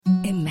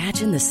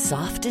Imagine the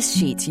softest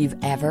sheets you've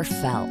ever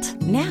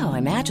felt. Now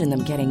imagine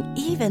them getting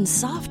even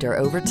softer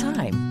over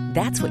time.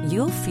 That's what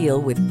you'll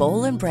feel with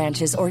Boll &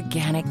 Branch's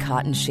organic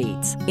cotton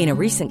sheets. In a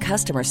recent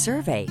customer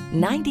survey,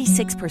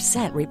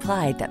 96%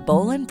 replied that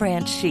Boll &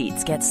 Branch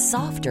sheets get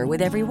softer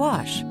with every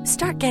wash.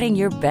 Start getting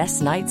your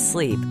best night's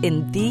sleep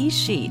in these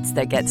sheets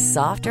that get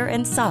softer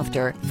and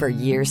softer for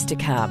years to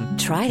come.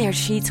 Try their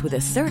sheets with a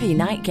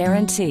 30-night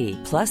guarantee.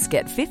 Plus,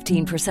 get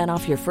 15%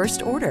 off your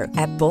first order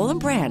at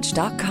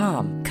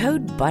bollandbranch.com.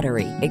 Code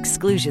BUTTERY.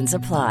 Exclusions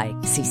apply.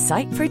 See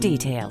site for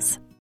details.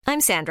 I'm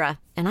Sandra,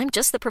 and I'm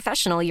just the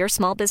professional your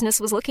small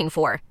business was looking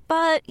for.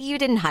 But you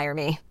didn't hire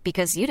me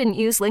because you didn't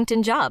use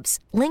LinkedIn Jobs.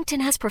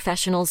 LinkedIn has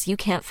professionals you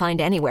can't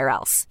find anywhere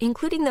else,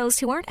 including those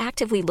who aren't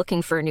actively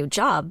looking for a new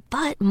job,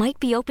 but might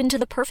be open to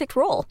the perfect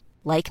role,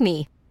 like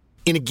me.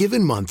 In a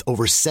given month,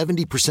 over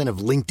 70% of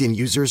LinkedIn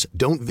users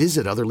don't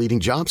visit other leading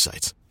job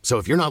sites. So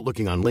if you're not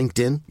looking on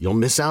LinkedIn, you'll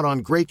miss out on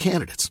great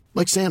candidates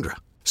like Sandra.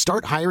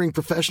 Start hiring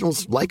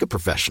professionals like a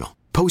professional.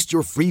 Post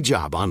your free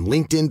job on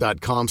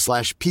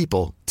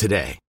linkedin.com/people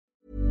today.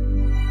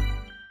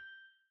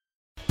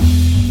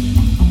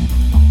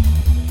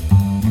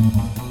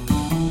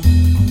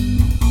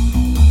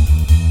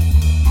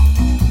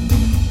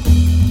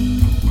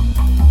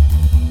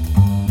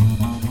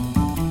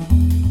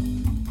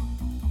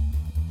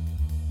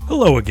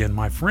 Hello again,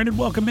 my friend, and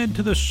welcome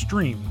into the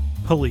Stream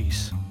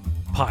Police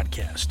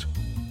Podcast.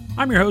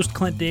 I'm your host,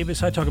 Clint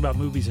Davis. I talk about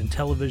movies and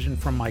television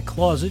from my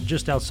closet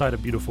just outside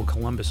of beautiful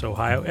Columbus,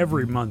 Ohio,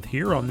 every month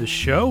here on this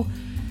show.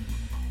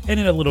 And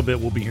in a little bit,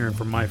 we'll be hearing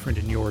from my friend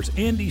and yours,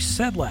 Andy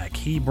Sedlak.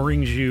 He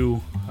brings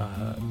you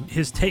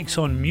his takes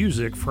on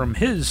music from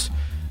his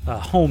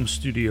home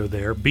studio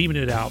there, beaming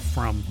it out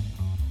from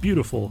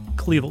beautiful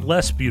Cleveland,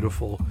 less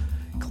beautiful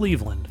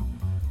Cleveland,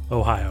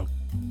 Ohio.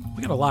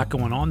 We got a lot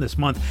going on this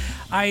month.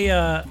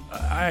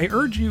 I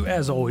urge you,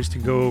 as always, to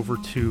go over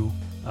to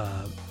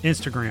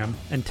Instagram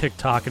and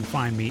TikTok and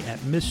find me at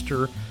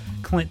Mr.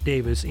 Clint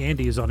Davis.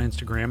 Andy is on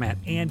Instagram at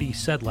Andy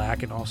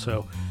Sedlak, and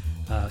also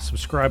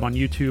subscribe on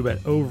YouTube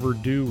at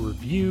Overdue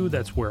Review.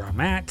 That's where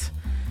I'm at.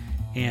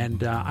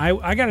 And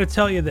I got to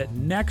tell you that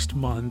next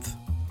month,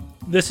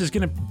 this is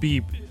going to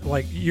be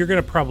like, you're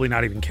going to probably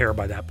not even care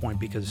by that point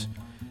because,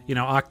 you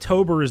know,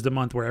 October is the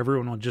month where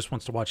everyone just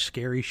wants to watch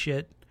scary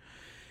shit.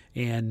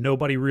 And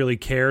nobody really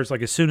cares.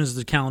 Like, as soon as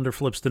the calendar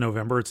flips to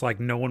November, it's like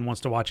no one wants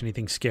to watch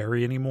anything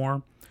scary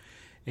anymore.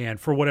 And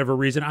for whatever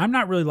reason, I'm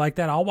not really like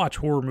that. I'll watch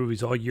horror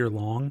movies all year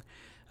long.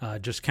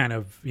 Just kind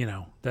of, you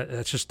know,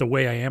 that's just the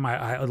way I am.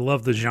 I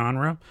love the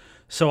genre.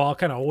 So I'll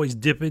kind of always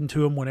dip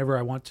into them whenever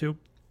I want to.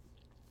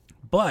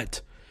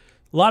 But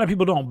a lot of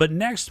people don't. But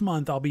next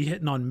month, I'll be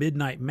hitting on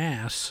Midnight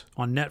Mass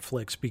on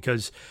Netflix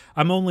because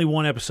I'm only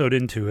one episode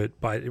into it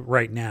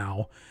right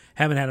now.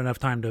 Haven't had enough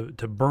time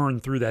to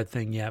burn through that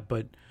thing yet.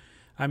 But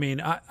I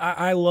mean,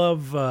 I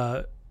love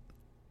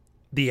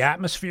the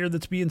atmosphere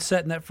that's being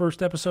set in that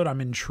first episode.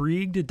 I'm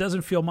intrigued. It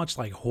doesn't feel much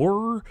like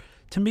horror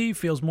to me. It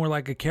feels more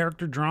like a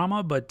character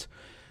drama, but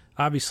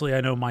obviously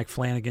I know Mike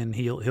Flanagan.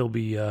 He'll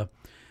be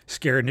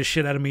scaring the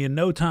shit out of me in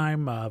no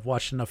time. I've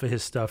watched enough of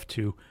his stuff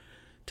to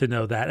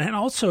know that. And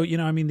also, you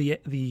know, I mean, the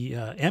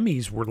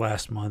Emmys were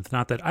last month.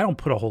 Not that I don't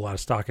put a whole lot of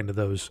stock into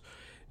those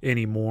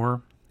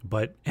anymore,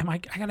 but I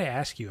got to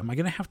ask you, am I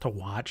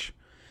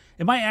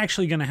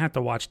actually going to have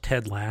to watch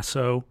Ted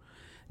Lasso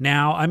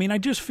now? I mean, I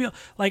just feel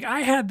like I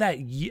had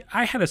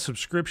a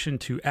subscription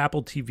to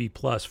Apple TV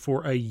Plus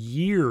for a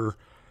year,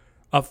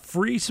 a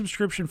free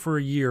subscription for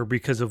a year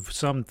because of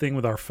something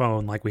with our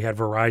phone, like we had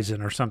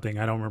Verizon or something.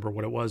 I don't remember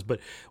what it was,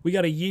 but we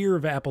got a year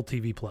of Apple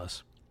TV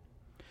Plus.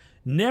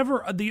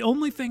 The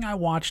only thing I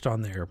watched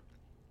on there,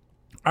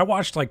 I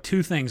watched like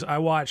two things. I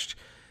watched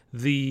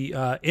the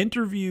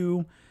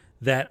interview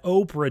that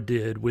Oprah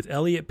did with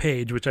Elliot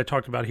Page, which I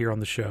talked about here on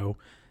the show.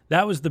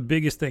 That was the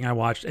biggest thing I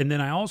watched. And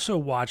then I also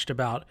watched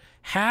about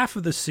half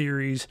of the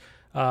series.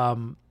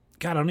 God,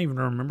 I don't even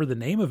remember the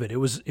name of it. It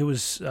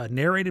was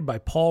narrated by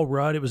Paul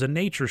Rudd. It was a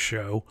nature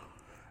show.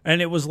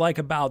 And it was like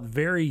about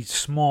very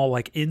small,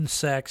 like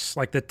insects,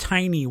 like the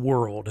tiny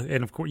world.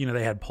 And of course, you know,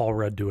 they had Paul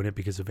Rudd doing it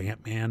because of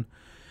Ant-Man.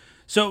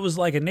 So it was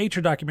like a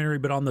nature documentary,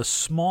 but on the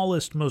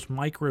smallest, most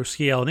micro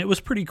scale. And it was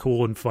pretty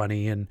cool and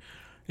funny. And,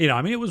 you know,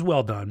 I mean, it was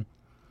well done.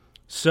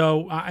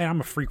 So I'm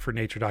a freak for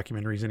nature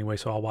documentaries anyway,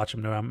 so I'll watch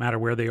them no matter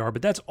where they are.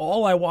 But that's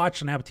all I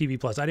watched on Apple TV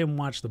Plus. I didn't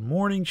watch The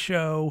Morning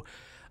Show.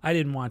 I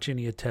didn't watch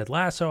any of Ted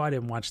Lasso. I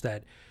didn't watch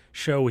that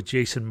show with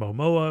Jason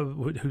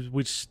Momoa,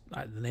 which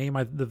the name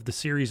of the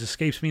series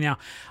escapes me now.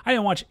 I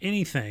didn't watch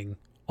anything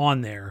on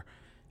there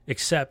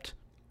except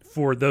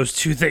for those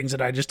two things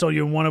that I just told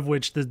you, one of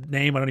which the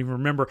name I don't even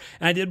remember.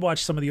 And I did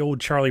watch some of the old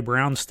Charlie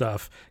Brown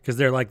stuff because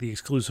they're like the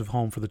exclusive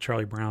home for the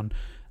Charlie Brown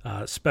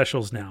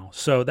specials now.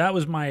 So that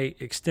was my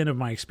extent of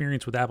my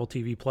experience with Apple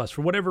TV Plus.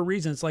 For whatever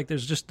reason, it's like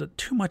there's just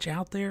too much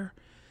out there,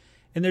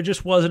 and there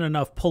just wasn't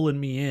enough pulling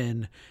me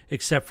in,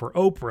 except for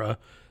Oprah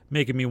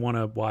making me want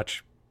to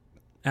watch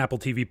Apple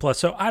TV Plus.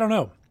 So I don't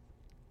know.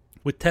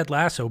 With Ted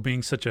Lasso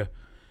being such a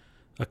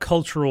a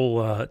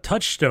cultural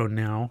touchstone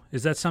now.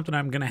 Is that something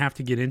I'm going to have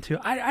to get into?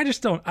 I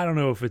just don't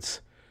know if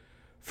it's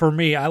for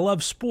me. I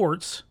love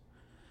sports,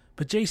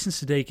 but Jason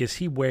Sudeikis,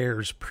 he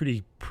wears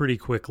pretty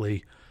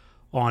quickly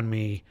on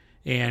me,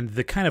 and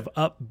the kind of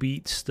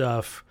upbeat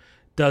stuff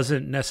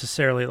doesn't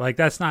necessarily, like,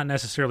 that's not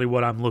necessarily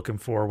what I'm looking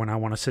for when I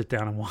want to sit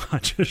down and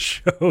watch a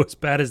show, as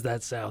bad as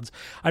that sounds.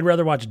 I'd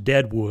rather watch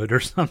Deadwood or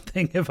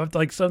something if I'm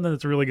like something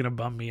that's really going to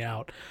bum me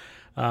out,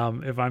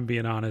 if I'm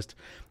being honest.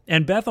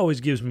 And Beth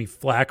always gives me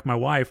flack, my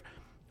wife,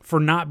 for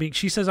not being,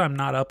 she says I'm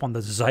not up on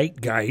the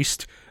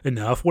zeitgeist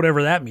enough,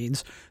 whatever that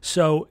means.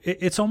 So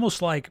it's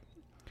almost like,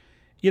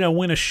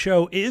 when a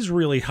show is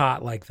really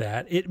hot like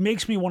that, it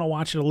makes me want to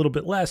watch it a little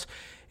bit less.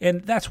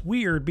 And that's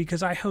weird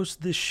because I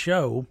host this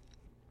show,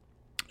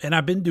 and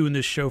I've been doing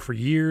this show for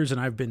years, and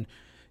I've been,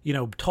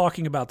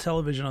 talking about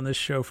television on this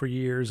show for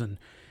years,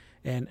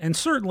 and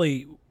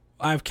certainly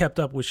I've kept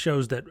up with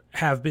shows that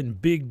have been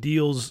big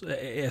deals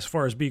as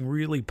far as being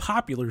really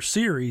popular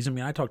series. I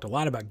mean, I talked a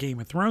lot about Game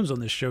of Thrones on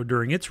this show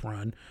during its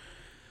run,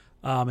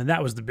 and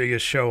that was the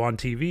biggest show on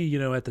TV,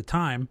 at the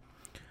time.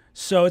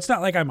 So it's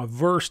not like I'm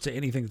averse to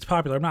anything that's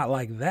popular. I'm not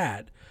like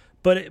that.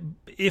 But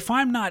if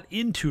I'm not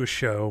into a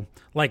show,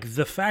 like,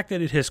 the fact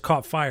that it has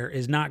caught fire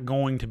is not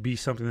going to be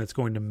something that's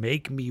going to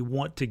make me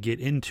want to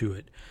get into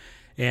it.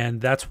 And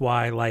that's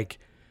why, like,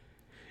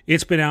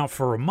 it's been out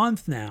for a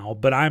month now,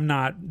 but I'm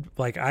not,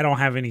 like, I don't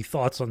have any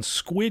thoughts on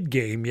Squid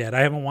Game yet. I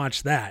haven't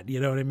watched that. You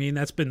know what I mean?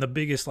 That's been the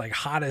biggest, like,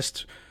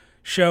 hottest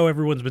show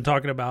everyone's been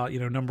talking about,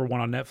 number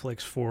one on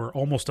Netflix for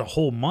almost a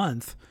whole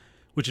month,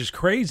 which is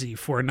crazy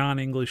for a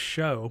non-English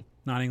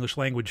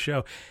language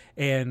show.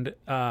 And,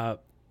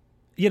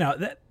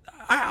 that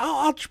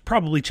I'll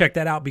probably check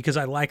that out because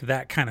I like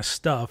that kind of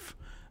stuff,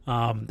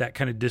 that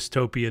kind of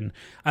dystopian.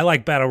 I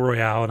like Battle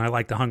Royale, and I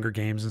like the Hunger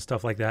Games and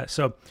stuff like that.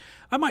 So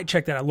I might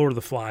check that out. Lord of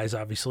the Flies,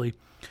 obviously.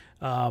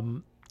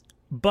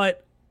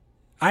 But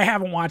I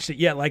haven't watched it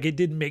yet. Like, it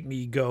didn't make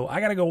me go, I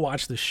got to go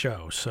watch the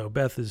show. So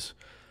Beth is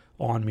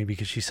on me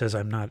because she says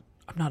I'm not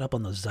up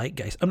on the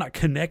zeitgeist. I'm not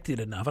connected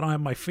enough. I don't have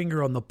my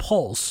finger on the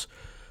pulse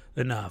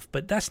enough.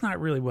 But that's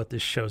not really what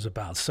this show's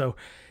about. So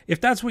if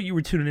that's what you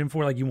were tuning in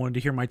for, like you wanted to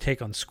hear my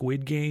take on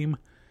Squid Game,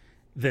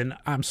 then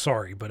I'm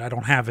sorry, but I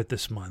don't have it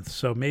this month.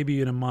 So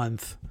maybe in a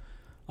month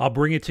I'll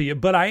bring it to you.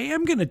 But I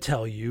am going to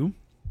tell you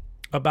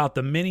about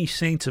the Many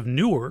Saints of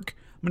Newark.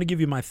 I'm going to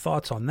give you my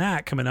thoughts on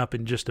that coming up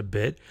in just a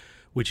bit,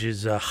 which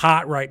is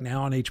hot right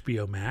now on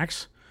HBO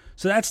Max.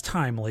 So that's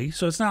timely.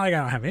 So it's not like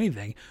I don't have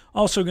anything.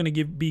 Also going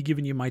to be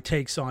giving you my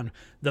takes on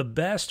the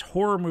best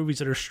horror movies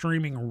that are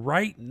streaming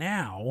right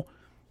now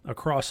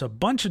across a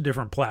bunch of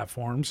different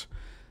platforms.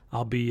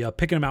 I'll be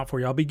picking them out for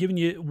you. I'll be giving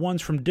you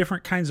ones from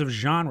different kinds of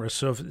genres.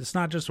 So if it's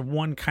not just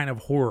one kind of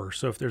horror.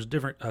 So if there's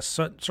a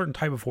certain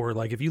type of horror,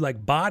 like if you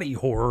like body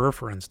horror,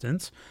 for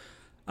instance,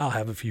 I'll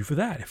have a few for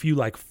that. If you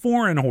like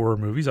foreign horror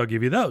movies, I'll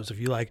give you those. If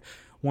you like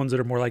ones that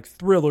are more like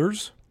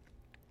thrillers,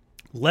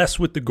 less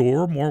with the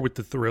gore, more with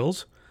the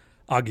thrills,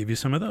 I'll give you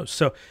some of those.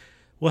 So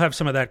we'll have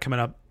some of that coming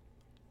up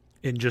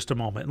in just a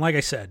moment. And like I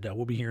said,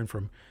 we'll be hearing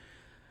from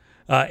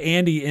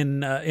Andy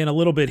in a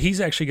little bit.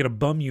 He's actually going to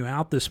bum you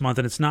out this month,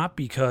 and it's not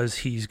because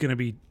he's going to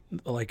be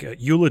like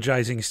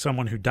eulogizing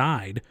someone who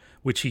died,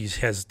 which he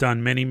has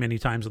done many, many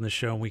times on the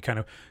show, and we kind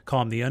of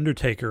call him the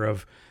Undertaker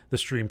of the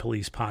Stream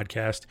Police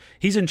podcast.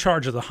 He's in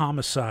charge of the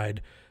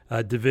homicide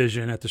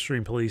division at the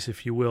Stream Police,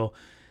 if you will.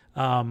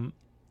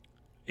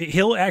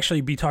 He'll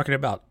actually be talking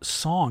about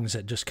songs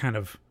that just kind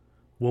of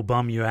will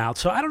bum you out.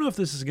 So I don't know if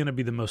this is going to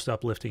be the most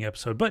uplifting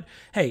episode, but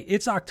hey,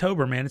 it's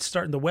October, man.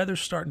 The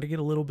weather's starting to get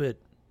a little bit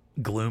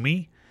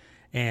gloomy,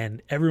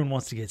 and everyone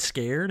wants to get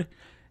scared,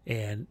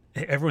 and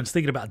everyone's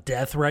thinking about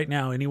death right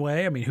now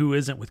anyway. I mean, who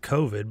isn't with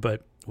COVID?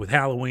 But with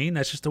Halloween,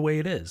 that's just the way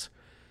it is.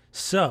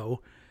 So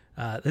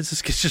this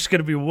is just going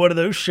to be one of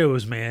those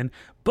shows, man.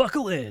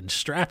 Buckle in,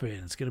 strap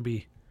in. It's going to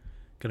be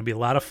a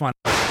lot of fun.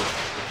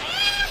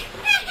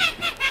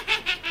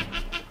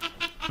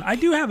 I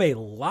do have a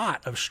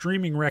lot of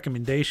streaming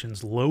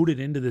recommendations loaded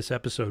into this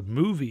episode.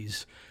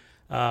 Movies,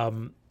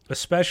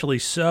 especially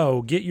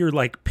so. Get your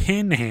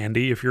pen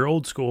handy if you're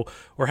old school,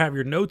 or have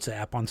your notes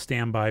app on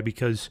standby,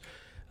 because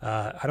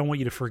I don't want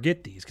you to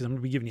forget these, because I'm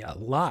going to be giving you a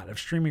lot of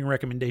streaming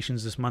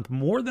recommendations this month,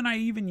 more than I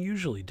even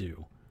usually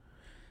do.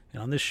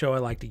 And on this show, I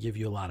like to give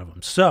you a lot of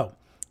them. So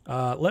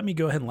let me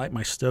go ahead and light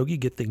my stogie,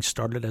 get things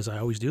started as I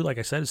always do. Like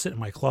I said, it's sitting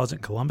in my closet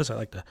in Columbus. I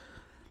like to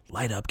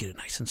light up, get it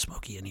nice and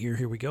smoky in here.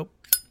 Here we go.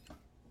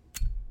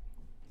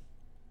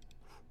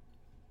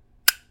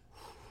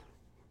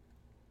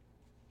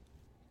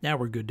 Now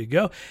we're good to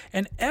go.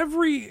 And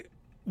every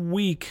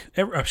week,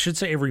 I should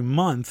say every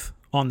month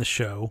on the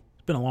show,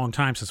 it's been a long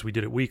time since we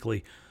did it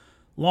weekly,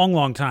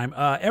 long time.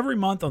 Every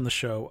month on the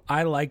show,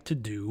 I like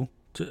to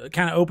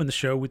kind of open the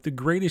show with the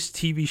greatest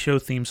TV show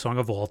theme song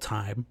of all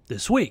time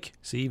this week.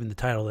 See, even the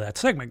title of that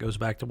segment goes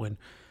back to when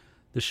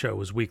the show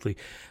was weekly.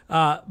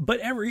 But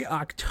every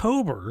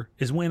October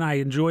is when I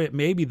enjoy it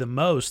maybe the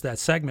most, that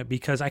segment,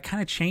 because I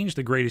kind of changed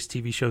the greatest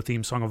TV show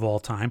theme song of all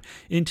time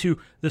into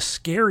the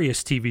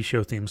scariest TV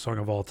show theme song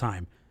of all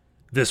time.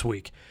 this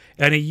week.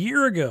 And a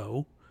year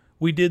ago,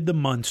 we did the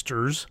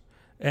Munsters,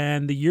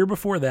 and the year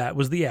before that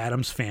was the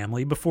Addams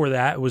Family. Before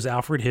that, it was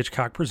Alfred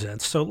Hitchcock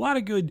Presents. So a lot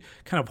of good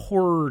kind of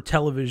horror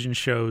television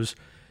shows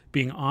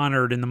being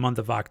honored in the month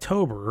of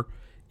October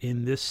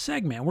in this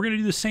segment. We're going to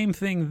do the same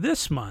thing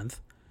this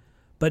month,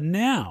 but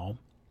now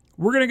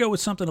we're going to go with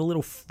something a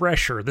little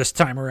fresher this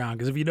time around,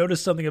 because if you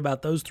notice something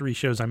about those three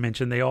shows I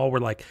mentioned, they all were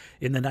like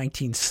in the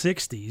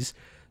 1960s,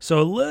 so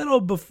a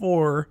little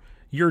before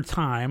your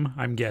time,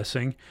 I'm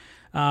guessing.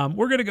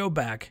 We're going to go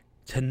back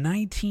to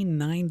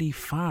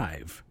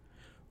 1995,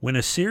 when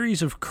a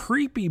series of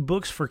creepy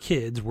books for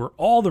kids were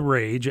all the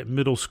rage at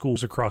middle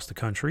schools across the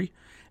country,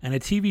 and a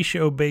TV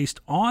show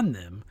based on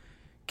them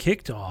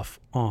kicked off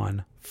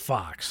on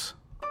Fox.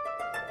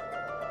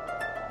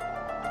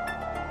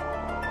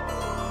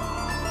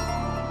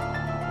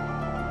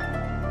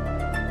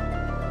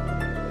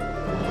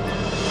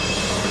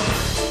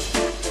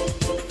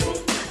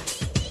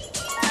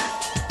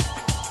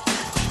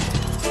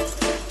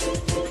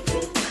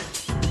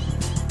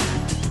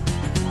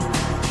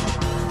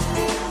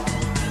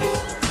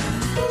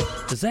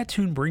 Does that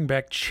tune bring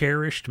back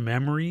cherished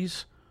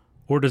memories?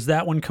 Or does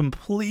that one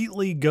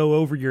completely go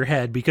over your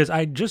head? Because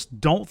I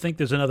just don't think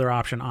there's another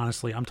option,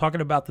 honestly. I'm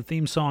talking about the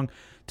theme song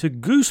to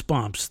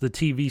Goosebumps, the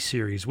TV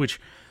series, which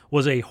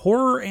was a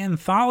horror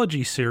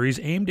anthology series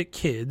aimed at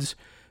kids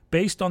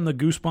based on the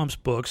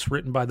Goosebumps books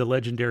written by the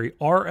legendary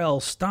R.L.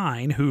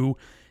 Stine, who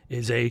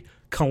is a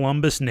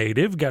Columbus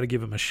native. Got to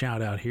give him a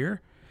shout out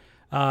here.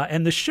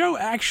 And the show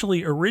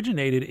actually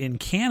originated in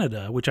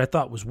Canada, which I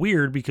thought was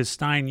weird because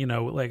Stine, you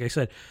know, like I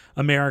said,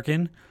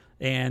 American,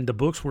 and the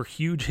books were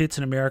huge hits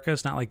in America.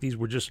 It's not like these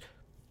were just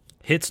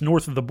hits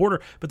north of the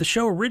border, but the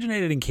show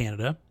originated in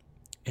Canada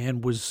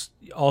and was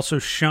also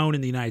shown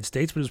in the United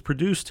States, but it was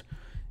produced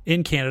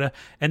in Canada,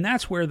 and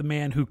that's where the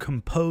man who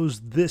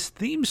composed this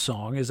theme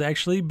song is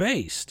actually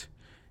based.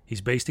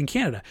 He's based in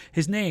Canada.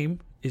 His name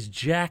is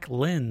Jack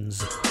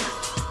Lenz.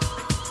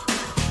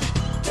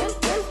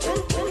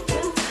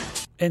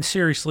 And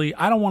seriously,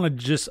 I don't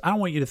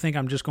want you to think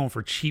I'm just going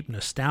for cheap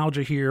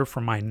nostalgia here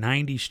from my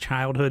 90s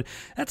childhood.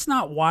 That's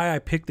not why I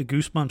picked the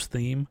Goosebumps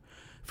theme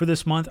for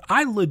this month.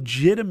 I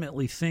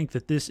legitimately think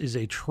that this is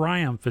a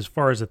triumph as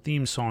far as a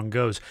theme song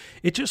goes.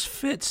 It just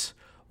fits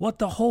what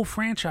the whole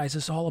franchise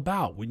is all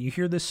about when you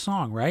hear this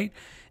song, right?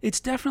 It's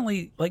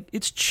definitely, like,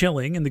 it's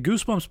chilling, and the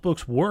Goosebumps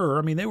books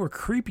they were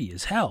creepy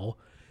as hell.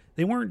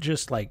 They weren't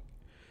just like,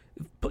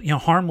 you know,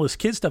 harmless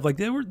kid stuff. Like,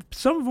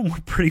 some of them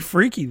were pretty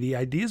freaky, the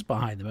ideas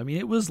behind them. I mean,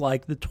 it was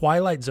like the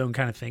Twilight Zone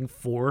kind of thing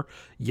for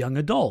young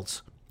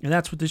adults. And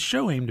that's what this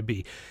show aimed to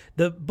be.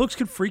 The books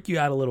could freak you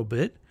out a little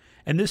bit,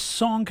 and this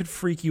song could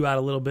freak you out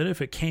a little bit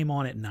if it came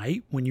on at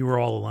night when you were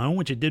all alone,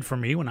 which it did for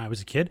me when I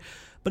was a kid.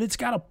 But it's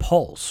got a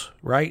pulse,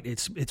 right?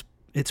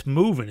 It's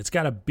moving. It's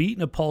got a beat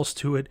and a pulse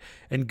to it.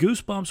 And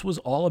Goosebumps was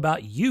all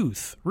about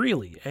youth,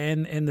 really,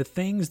 and the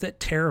things that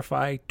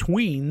terrify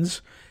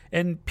tweens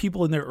and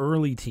people in their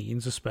early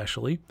teens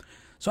especially.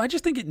 So I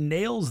just think it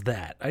nails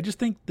that. I just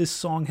think this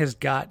song has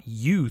got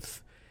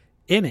youth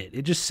in it.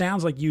 It just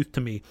sounds like youth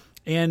to me.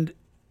 And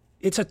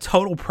it's a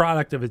total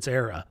product of its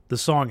era. The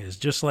song is,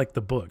 just like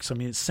the books. I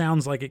mean, it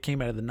sounds like it came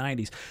out of the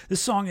 90s.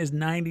 This song is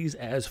 90s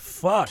as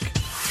fuck.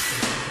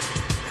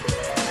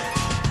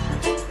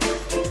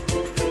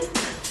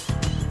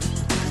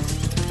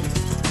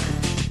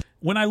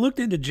 When I looked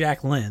into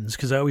Jack Lenz,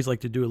 because I always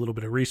like to do a little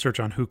bit of research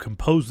on who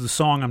composed the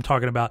song I'm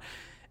talking about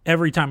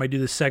every time I do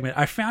this segment,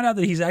 I found out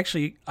that he's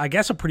actually, I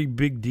guess, a pretty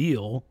big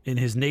deal in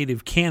his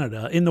native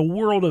Canada, in the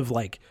world of,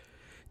 like,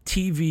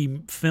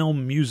 TV,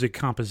 film, music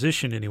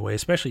composition anyway,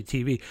 especially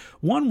TV.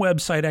 One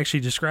website actually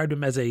described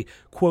him as a,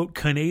 quote,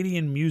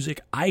 Canadian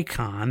music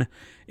icon,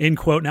 end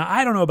quote. Now,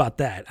 I don't know about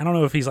that. I don't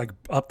know if he's, like,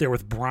 up there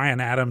with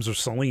Bryan Adams or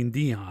Celine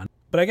Dion.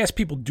 But I guess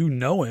people do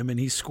know him, and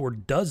he's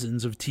scored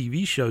dozens of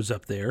TV shows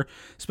up there,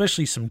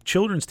 especially some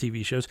children's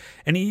TV shows.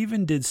 And he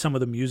even did some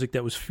of the music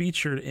that was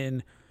featured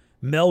in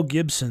Mel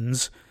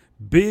Gibson's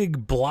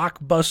big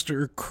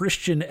blockbuster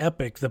Christian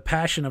epic, The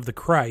Passion of the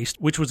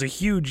Christ, which was a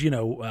huge,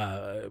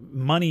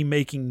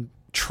 money-making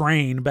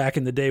train back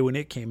in the day when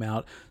it came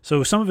out.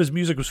 So some of his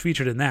music was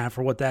featured in that,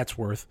 for what that's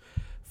worth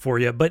for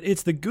you. But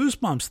it's the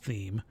Goosebumps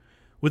theme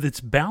with its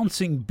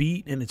bouncing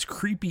beat and its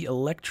creepy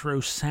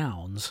electro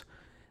sounds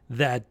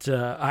that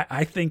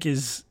I think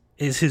is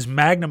his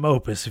magnum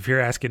opus, if you're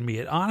asking me.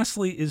 It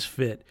honestly is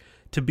fit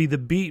to be the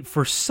beat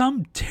for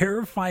some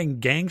terrifying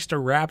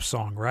gangster rap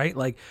song, right?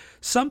 Like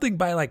something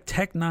by like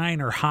Tech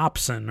Nine or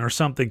Hobson or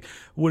something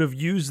would have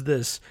used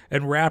this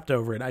and rapped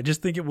over it. I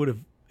just think it would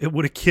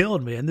have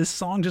killed me. And this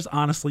song just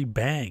honestly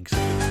bangs.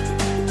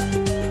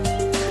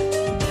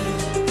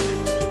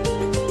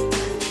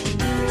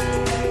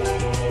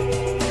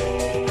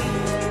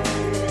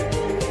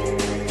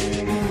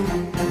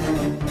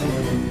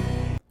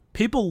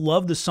 People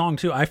love the song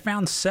too. I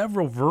found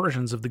several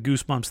versions of the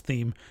Goosebumps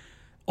theme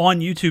on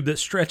YouTube that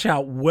stretch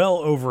out well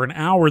over an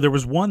hour. There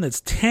was one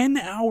that's 10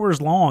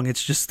 hours long.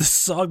 It's just the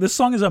song. This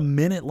song is a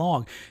minute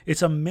long.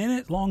 It's a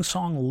minute-long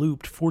song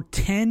looped for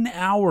 10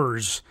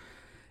 hours.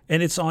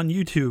 and it's on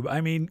YouTube.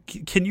 I mean,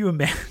 can you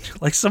imagine?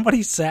 Like,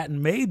 somebody sat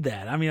and made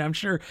that. I mean, I'm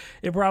sure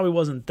it probably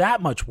wasn't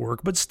that much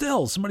work, but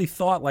still, somebody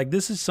thought, like,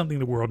 this is something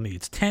the world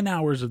needs. 10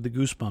 hours of the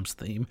Goosebumps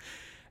theme.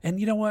 And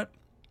you know what?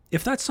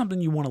 If that's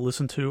something you want to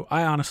listen to,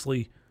 I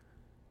honestly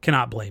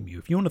cannot blame you.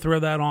 If you want to throw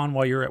that on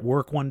while you're at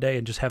work one day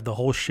and just have the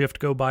whole shift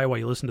go by while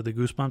you listen to the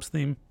Goosebumps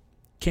theme,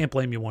 can't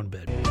blame you one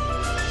bit.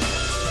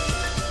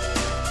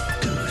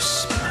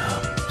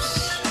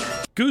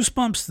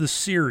 Goosebumps, the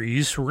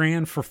series,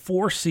 ran for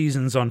 4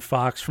 seasons on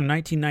Fox from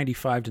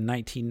 1995 to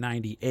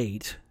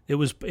 1998.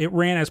 It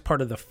ran as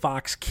part of the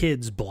Fox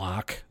Kids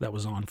block that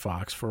was on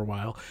Fox for a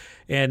while,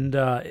 and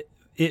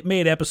it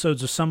made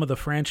episodes of some of the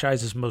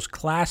franchise's most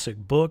classic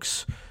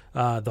books,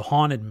 The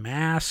Haunted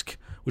Mask,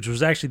 which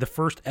was actually the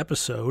first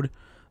episode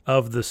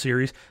of the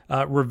series,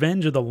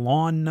 Revenge of the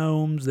Lawn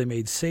Gnomes. They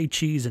made Say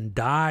Cheese and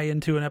Die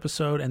into an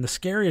episode, and the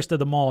scariest of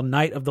them all,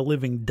 Night of the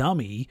Living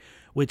Dummy,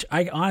 which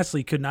I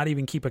honestly could not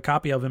even keep a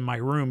copy of in my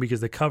room because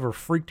the cover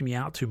freaked me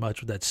out too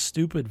much with that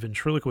stupid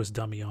ventriloquist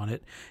dummy on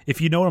it. If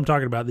you know what I'm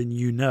talking about, then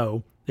you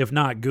know. If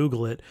not,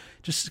 Google it.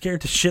 Just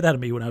scared the shit out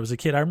of me when I was a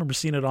kid. I remember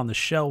seeing it on the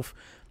shelf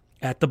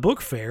at the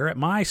book fair at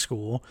my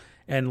school,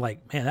 and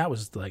like, man, that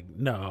was like,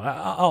 no,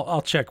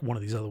 I'll check one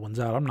of these other ones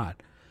out. I'm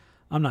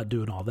not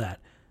doing all that.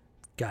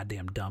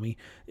 Goddamn dummy.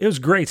 It was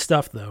great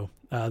stuff, though.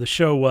 The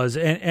show was,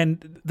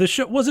 and the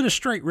show, was it a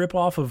straight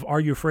ripoff of Are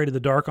You Afraid of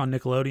the Dark on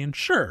Nickelodeon?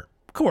 Sure,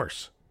 of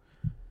course.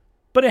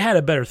 But it had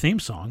a better theme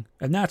song,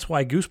 and that's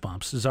why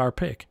Goosebumps is our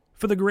pick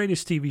for the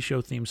greatest TV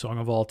show theme song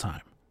of all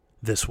time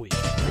this week.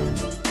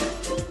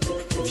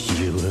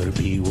 Viewer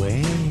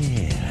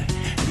beware,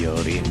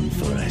 you're in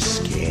for a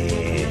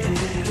scare.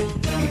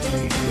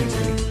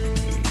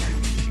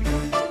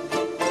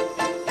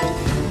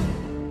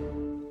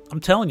 I'm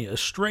telling you, a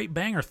straight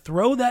banger.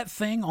 Throw that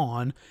thing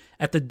on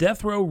at the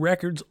Death Row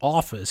Records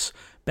office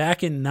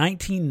back in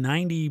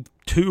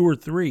 1992 or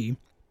 3,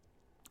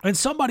 and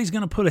somebody's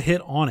going to put a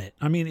hit on it.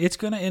 I mean, it's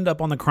going to end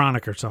up on the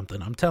Chronic or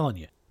something. I'm telling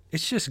you.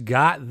 It's just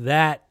got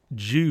that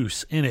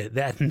juice in it,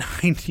 that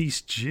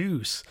 90s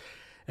juice.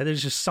 And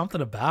there's just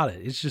something about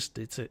it.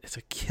 It's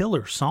a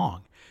killer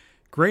song.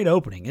 Great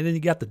opening. And then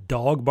you got the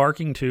dog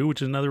barking too,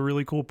 which is another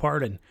really cool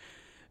part. And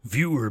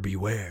viewer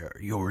beware,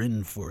 you're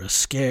in for a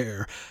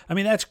scare. I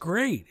mean, that's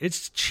great.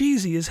 It's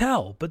cheesy as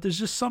hell, but there's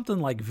just something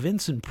like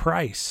Vincent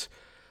Price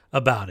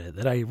about it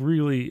that I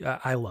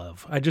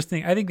love. I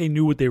think they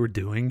knew what they were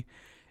doing,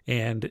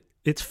 and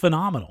it's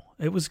phenomenal.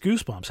 It was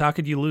Goosebumps. How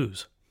could you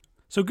lose?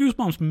 So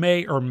Goosebumps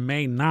may or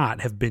may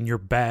not have been your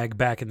bag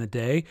back in the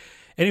day.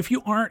 And if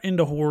you aren't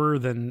into horror,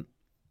 then,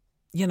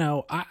 you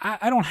know,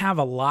 I don't have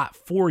a lot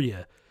for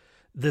you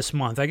this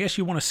month. I guess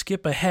you want to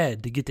skip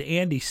ahead to get to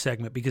Andy's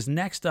segment, because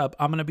next up,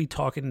 I'm going to be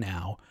talking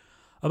now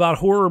about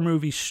horror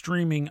movies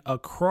streaming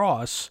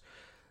across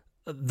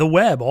the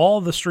web, all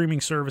the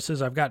streaming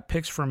services. I've got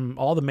picks from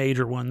all the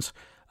major ones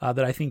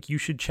that I think you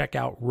should check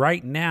out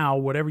right now,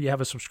 whatever you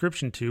have a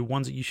subscription to,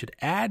 ones that you should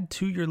add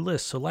to your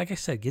list. So like I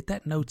said, get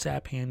that Notes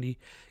app handy,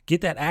 get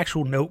that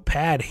actual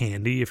notepad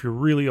handy if you're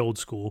really old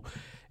school,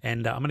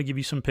 and I'm going to give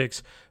you some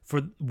picks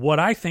for what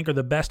I think are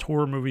the best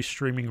horror movies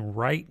streaming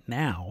right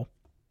now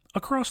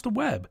across the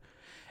web.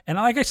 And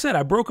like I said,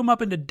 I broke them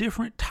up into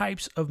different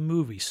types of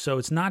movies. So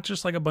it's not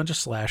just like a bunch of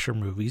slasher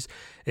movies.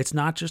 It's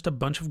not just a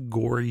bunch of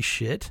gory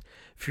shit,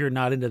 if you're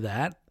not into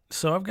that.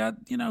 So I've got,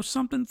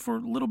 something for a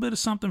little bit of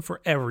something for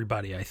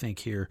everybody, I think,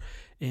 here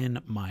in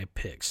my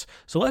picks.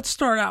 So let's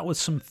start out with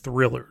some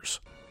thrillers.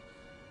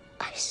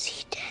 I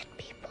see dead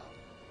people.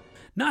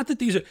 Not that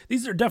these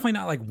are definitely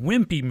not like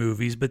wimpy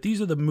movies, but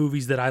these are the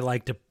movies that I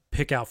like to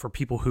pick out for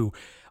people who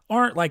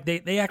aren't like,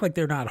 they act like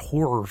they're not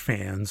horror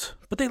fans,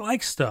 but they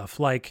like stuff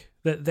like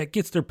that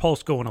gets their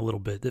pulse going a little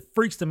bit, that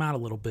freaks them out a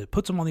little bit,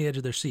 puts them on the edge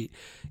of their seat.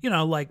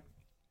 Like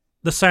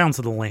The Sounds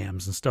of the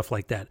Lambs and stuff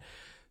like that.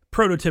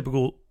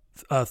 Prototypical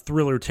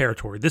thriller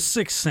territory. The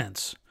Sixth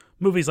Sense.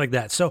 Movies like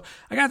that. So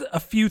I got a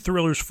few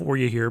thrillers for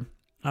you here.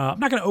 I'm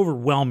not going to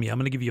overwhelm you. I'm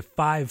going to give you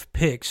 5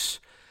 picks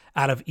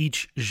out of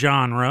each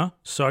genre.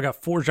 So I got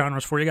 4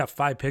 genres for you. I got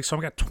 5 picks. So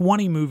I've got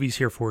 20 movies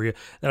here for you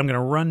that I'm going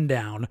to run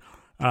down.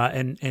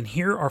 And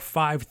here are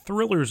 5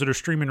 thrillers that are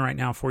streaming right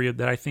now for you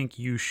that I think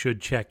you should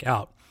check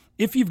out.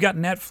 If you've got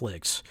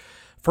Netflix,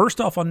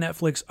 first off on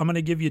Netflix, I'm going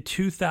to give you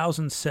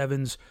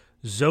 2007's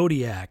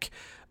Zodiac,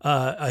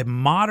 a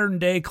modern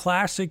day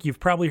classic. You've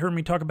probably heard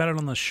me talk about it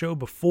on the show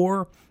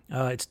before.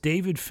 It's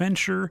David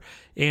Fincher,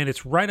 and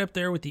it's right up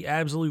there with the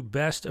absolute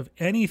best of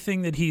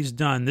anything that he's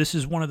done. This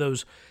is one of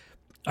those,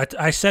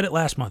 I said it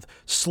last month,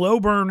 slow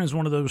burn is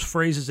one of those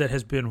phrases that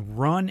has been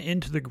run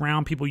into the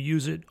ground. People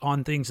use it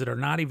on things that are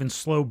not even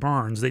slow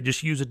burns. They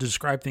just use it to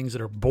describe things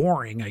that are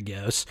boring, I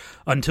guess,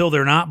 until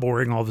they're not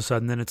boring all of a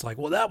sudden. Then it's like,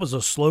 well, that was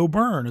a slow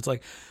burn. It's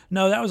like,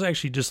 no, that was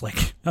actually just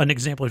like an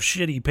example of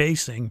shitty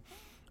pacing.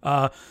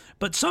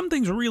 But some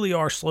things really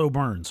are slow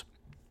burns.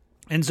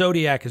 And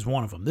Zodiac is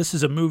one of them. This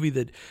is a movie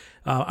that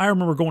I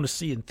remember going to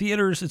see in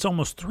theaters. It's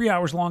almost 3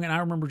 hours long, and I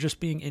remember just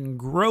being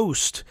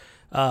engrossed,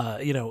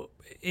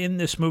 in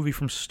this movie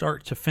from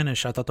start to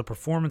finish. I thought the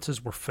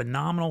performances were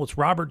phenomenal. It's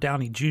Robert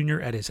Downey Jr.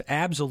 at his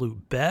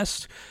absolute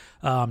best.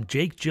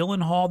 Jake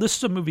Gyllenhaal. This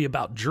is a movie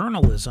about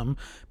journalism,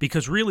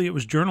 because really it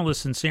was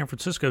journalists in San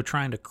Francisco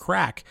trying to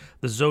crack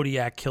the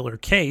Zodiac killer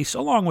case,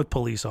 along with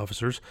police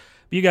officers.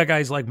 But you got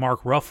guys like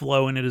Mark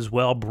Ruffalo in it as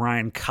well,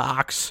 Brian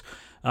Cox,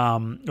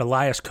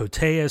 Elias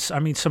Koteas. I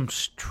mean, some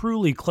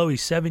truly Chloe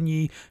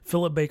Sevigny,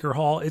 Philip Baker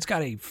Hall. It's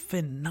got a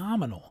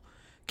phenomenal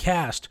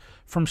cast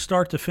from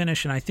start to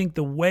finish, and I think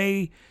the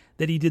way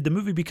that he did the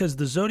movie, because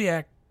the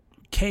Zodiac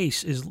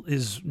case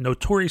is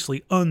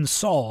notoriously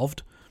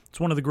unsolved. It's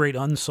one of the great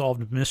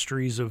unsolved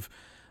mysteries of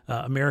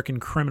American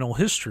criminal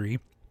history,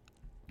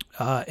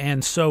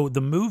 and so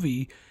the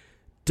movie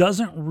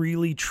doesn't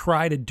really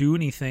try to do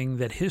anything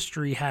that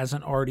history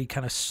hasn't already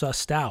kind of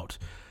sussed out.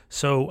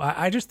 So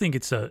I just think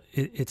it's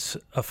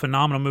a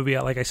phenomenal movie.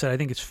 Like I said, I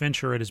think it's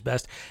Fincher at his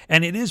best,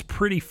 and it is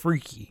pretty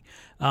freaky.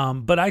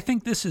 But I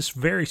think this is a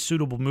very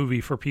suitable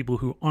movie for people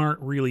who aren't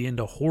really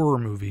into horror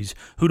movies,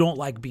 who don't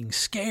like being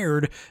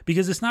scared,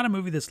 because it's not a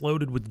movie that's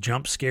loaded with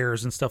jump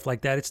scares and stuff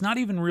like that. It's not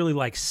even really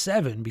like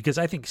Seven, because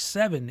I think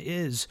Seven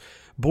is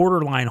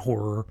borderline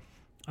horror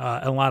in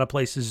a lot of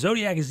places.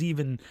 Zodiac is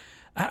even,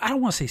 I don't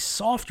want to say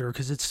softer,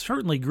 because it's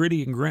certainly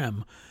gritty and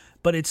grim,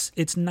 but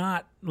it's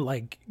not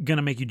like going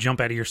to make you jump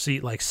out of your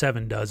seat like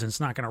Seven does, and it's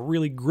not going to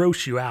really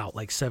gross you out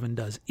like Seven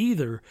does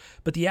either,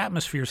 but the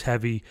atmosphere's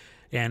heavy,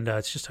 and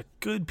it's just a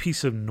good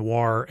piece of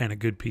noir and a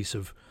good piece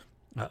of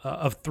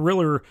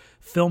thriller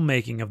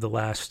filmmaking of the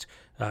last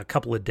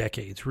couple of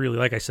decades. Really,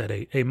 like I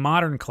said, a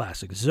modern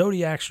classic.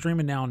 Zodiac,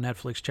 streaming now on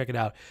Netflix. Check it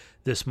out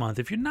this month.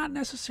 If you're not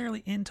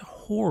necessarily into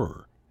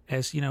horror,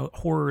 as you know,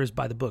 horror is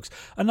by the books.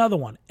 Another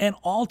one, an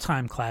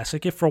all-time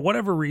classic, if for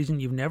whatever reason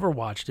you've never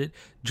watched it,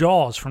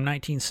 Jaws from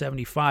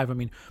 1975. I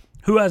mean,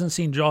 who hasn't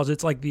seen Jaws?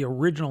 It's like the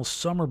original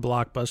summer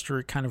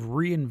blockbuster. It kind of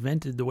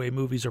reinvented the way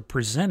movies are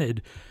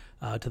presented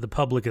to the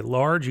public at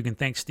large. You can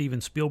thank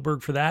Steven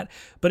Spielberg for that,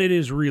 but it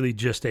is really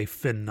just a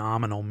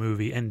phenomenal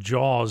movie. And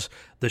Jaws,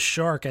 the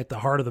shark at the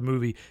heart of the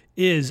movie,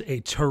 is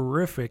a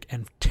terrific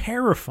and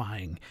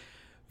terrifying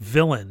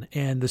villain.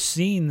 And the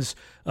scenes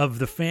of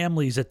the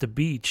families at the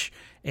beach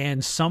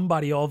and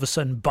somebody all of a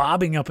sudden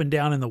bobbing up and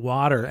down in the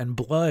water and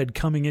blood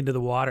coming into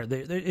the water,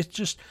 it's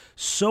just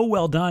so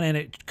well done, and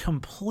it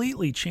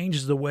completely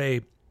changes the way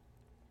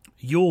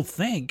you'll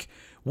think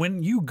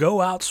when you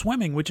go out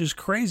swimming, which is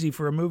crazy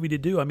for a movie to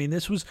do. I mean,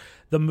 this was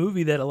the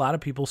movie that a lot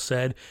of people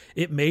said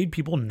it made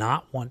people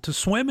not want to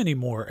swim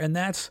anymore. And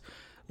that's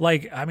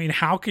like, I mean,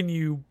 how can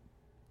you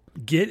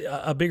get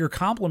a bigger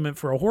compliment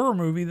for a horror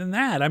movie than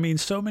that? I mean,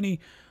 so many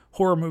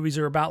horror movies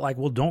are about like,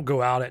 well, don't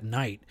go out at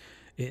night,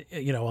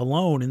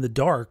 alone in the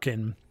dark,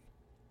 and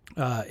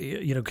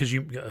because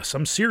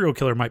some serial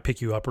killer might pick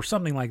you up or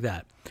something like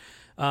that.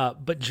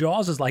 But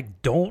Jaws is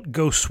like, don't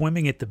go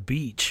swimming at the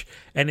beach,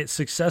 and it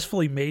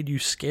successfully made you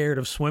scared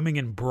of swimming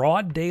in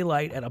broad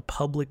daylight at a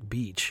public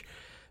beach,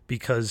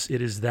 because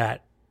it is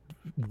that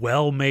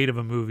well made of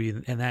a movie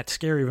and that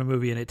scary of a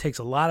movie, and it takes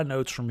a lot of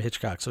notes from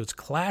Hitchcock. So it's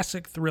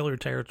classic thriller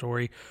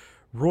territory.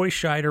 Roy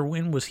Scheider,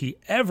 when was he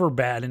ever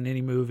bad in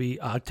any movie?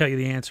 I'll tell you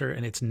the answer,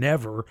 and it's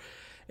never.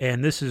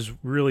 And this is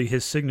really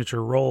his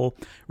signature role.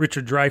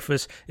 Richard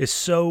Dreyfuss is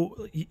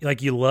so,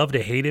 like, you love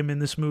to hate him in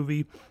this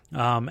movie,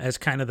 as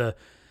kind of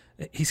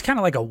he's kind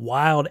of like a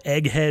wild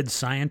egghead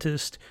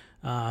scientist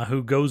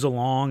who goes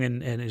along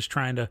and is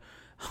trying to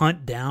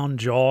hunt down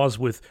Jaws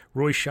with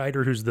Roy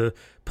Scheider, who's the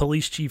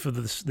police chief of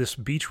this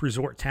beach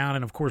resort town,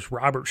 and of course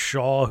Robert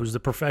Shaw, who's the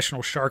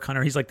professional shark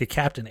hunter. He's like the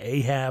Captain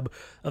Ahab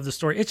of the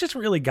story. It's just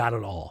really got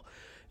it all,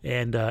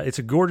 and it's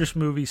a gorgeous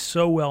movie,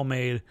 so well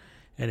made,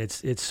 and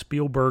it's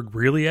Spielberg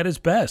really at his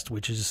best,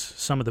 which is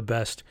some of the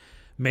best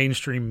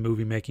mainstream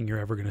movie making you're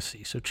ever going to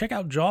see. So check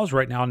out Jaws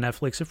right now on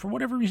Netflix if for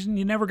whatever reason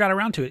you never got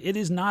around to it. It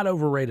is not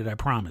overrated, I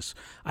promise.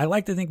 I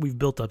like to think we've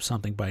built up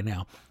something by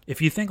now.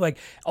 If you think like,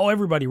 oh,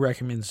 everybody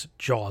recommends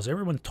Jaws,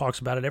 everyone talks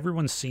about it,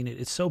 everyone's seen it,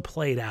 it's so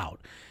played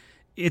out.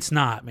 It's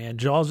not, man.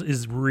 Jaws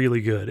is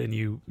really good, and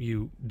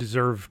you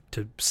deserve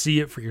to see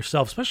it for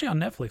yourself, especially on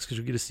Netflix, because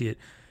you get to see it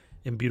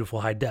in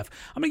beautiful high def.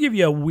 I'm going to give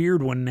you a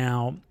weird one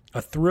now,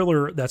 a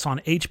thriller that's on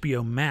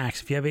HBO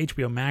Max. If you have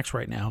HBO Max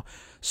right now,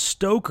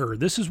 Stoker.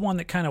 This is one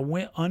that kind of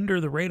went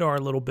under the radar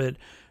a little bit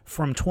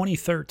from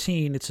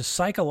 2013. It's a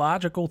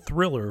psychological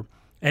thriller,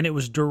 and it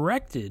was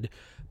directed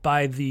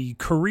by the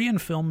Korean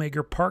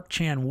filmmaker Park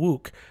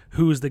Chan-wook,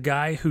 who is the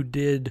guy who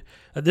did...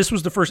 this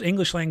was the first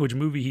English language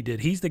movie he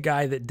did. He's the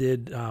guy that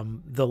did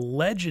the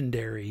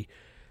legendary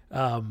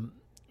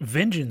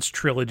Vengeance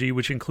trilogy,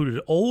 which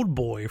included Old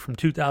Boy from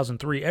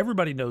 2003.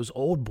 Everybody knows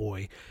Old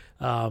Boy.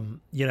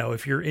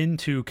 If you're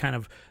into kind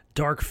of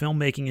dark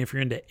filmmaking, if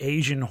you're into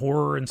Asian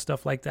horror and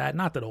stuff like that,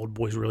 not that Old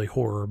Boy's really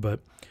horror,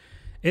 but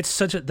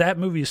That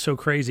movie is so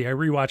crazy. I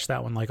rewatch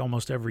that one like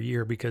almost every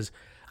year because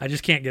I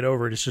just can't get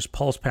over it. It's just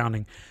pulse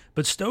pounding.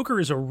 But Stoker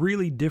is a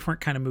really different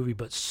kind of movie,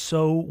 but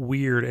so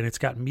weird. And it's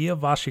got Mia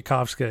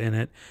Wasikowska in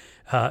it,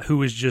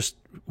 who is just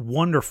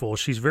wonderful.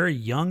 She's very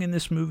young in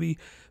this movie,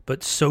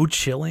 but so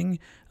chilling.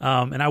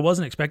 And I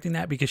wasn't expecting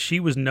that because she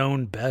was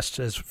known best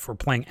for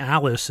playing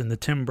Alice in the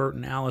Tim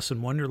Burton Alice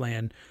in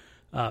Wonderland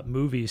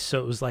movies. So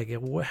it was like,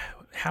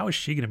 how is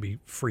she going to be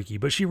freaky?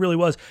 But she really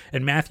was.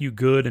 And Matthew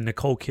Good and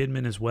Nicole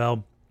Kidman as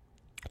well.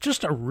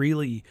 Just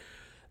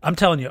I'm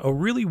telling you, a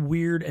really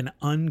weird and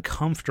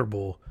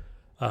uncomfortable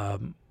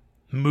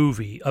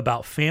movie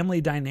about family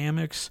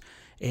dynamics.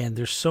 And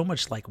there's so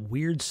much like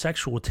weird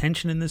sexual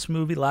tension in this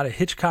movie. A lot of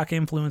Hitchcock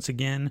influence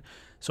again.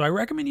 So I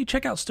recommend you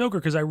check out Stoker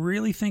because I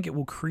really think it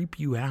will creep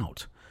you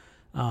out.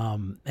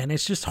 And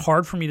it's just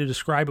hard for me to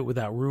describe it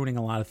without ruining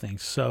a lot of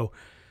things. So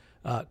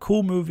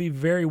cool movie,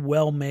 very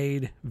well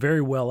made,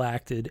 very well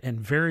acted, and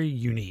very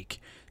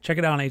unique. Check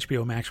it out on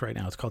HBO Max right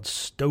now. It's called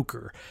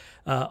Stoker.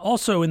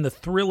 Also in the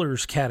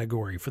thrillers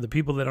category, for the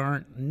people that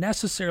aren't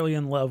necessarily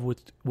in love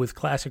with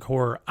classic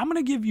horror, I'm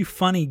going to give you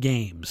Funny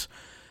Games,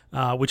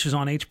 which is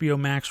on HBO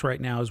Max right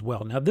now as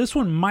well. Now, this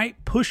one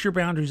might push your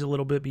boundaries a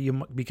little bit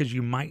because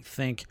you might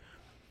think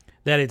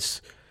that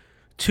it's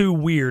too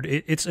weird.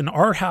 It's an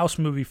art house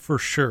movie for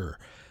sure,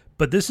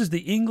 but this is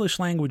the English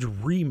language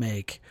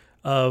remake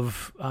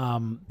of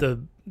the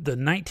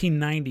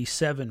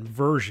 1997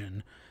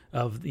 version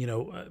of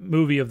a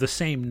movie of the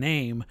same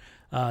name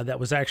that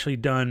was actually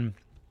done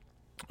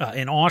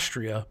in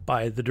Austria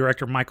by the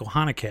director Michael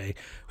Haneke,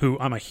 who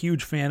I'm a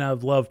huge fan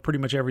of, love pretty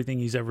much everything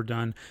he's ever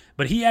done.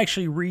 But he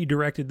actually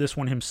redirected this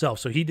one himself,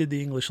 so he did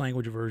the English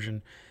language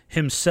version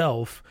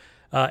himself,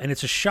 and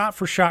it's a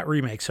shot-for-shot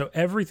remake. So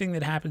everything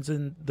that happens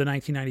in the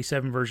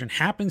 1997 version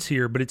happens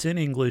here, but it's in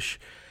English.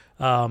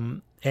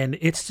 And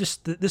it's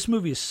just, this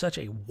movie is such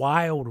a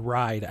wild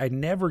ride. I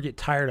never get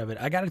tired of it.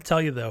 I got to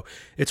tell you, though,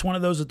 it's one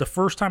of those that the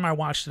first time I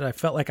watched it, I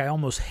felt like I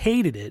almost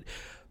hated it.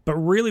 But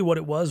really what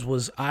it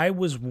was I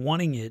was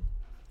wanting it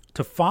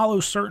to follow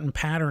certain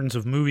patterns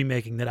of movie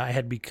making that I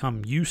had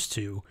become used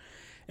to.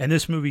 And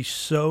this movie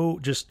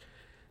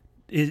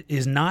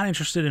is not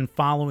interested in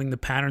following the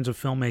patterns of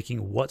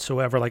filmmaking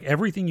whatsoever. Like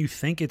everything you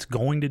think it's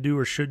going to do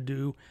or should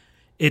do,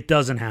 it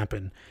doesn't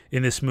happen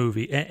in this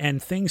movie.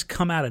 And things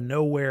come out of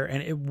nowhere.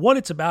 And what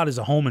it's about is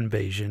a home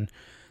invasion.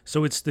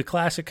 So it's the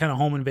classic kind of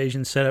home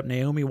invasion setup.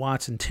 Naomi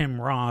Watts and Tim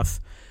Roth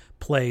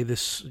play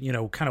this,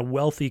 kind of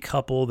wealthy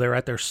couple. They're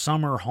at their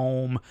summer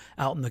home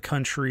out in the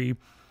country,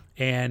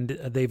 and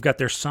they've got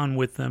their son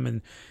with them.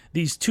 And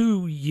these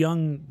two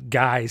young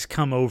guys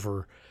come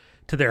over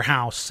to their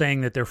house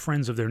saying that they're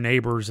friends of their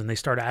neighbors, and they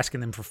start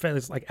asking them for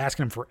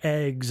asking them for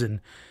eggs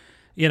and,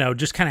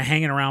 just kind of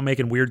hanging around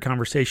making weird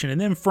conversation. And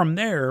then from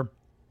there,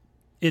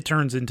 it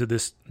turns into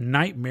this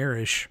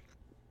nightmarish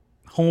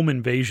home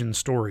invasion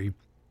story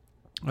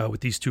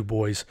with these two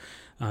boys.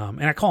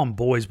 And I call them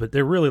boys, but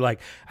they're really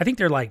I think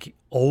they're like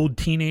old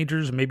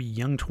teenagers, maybe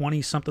young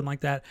 20s, something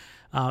like that.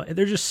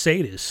 They're just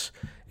sadists.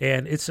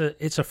 And it's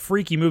a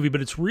freaky movie,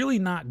 but it's really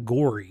not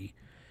gory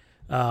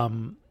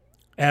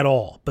at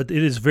all. But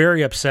it is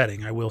very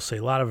upsetting, I will say.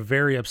 A lot of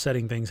very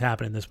upsetting things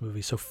happen in this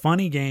movie. So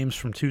Funny Games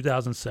from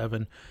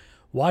 2007.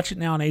 Watch it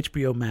now on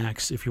HBO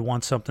Max if you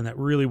want something that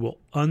really will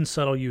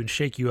unsettle you and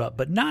shake you up,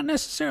 but not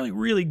necessarily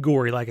really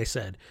gory, like I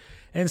said.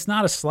 And it's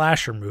not a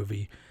slasher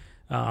movie.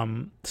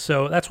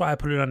 So that's why I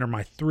put it under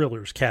my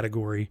thrillers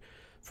category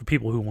for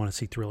people who want to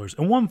see thrillers.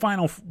 And one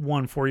final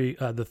one for you,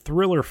 the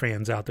thriller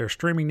fans out there,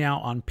 streaming now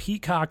on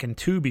Peacock and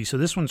Tubi. So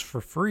this one's for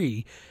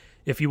free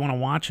if you want to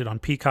watch it on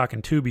Peacock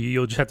and Tubi.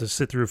 You'll just have to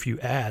sit through a few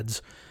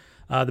ads.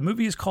 The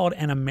movie is called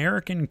An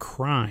American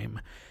Crime.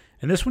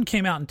 And this one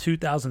came out in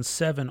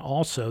 2007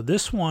 also.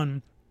 This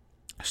one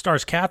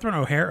stars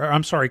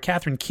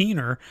Catherine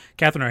Keener.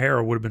 Catherine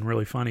O'Hara would have been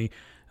really funny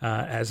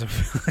as a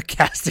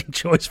casting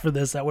choice for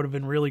this. That would have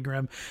been really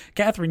grim.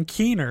 Catherine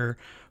Keener,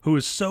 who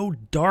is so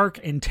dark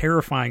and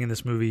terrifying in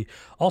this movie.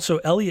 Also,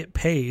 Elliot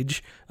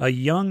Page, a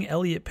young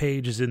Elliot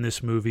Page, is in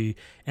this movie,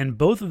 and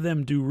both of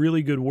them do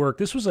really good work.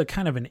 This was a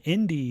kind of an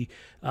indie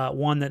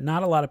one that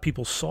not a lot of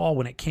people saw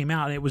when it came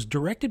out, and it was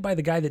directed by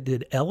the guy that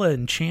did Ella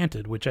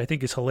Enchanted, which I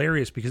think is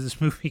hilarious because this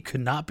movie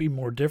could not be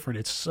more different.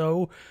 It's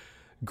so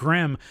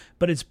grim,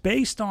 but it's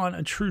based on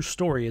a true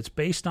story. It's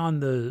based on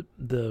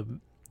the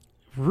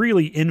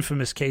really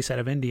infamous case out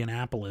of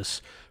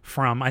Indianapolis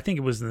from, I think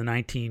it was in the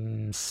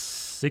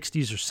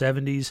 1960s or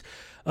 70s,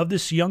 of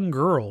this young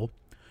girl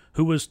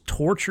who was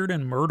tortured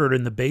and murdered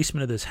in the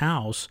basement of this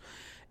house.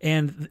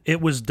 And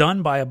it was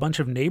done by a bunch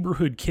of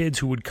neighborhood kids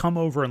who would come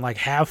over and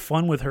have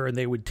fun with her, and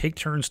they would take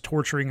turns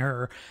torturing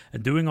her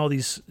and doing all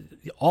these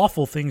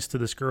awful things to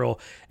this girl.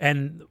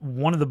 And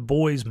one of the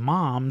boys'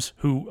 moms,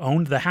 who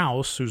owned the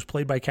house, who's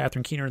played by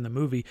Catherine Keener in the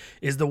movie,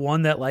 is the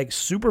one that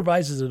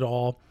supervises it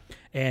all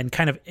and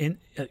kind of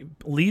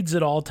leads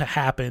it all to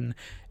happen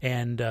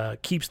and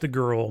keeps the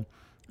girl,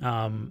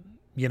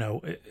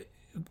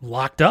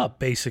 locked up,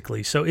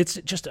 basically. So it's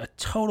just a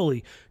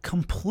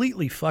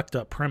completely fucked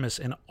up premise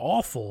and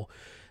awful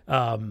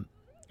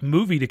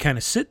movie to kind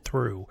of sit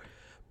through,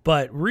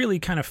 but really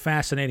kind of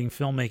fascinating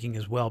filmmaking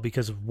as well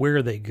because of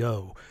where they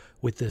go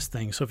with this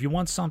thing. So if you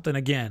want something,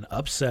 again,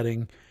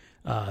 upsetting,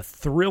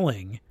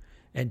 thrilling,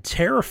 and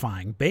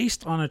terrifying,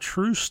 based on a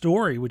true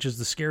story, which is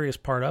the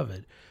scariest part of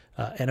it,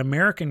 An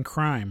American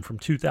Crime from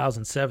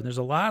 2007. There's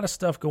a lot of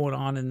stuff going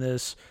on in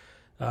this,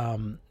 a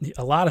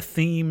lot of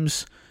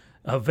themes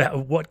of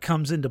what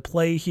comes into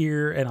play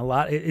here, and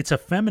it's a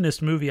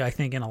feminist movie, I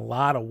think, in a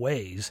lot of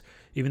ways,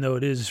 even though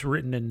it is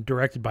written and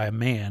directed by a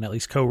man, at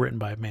least co-written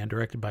by a man,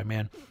 directed by a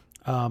man.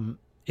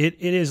 It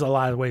is a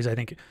lot of ways, I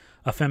think,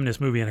 a feminist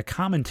movie and a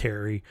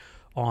commentary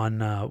on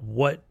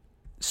what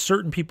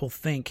certain people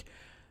think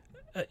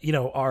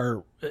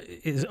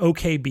is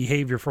okay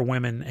behavior for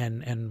women,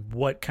 and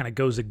what kind of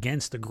goes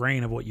against the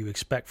grain of what you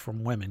expect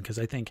from women. Because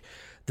I think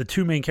the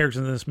two main characters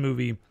in this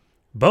movie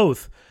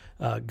both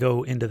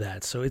go into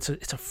that. So it's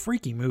a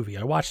freaky movie.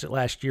 I watched it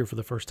last year for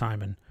the first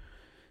time, and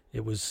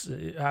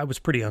I was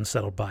pretty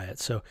unsettled by it.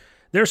 So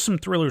there's some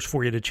thrillers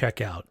for you to check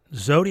out.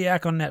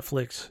 Zodiac on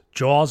Netflix,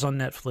 Jaws on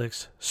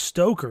Netflix,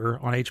 Stoker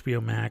on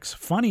HBO Max,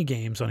 Funny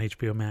Games on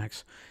HBO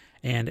Max,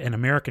 and An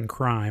American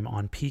Crime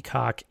on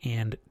Peacock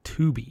and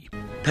Tubi.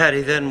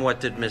 Patty, then what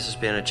did Mrs.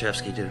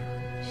 Baniszewski do?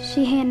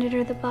 She handed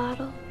her the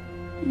bottle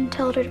and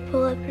told her to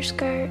pull up her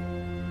skirt.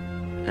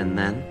 And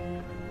then?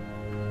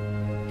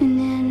 And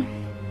then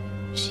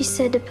she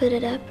said to put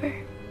it up her.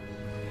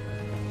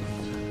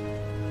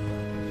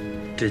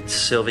 Did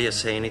Sylvia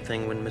say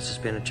anything when Mrs.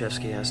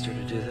 Baniszewski asked her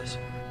to do this?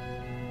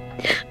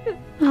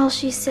 All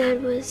she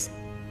said was,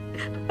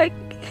 I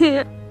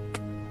can't.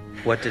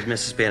 What did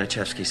Mrs.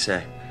 Baniszewski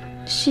say?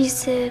 She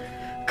said,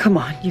 Come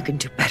on, you can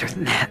do better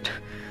than that.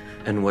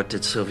 And what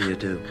did Sylvia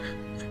do?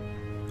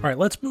 All right,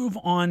 let's move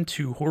on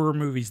to horror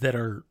movies that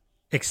are,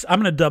 I'm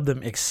going to dub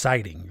them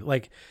exciting.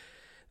 Like,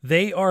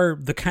 they are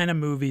the kind of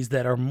movies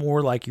that are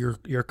more like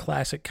your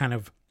classic kind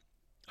of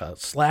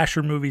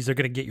slasher movies. They're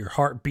going to get your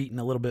heart beating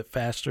a little bit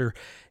faster,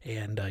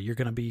 and you're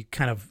going to be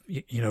kind of,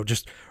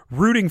 just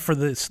rooting for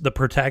the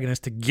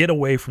protagonist to get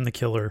away from the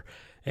killer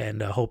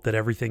and hope that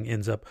everything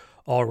ends up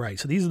all right.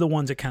 So these are the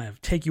ones that kind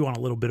of take you on a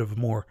little bit of a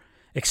more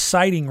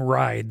exciting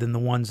ride than the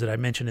ones that I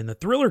mentioned in the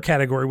thriller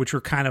category, which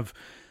were kind of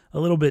a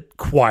little bit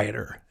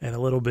quieter and a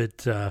little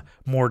bit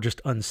more just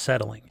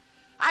unsettling.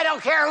 I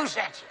don't care who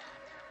sent you.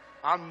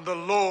 I'm the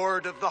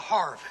Lord of the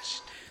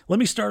Harvest. Let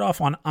me start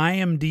off on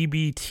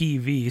IMDb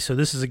TV. So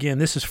this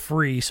is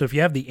free. So if you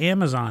have the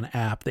Amazon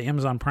app, the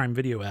Amazon Prime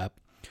Video app,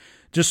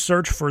 just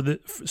search for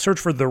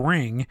The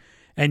Ring,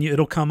 and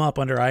it'll come up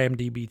under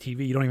IMDb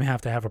TV. You don't even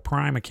have to have a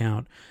Prime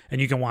account,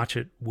 and you can watch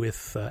it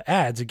with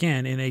ads,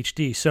 again, in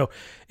HD. So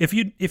if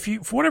you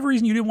for whatever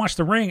reason you didn't watch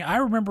The Ring, I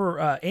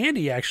remember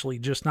Andy actually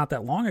just not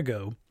that long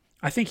ago,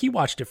 I think he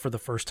watched it for the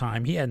first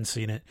time. He hadn't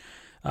seen it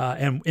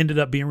and ended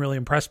up being really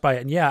impressed by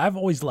it. And yeah, I've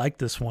always liked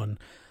this one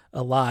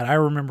a lot. I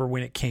remember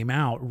when it came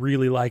out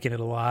really liking it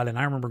a lot, and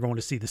I remember going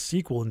to see the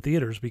sequel in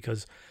theaters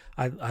because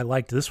I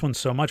liked this one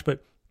so much.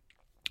 But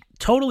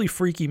totally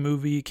freaky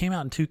movie. It came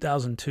out in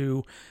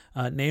 2002.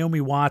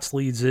 Naomi Watts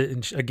leads it,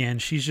 and again,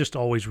 she's just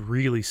always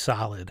really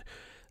solid.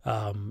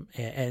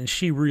 And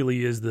she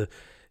really is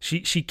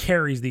she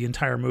carries the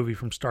entire movie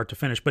from start to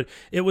finish. But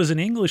it was an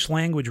English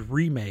language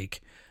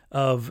remake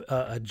of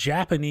a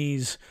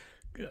Japanese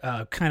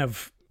kind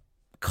of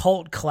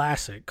cult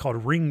classic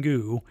called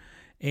Ringu.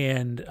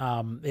 And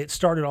it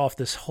started off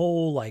this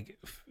whole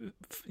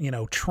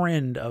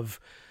trend of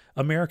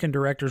American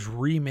directors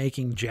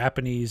remaking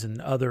Japanese and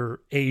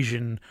other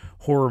Asian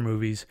horror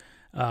movies,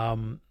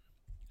 and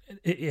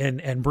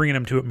bringing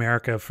them to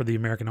America for the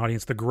American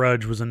audience. The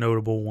Grudge was a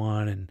notable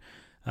one, and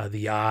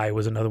The Eye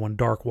was another one.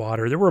 Dark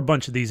Water. There were a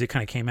bunch of these that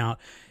kind of came out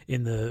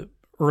in the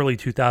early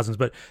 2000s,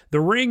 but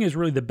The Ring is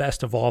really the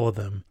best of all of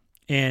them,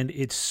 and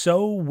it's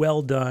so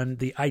well done.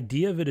 The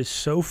idea of it is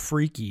so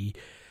freaky.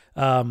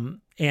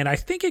 And I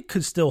think it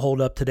could still hold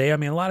up today. I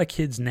mean, a lot of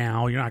kids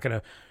now, you're not going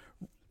to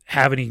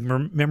have any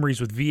memories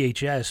with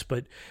VHS,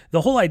 but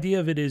the whole idea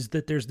of it is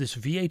that there's this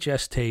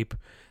VHS tape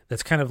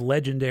that's kind of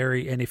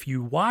legendary, and if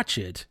you watch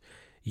it,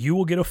 you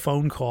will get a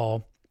phone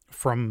call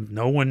from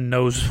no one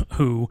knows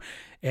who,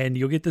 and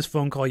you'll get this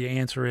phone call, you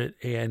answer it,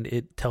 and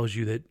it tells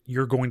you that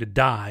you're going to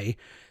die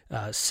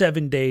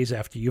 7 days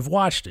after you've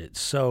watched it.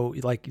 So,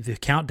 like, the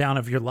countdown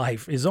of your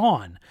life is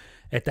on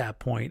at that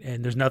point,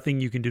 and there's nothing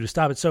you can do to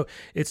stop it. So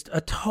it's a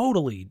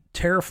totally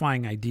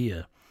terrifying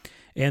idea.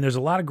 And there's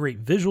a lot of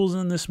great visuals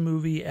in this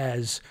movie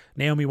as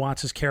Naomi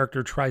Watts'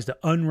 character tries to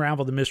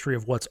unravel the mystery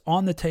of what's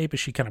on the tape as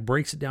she kind of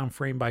breaks it down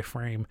frame by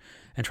frame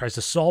and tries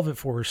to solve it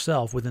for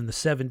herself within the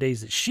 7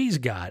 days that she's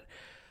got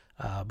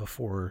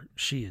before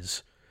she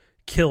is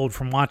killed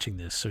from watching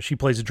this. So she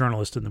plays a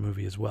journalist in the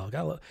movie as well.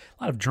 Got a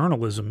lot of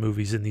journalism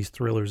movies in these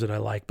thrillers that I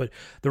like. But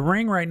The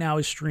Ring right now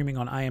is streaming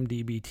on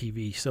IMDb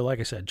TV. So like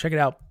I said, check it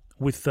out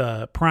with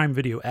the Prime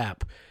Video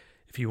app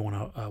if you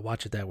want to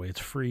watch it that way. It's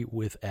free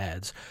with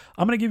ads.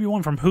 I'm going to give you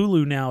one from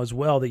Hulu now as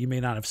well that you may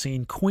not have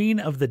seen.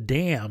 Queen of the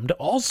Damned,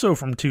 also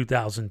from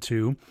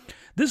 2002.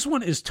 This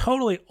one is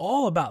totally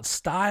all about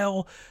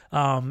style.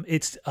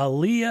 It's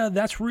Aaliyah.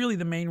 That's really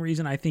the main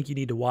reason I think you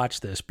need to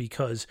watch this,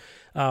 because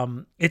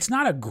it's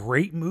not a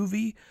great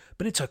movie,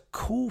 but it's a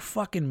cool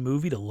fucking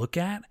movie to look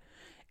at.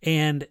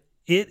 And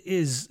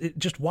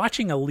just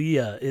watching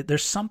Aaliyah,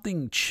 there's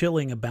something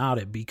chilling about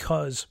it,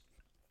 because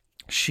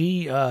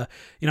she,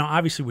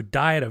 obviously would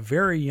die at a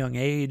very young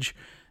age,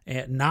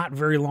 and not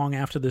very long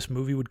after this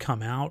movie would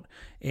come out.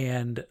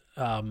 And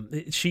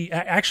she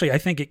actually, I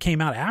think it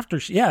came out after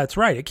that's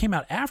right. It came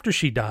out after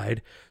she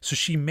died. So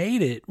she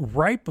made it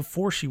right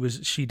before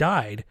she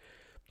died.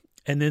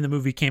 And then the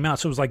movie came out.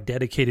 So it was like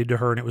dedicated to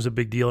her, and it was a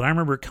big deal. And I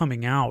remember it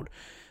coming out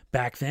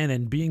back then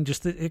and being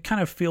it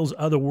kind of feels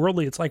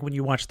otherworldly. It's like when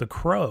you watch The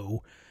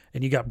Crow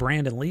and you got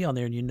Brandon Lee on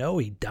there and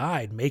he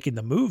died making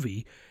the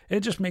movie. It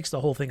just makes the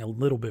whole thing a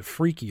little bit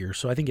freakier.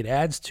 So I think it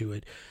adds to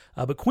it.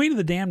 But Queen of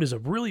the Damned is a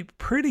really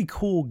pretty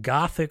cool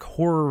gothic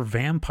horror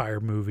vampire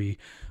movie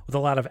with a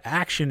lot of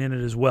action in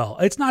it as well.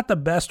 It's not the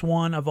best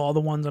one of all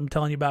the ones I'm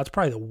telling you about. It's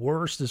probably the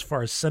worst as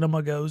far as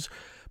cinema goes,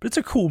 but it's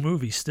a cool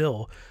movie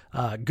still.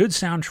 Good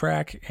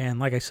soundtrack. And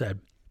like I said,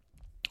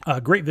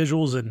 great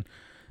visuals, and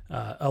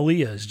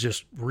Aaliyah is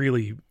just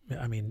really,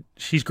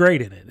 she's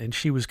great in it, and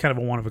she was kind of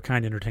a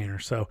one-of-a-kind entertainer.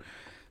 So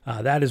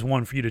that is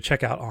one for you to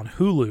check out on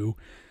Hulu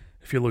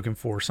if you're looking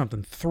for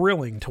something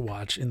thrilling to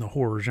watch in the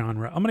horror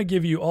genre. I'm going to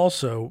give you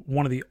also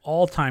one of the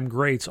all-time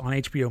greats on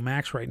HBO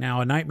Max right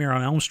now, A Nightmare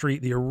on Elm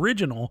Street, the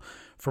original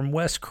from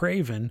Wes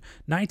Craven.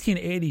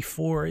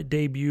 1984 it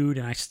debuted,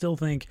 and I still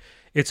think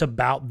it's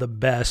about the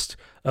best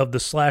of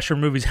the slasher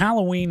movies.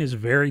 Halloween is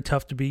very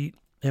tough to beat,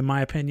 in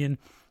my opinion.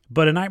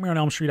 But A Nightmare on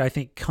Elm Street, I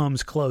think,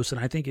 comes close,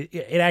 and I think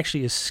it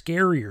actually is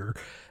scarier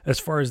as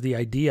far as the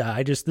idea.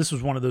 This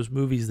was one of those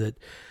movies that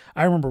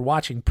I remember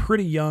watching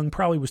pretty young,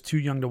 probably was too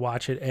young to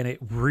watch it, and it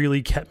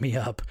really kept me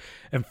up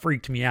and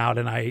freaked me out.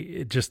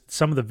 And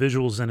some of the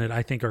visuals in it,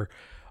 I think, are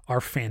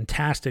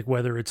fantastic,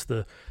 whether it's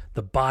the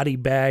body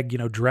bag,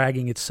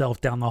 dragging itself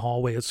down the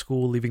hallway at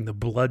school, leaving the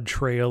blood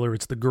trail, or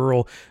it's the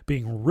girl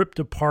being ripped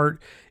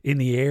apart in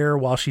the air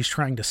while she's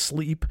trying to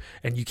sleep,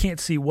 and you can't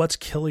see what's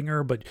killing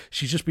her, but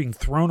she's just being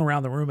thrown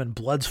around the room and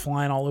blood's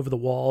flying all over the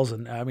walls.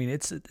 And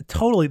it's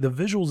totally, the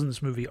visuals in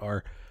this movie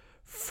are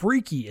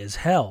freaky as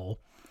hell.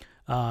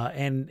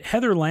 And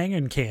Heather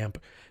Langenkamp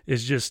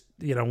is just,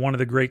 one of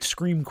the great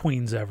scream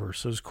queens ever.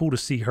 So it's cool to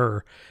see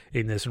her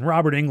in this. And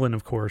Robert Englund,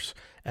 of course,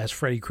 as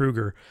Freddy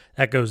Krueger.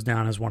 That goes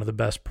down as one of the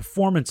best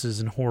performances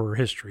in horror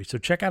history. So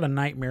check out A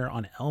Nightmare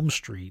on Elm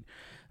Street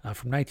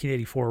from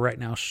 1984, right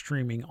now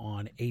streaming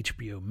on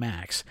HBO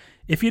Max.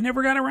 If you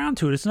never got around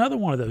to it, it's another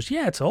one of those.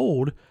 Yeah, it's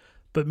old,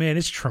 but man,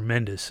 it's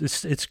tremendous.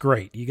 It's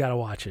great. You got to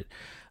watch it.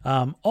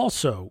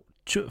 Also,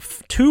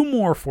 two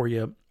more for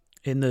you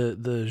in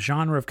the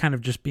genre of kind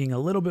of just being a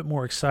little bit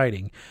more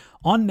exciting.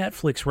 On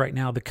Netflix right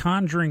now, The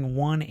Conjuring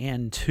 1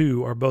 and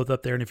 2 are both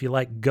up there. And if you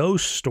like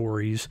ghost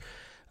stories,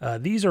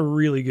 these are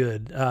really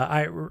good.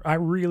 I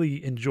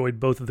really enjoyed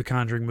both of the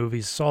Conjuring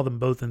movies, saw them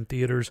both in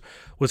theaters,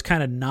 was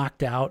kind of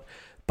knocked out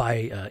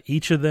by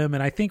each of them.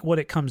 And I think what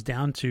it comes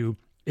down to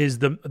is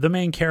the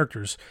main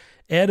characters,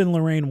 Ed and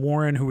Lorraine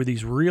Warren, who were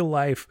these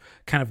real-life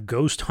kind of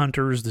ghost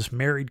hunters, this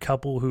married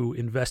couple who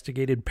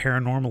investigated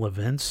paranormal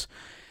events.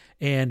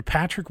 And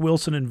Patrick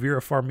Wilson and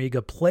Vera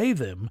Farmiga play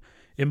them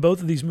in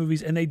both of these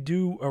movies, and they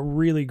do a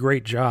really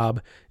great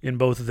job in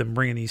both of them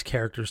bringing these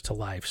characters to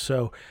life.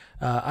 So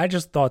I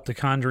just thought The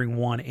Conjuring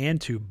 1 and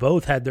 2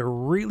 both had their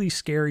really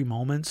scary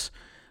moments,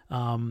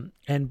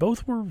 and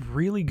both were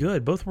really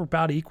good. Both were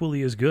about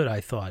equally as good,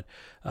 I thought.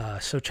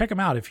 So check them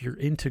out if you're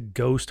into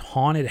ghost,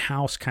 haunted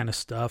house kind of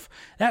stuff.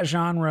 That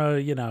genre,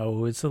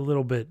 it's a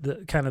little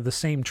bit kind of the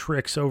same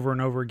tricks over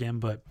and over again,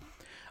 but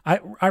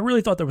I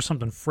really thought there was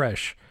something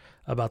fresh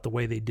about the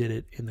way they did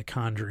it in The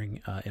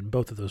Conjuring in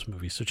both of those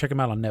movies. So check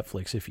them out on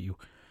Netflix if you,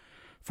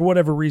 for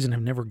whatever reason,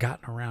 have never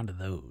gotten around to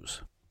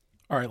those.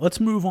 All right, let's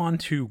move on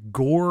to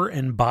gore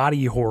and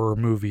body horror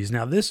movies.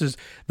 Now, this is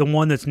the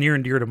one that's near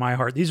and dear to my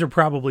heart. These are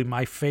probably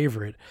my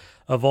favorite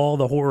of all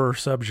the horror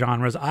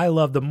subgenres. I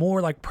love the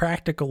more like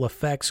practical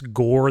effects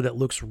gore that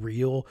looks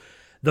real,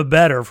 the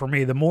better for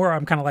me. The more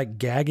I'm kind of like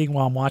gagging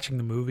while I'm watching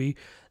the movie,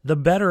 the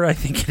better I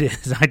think it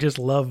is.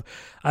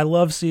 I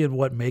love seeing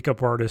what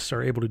makeup artists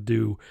are able to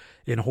do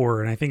in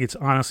horror. And I think it's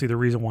honestly the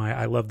reason why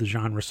I love the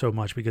genre so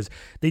much, because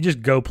they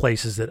just go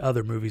places that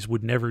other movies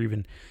would never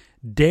even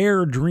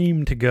dare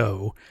dream to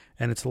go.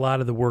 And it's a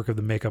lot of the work of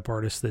the makeup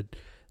artists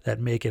that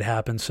make it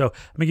happen. So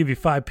I'm going to give you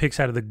 5 picks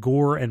out of the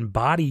gore and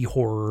body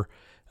horror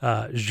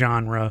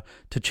genre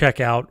to check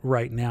out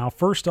right now.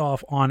 First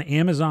off, on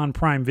Amazon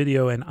Prime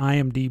Video and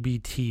IMDb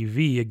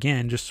TV,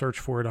 again, just search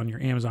for it on your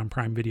Amazon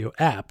Prime Video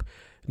app.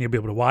 and you'll be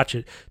able to watch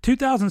it.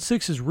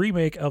 2006's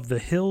remake of The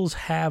Hills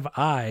Have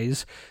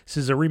Eyes. This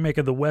is a remake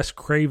of the Wes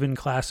Craven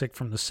classic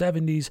from the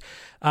 70s.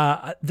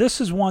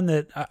 This is one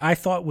that I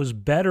thought was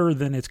better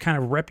than its kind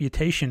of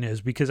reputation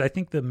is, because I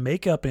think the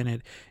makeup in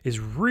it is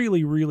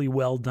really, really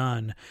well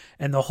done.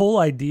 And the whole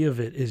idea of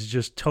it is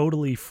just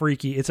totally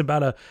freaky. It's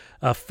about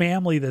a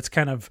family that's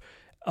kind of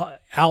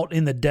out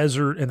in the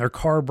desert and their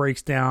car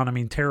breaks down. I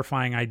mean,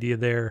 terrifying idea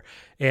there.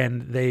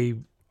 And they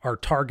are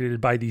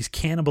targeted by these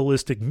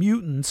cannibalistic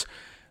mutants,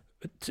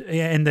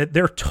 and that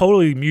they're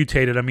totally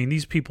mutated. I mean,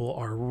 these people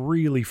are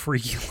really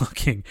freaky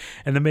looking,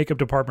 and the makeup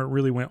department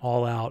really went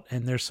all out,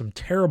 and there's some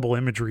terrible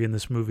imagery in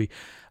this movie.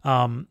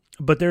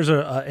 But there's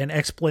an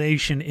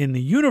explanation in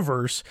the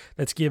universe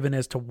that's given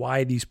as to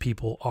why these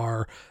people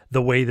are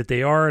the way that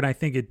they are, and I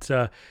think it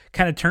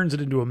kind of turns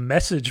it into a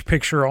message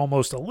picture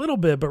almost a little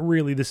bit, but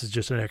really this is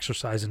just an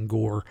exercise in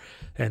gore,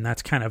 and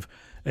that's kind of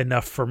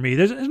enough for me.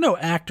 There's no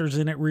actors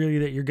in it really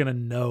that you're going to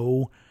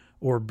know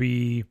or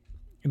be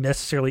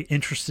necessarily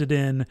interested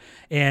in,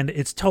 and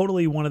it's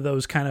totally one of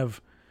those kind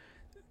of,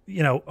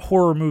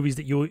 horror movies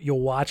that you'll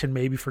watch and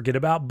maybe forget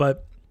about.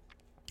 But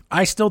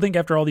I still think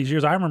after all these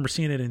years, I remember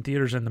seeing it in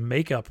theaters, and the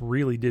makeup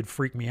really did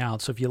freak me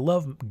out. So if you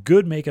love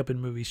good makeup in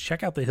movies,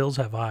 check out The Hills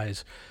Have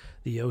Eyes,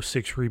 the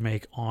 2006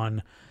 remake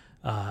on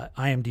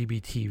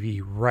IMDb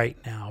TV right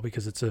now,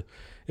 because it's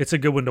a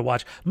good one to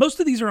watch. Most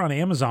of these are on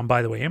Amazon,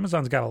 by the way.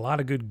 Amazon's got a lot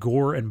of good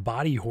gore and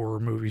body horror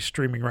movies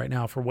streaming right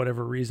now for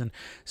whatever reason.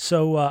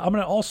 So I'm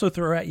going to also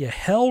throw at you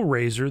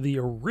Hellraiser, the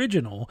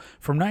original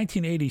from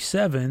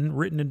 1987,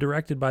 written and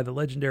directed by the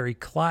legendary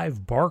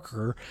Clive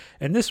Barker.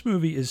 And this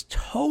movie is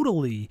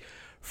totally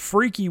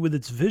freaky with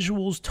its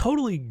visuals,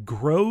 totally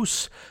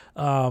gross.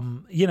 A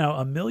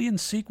million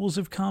sequels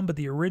have come, but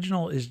the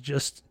original is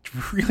just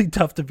really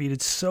tough to beat.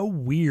 It's so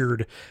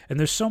weird, and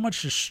there's so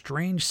much just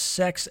strange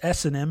sex,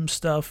 S&M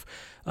stuff,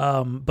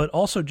 but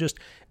also just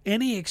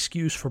any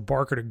excuse for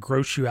Barker to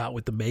gross you out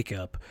with the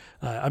makeup.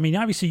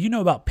 Obviously, you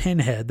know about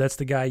Pinhead. That's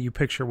the guy you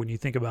picture when you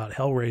think about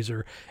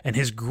Hellraiser, and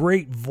his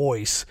great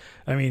voice.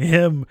 I mean,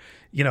 him,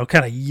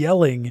 kind of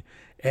yelling,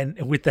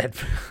 and with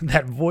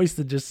that voice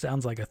that just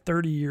sounds like a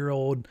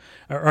 30-year-old,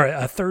 or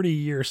a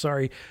 30-year,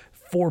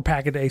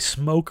 4-pack-a-day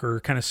smoker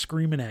kind of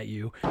screaming at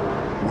you.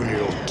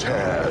 We'll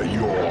tear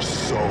your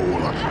soul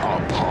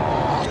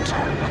apart.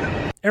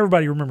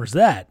 Everybody remembers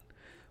that.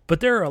 But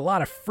there are a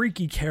lot of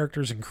freaky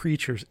characters and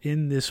creatures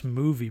in this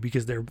movie,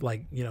 because they're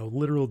like,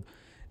 literal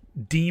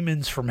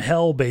demons from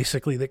hell,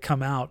 basically, that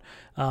come out.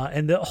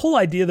 And the whole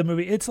idea of the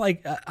movie, it's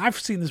like, I've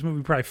seen this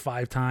movie probably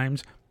 5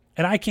 times.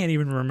 And I can't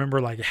even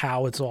remember like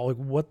how it's all,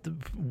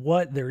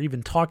 what they're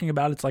even talking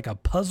about. It's like a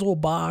puzzle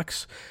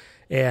box,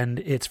 and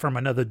it's from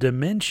another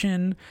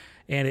dimension,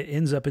 and it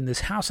ends up in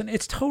this house, and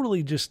it's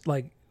totally just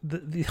like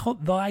the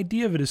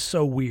idea of it is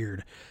so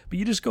weird. But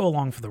you just go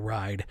along for the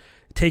ride,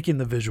 take in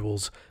the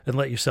visuals, and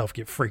let yourself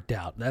get freaked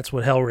out. That's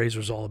what Hellraiser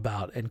is all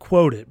about, and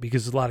quote it,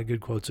 because there's a lot of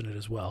good quotes in it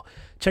as well.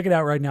 Check it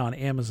out right now on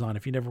Amazon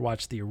if you never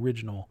watched the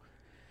original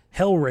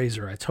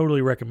Hellraiser. I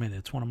totally recommend it.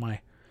 It's one of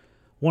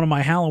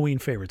my Halloween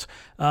favorites.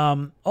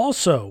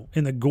 Also,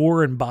 in the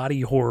gore and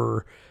body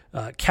horror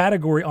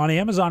category on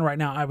Amazon right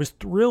now, I was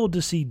thrilled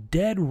to see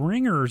Dead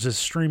Ringers is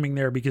streaming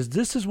there, because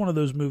this is one of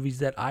those movies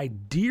that I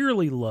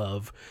dearly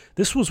love.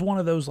 This was one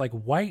of those like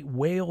white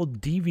whale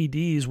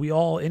DVDs.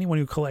 Anyone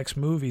who collects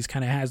movies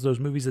kind of has those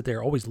movies that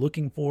they're always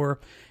looking for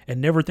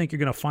and never think you're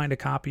going to find a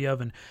copy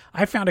of. And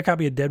I found a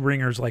copy of Dead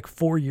Ringers like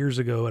 4 years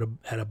ago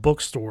at a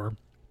bookstore,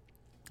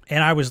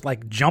 and I was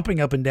like jumping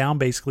up and down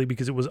basically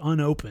because it was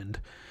unopened.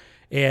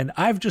 And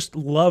I've just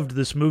loved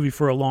this movie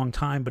for a long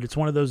time, but it's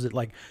one of those that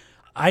like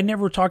I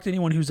never talked to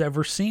anyone who's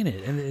ever seen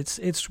it. And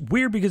it's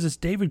weird because it's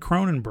David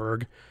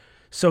Cronenberg,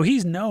 so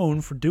he's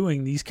known for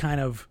doing these kind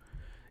of,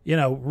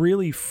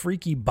 really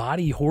freaky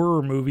body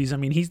horror movies. I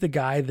mean, he's the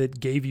guy that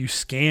gave you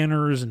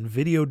Scanners and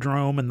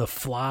Videodrome and The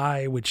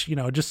Fly, which,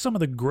 just some of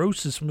the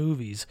grossest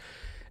movies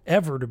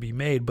ever to be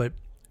made. But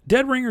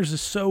Dead Ringers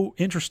is so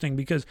interesting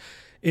because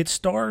it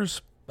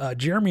stars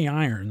Jeremy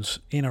Irons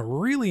in a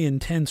really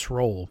intense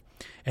role.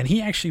 And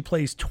he actually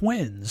plays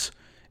twins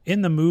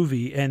in the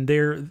movie, and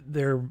they're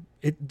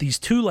these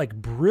two like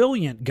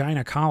brilliant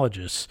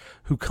gynecologists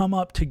who come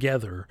up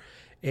together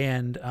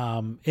and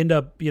end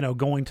up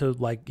going to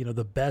like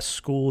the best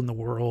school in the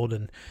world,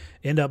 and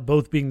end up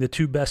both being the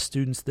 2 best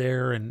students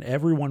there, and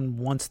everyone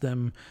wants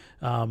them.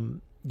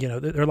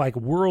 They're like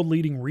world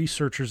leading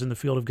researchers in the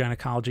field of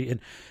gynecology.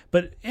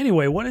 But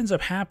anyway, what ends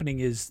up happening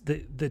is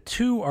the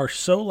two are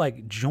so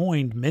like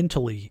joined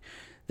mentally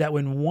that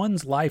when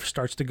one's life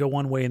starts to go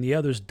one way and the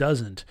other's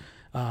doesn't,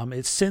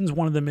 it sends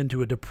one of them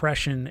into a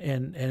depression,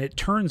 and it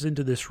turns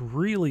into this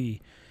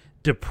really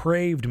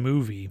depraved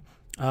movie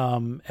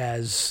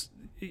as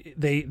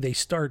they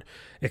start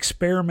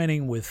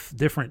experimenting with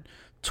different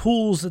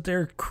tools that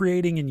they're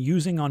creating and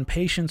using on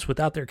patients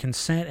without their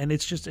consent. And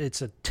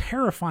it's a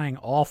terrifying,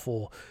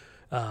 awful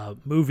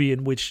movie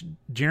in which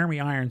Jeremy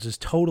Irons is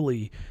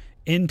totally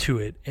into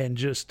it and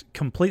just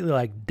completely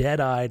like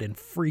dead-eyed and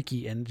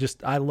freaky, and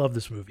just I love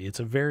this movie. It's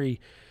a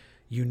very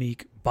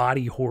unique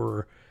body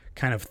horror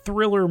kind of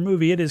thriller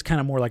movie. It is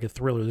kind of more like a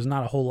thriller. There's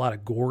not a whole lot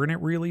of gore in it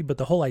really, but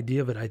the whole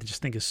idea of it I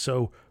just think is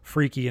so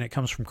freaky, and it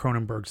comes from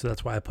Cronenberg, so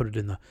that's why I put it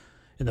in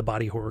the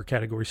body horror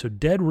category. So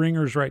Dead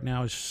Ringers right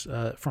now is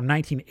from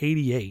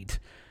 1988,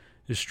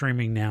 is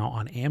streaming now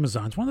on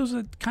Amazon. It's one of those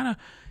that kind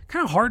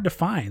of hard to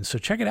find, so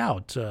check it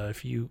out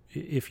if you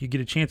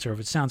get a chance, or if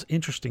it sounds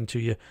interesting to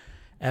you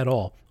at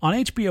all. On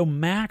HBO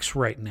Max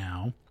right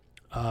now,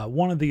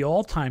 one of the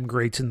all-time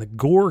greats in the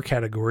gore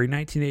category,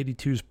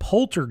 1982's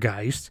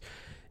Poltergeist,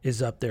 is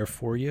up there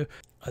for you.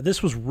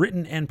 This was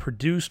written and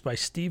produced by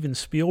Steven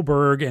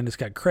Spielberg, and it's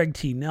got Craig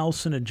T.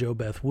 Nelson and Jo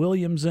Beth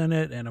Williams in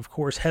it, and of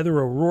course Heather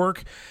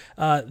O'Rourke.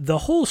 The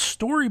whole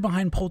story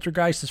behind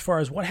Poltergeist, as far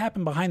as what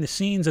happened behind the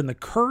scenes and the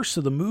curse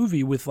of the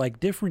movie, with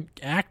like different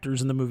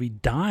actors in the movie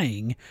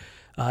dying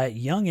at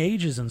young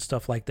ages and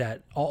stuff like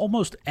that,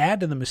 almost add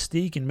to the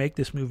mystique and make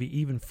this movie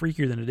even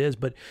freakier than it is.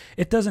 But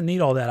it doesn't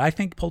need all that. I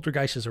think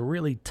Poltergeist is a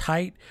really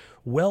tight,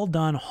 well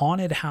done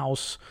haunted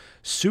house,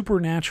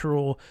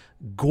 supernatural,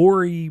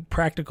 gory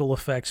practical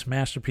effects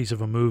masterpiece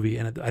of a movie.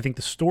 And I think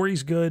the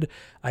story's good.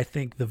 I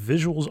think the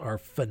visuals are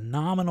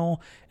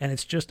phenomenal, and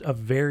it's just a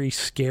very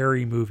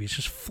scary movie. It's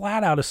just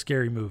flat out a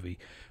scary movie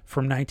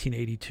from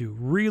 1982.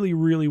 Really,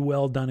 really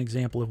well done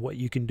example of what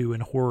you can do in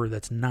horror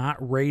that's not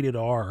rated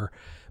R,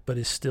 but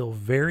is still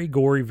very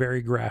gory,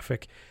 very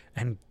graphic,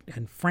 and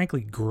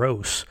frankly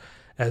gross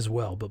as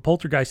well. But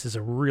Poltergeist is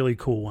a really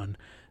cool one.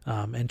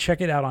 And check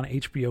it out on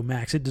HBO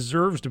Max. It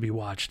deserves to be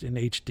watched in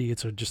HD.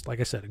 It's just, like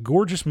I said, a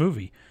gorgeous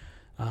movie.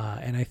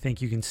 And I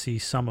think you can see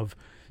some of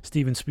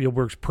Steven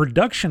Spielberg's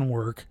production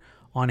work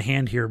on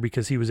hand here,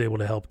 because he was able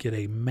to help get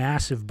a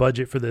massive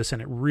budget for this, and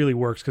it really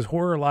works, because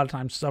horror a lot of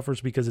times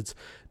suffers because it's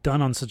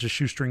done on such a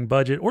shoestring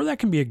budget, or that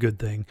can be a good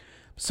thing.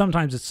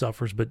 Sometimes it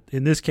suffers, but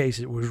in this case,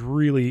 it was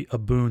really a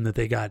boon that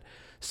they got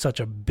such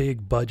a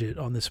big budget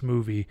on this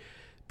movie,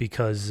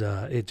 because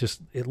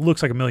it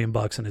looks like $1 million,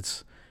 and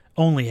it's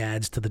only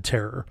adds to the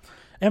terror.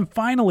 And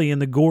finally, in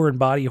the gore and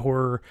body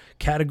horror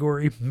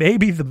category,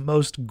 maybe the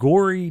most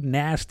gory,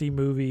 nasty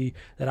movie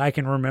that I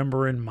can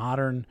remember in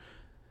modern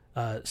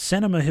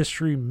cinema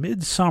history,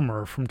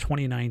 Midsommar from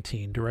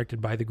 2019,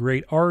 directed by the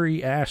great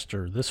Ari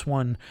Aster. This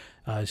one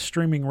is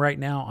streaming right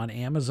now on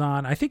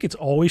Amazon. I think it's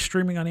always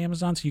streaming on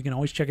Amazon, so you can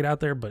always check it out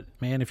there. But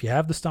man, if you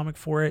have the stomach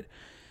for it,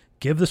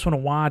 give this one a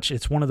watch.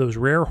 It's one of those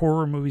rare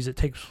horror movies that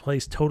takes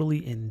place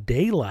totally in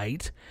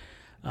daylight.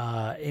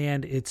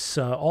 And it's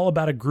all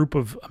about a group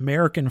of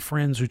American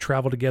friends who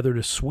travel together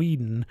to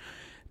Sweden,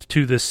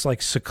 to this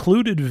like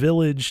secluded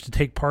village, to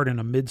take part in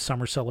a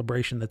midsummer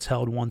celebration that's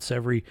held once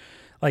every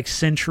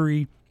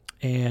century,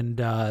 and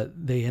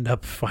they end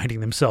up finding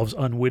themselves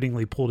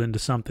unwittingly pulled into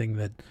something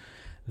that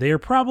they are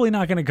probably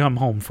not going to come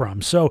home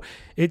from. So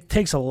it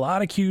takes a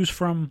lot of cues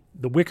from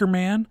The Wicker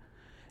Man,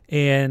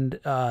 and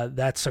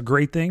that's a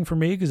great thing for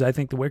me, because I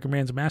think The Wicker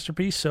Man's a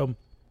masterpiece.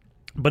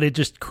 But it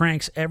just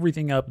cranks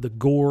everything up, the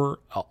gore,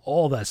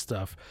 all that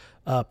stuff,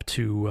 up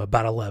to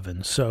about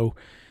 11. So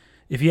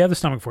if you have the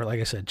stomach for it, like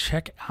I said,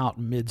 check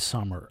out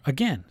Midsommar.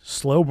 Again,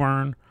 slow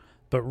burn,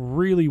 but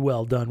really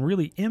well done.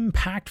 Really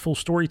impactful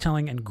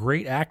storytelling and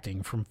great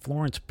acting from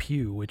Florence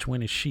Pugh, which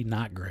when is she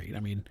not great? I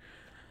mean,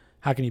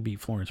 how can you beat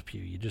Florence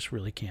Pugh? You just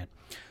really can't.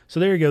 So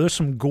there you go. There's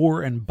some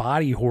gore and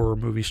body horror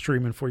movies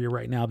streaming for you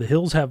right now. The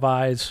Hills Have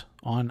Eyes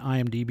on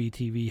IMDb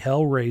TV,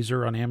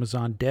 Hellraiser on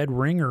Amazon, Dead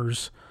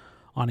Ringers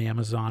on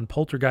Amazon,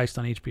 Poltergeist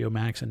on HBO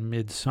Max, and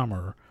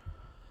Midsommar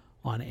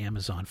on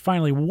Amazon.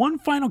 Finally, one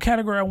final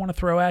category I want to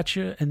throw at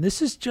you, and this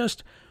is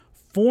just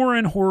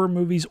foreign horror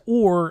movies,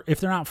 or if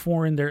they're not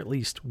foreign, they're at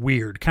least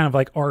weird, kind of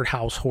like art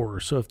house horror.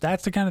 So if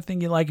that's the kind of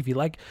thing you like, if you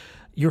like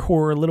your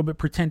horror a little bit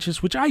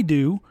pretentious, which I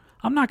do,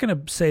 I'm not going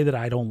to say that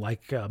I don't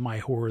like my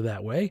horror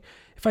that way.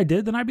 If I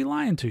did, then I'd be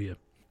lying to you.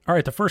 All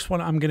right, the first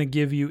one I'm going to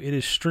give you, it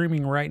is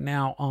streaming right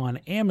now on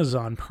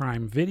Amazon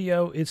Prime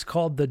Video. It's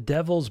called The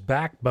Devil's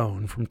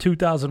Backbone from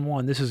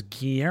 2001. This is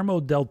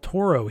Guillermo del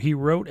Toro. He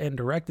wrote and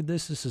directed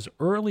this. This is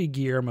early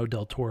Guillermo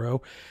del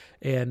Toro,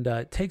 and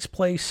it takes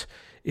place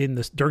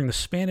during the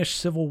Spanish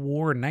Civil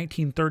War in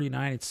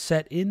 1939. It's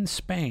set in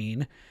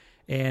Spain,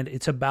 and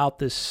it's about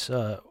this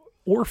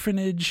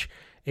orphanage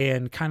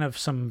and kind of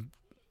some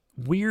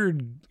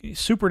weird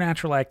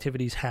supernatural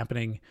activities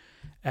happening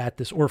at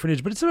this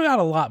orphanage, but it's about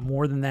a lot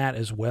more than that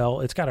as well.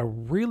 It's got a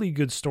really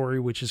good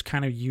story, which is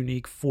kind of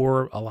unique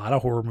for a lot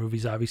of horror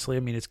movies, obviously. I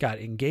mean, it's got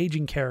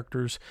engaging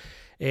characters,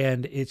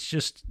 and it's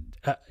just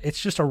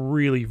a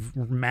really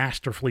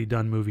masterfully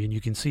done movie, and you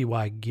can see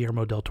why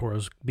Guillermo del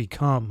Toro's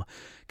become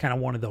kind of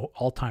one of the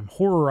all-time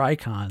horror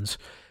icons,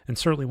 and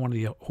certainly one of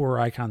the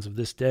horror icons of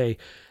this day.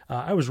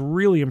 I was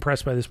really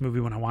impressed by this movie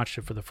when I watched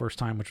it for the first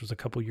time, which was a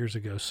couple years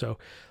ago. So,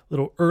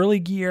 little early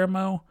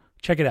Guillermo.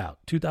 Check it out,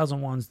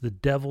 2001's The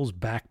Devil's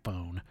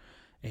Backbone,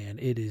 and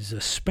it is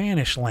a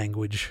Spanish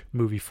language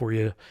movie for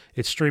you.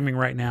 It's streaming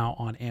right now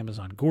on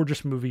Amazon.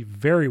 Gorgeous movie,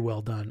 very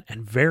well done,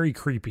 and very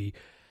creepy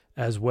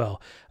as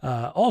well.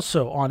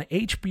 Also on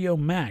HBO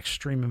Max,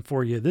 streaming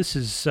for you. This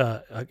is,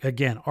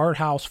 again, art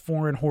house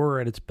foreign horror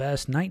at its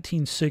best,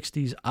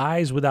 1960s,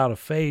 Eyes Without a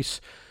Face,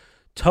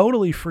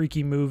 Totally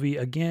freaky movie.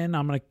 Again,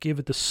 I'm going to give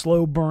it the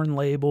slow burn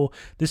label.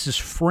 This is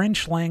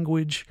French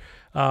language.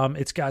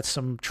 It's got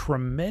some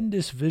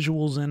tremendous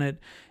visuals in it,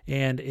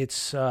 and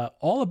it's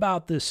all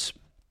about this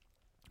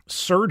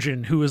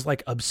surgeon who is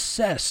like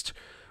obsessed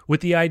with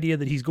the idea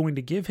that he's going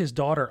to give his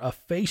daughter a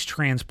face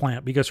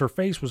transplant because her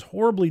face was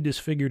horribly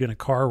disfigured in a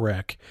car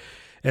wreck.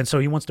 And so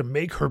he wants to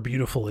make her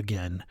beautiful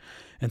again.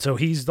 And so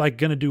he's like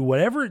going to do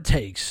whatever it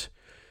takes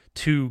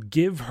to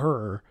give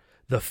her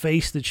the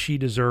face that she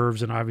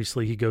deserves. And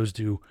obviously he goes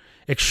to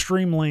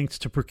extreme lengths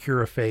to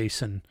procure a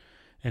face and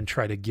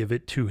try to give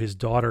it to his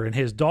daughter. And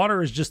his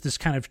daughter is just this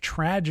kind of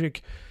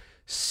tragic,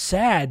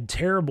 sad,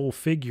 terrible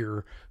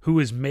figure who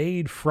is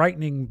made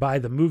frightening by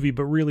the movie,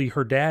 but really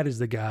her dad is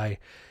the guy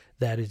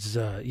that is,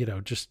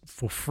 just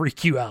will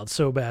freak you out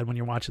so bad when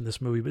you're watching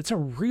this movie. But it's a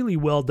really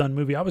well done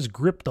movie. I was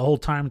gripped the whole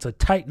time. It's a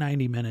tight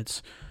 90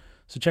 minutes.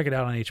 So check it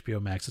out on HBO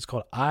Max. It's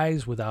called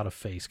Eyes Without a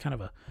Face, kind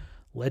of a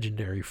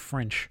legendary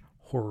French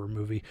horror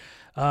movie.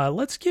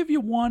 Let's give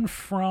you one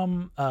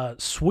from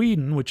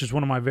Sweden, which is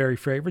one of my very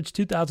favorites.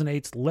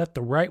 2008's Let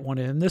the Right One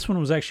In. This one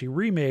was actually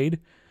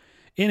remade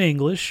in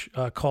English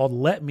called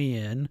Let Me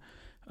In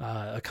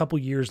a couple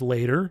years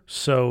later.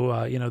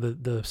 So,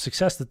 the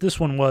success that this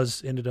one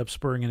was ended up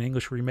spurring an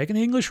English remake. And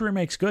the English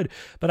remake's good,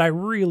 but I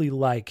really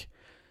like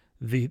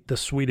the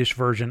Swedish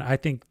version. I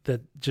think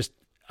that just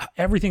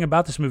everything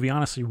about this movie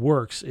honestly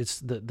works. It's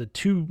the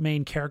two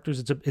main characters.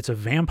 It's a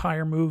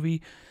vampire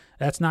movie.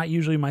 That's not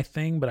usually my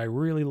thing, but I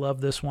really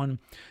love this one.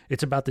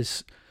 It's about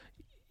this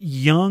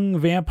young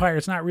vampire.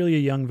 It's not really a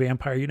young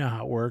vampire. You know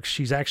how it works.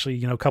 She's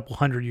actually, a couple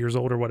 100 years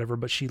old or whatever,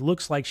 but she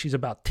looks like she's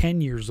about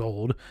 10 years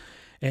old.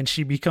 And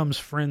she becomes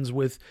friends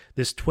with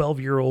this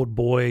 12-year-old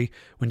boy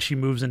when she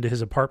moves into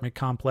his apartment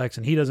complex,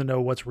 and he doesn't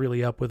know what's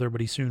really up with her,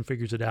 but he soon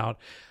figures it out.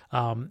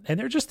 And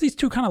they're just these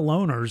two kind of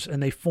loners,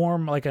 and they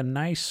form like a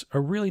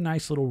really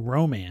nice little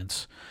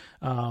romance,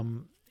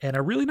 and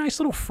a really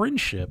nice little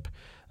friendship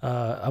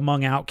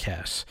among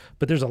outcasts.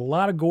 But there's a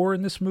lot of gore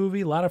in this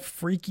movie, a lot of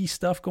freaky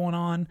stuff going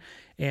on,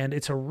 and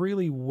it's a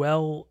really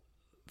well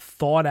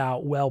thought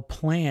out, well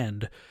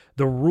planned.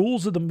 The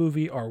rules of the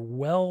movie are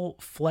well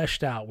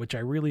fleshed out, which I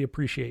really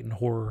appreciate in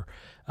horror,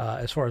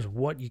 as far as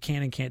what you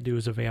can and can't do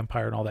as a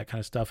vampire and all that kind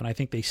of stuff. And I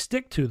think they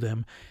stick to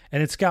them,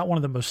 and it's got one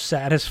of the most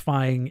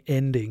satisfying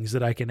endings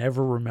that I can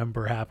ever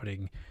remember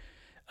happening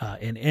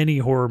in any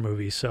horror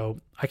movie. So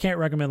I can't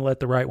recommend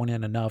Let the Right One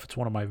In enough. It's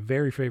one of my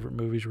very favorite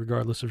movies,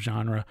 regardless of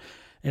genre.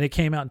 And it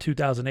came out in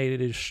 2008.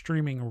 It is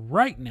streaming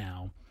right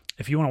now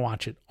if you want to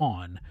watch it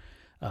on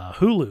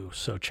Hulu.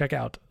 So check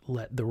out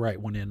Let the Right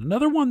One In.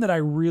 Another one that I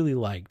really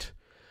liked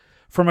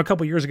from a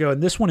couple years ago,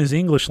 and this one is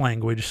English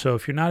language, so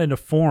if you're not into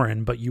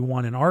foreign but you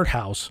want an art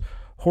house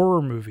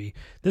horror movie,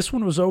 this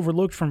one was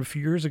overlooked from a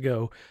few years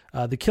ago.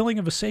 The Killing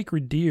of a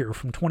Sacred Deer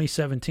from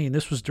 2017.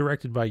 This was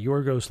directed by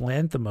Yorgos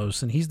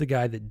Lanthimos, and he's the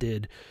guy that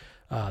did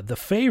The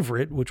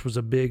Favorite, which was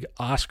a big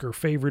Oscar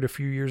favorite a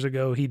few years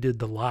ago. He did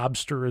The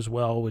Lobster as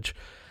well, which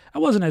I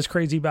wasn't as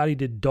crazy about. He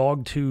did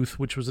Dogtooth,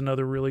 which was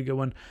another really good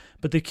one.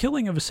 But The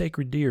Killing of a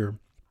Sacred Deer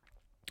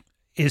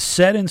is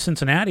set in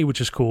Cincinnati,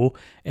 which is cool,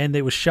 and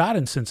it was shot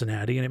in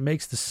Cincinnati, and it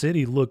makes the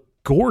city look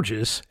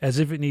gorgeous as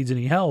if it needs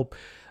any help.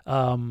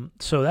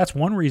 So that's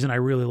one reason I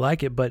really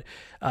like it, but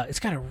it's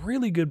got a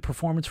really good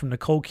performance from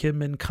Nicole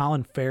Kidman,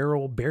 Colin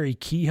Farrell, Barry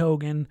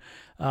Keoghan.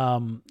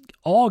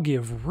 All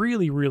give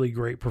really, really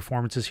great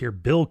performances here.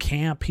 Bill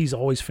Camp, he's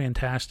always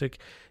fantastic.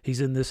 He's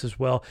in this as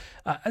well.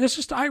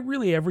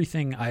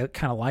 Everything I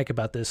kind of like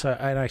about this.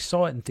 I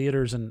saw it in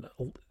theaters, and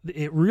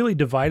it really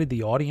divided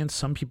the audience.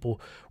 Some people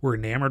were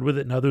enamored with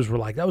it, and others were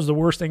like, that was the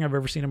worst thing I've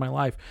ever seen in my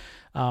life.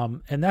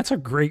 And that's a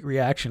great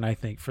reaction, I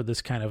think, for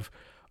this kind of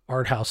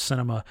art house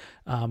cinema.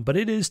 But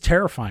it is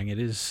terrifying. It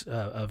is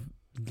a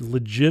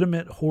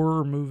legitimate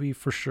horror movie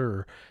for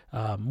sure.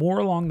 More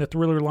along the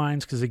thriller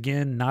lines, because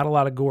again, not a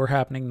lot of gore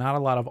happening, not a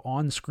lot of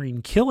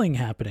on-screen killing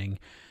happening,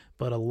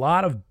 but a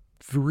lot of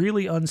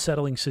really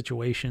unsettling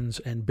situations.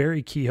 And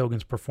Barry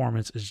Keoghan's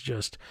performance is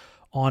just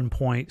on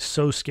point,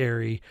 so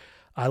scary.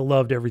 I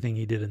loved everything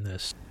he did in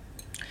this.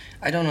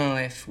 I don't know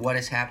if what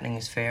is happening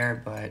is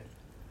fair, but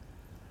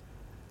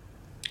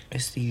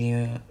it's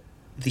the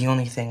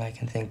only thing I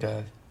can think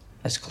of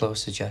as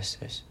close to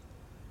justice.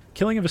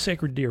 Killing of a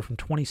Sacred Deer from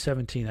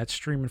 2017. That's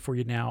streaming for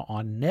you now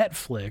on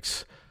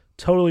Netflix.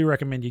 Totally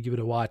recommend you give it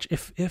a watch,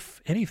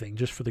 if anything,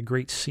 just for the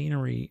great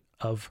scenery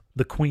of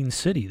the Queen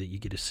City that you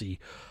get to see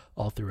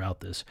all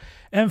throughout this.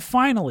 And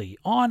finally,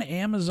 on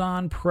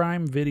Amazon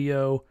Prime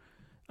Video,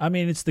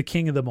 it's the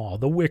king of them all,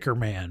 The Wicker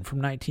Man from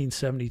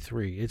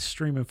 1973. It's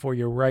streaming for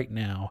you right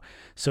now.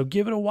 So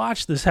give it a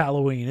watch this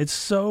Halloween. It's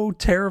so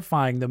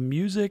terrifying. The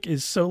music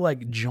is so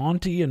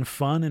jaunty and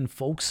fun and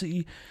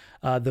folksy.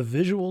 The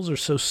visuals are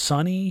so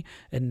sunny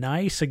and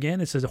nice.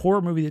 Again, it's a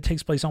horror movie that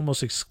takes place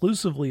almost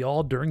exclusively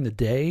all during the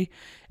day,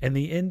 and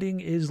the ending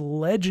is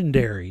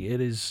legendary. It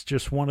is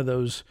just one of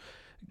those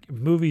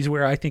movies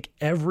where I think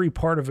every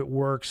part of it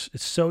works.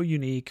 It's so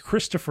unique.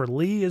 Christopher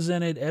Lee is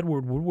in it.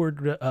 Edward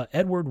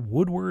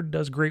Woodward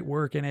does great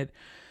work in it.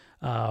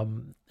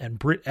 And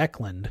Britt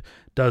Eklund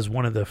does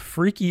one of the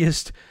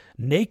freakiest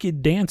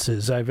naked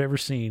dances I've ever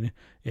seen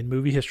in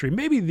movie history,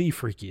 maybe the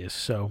freakiest.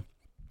 So,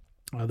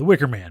 The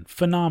Wicker Man,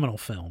 phenomenal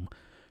film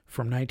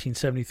from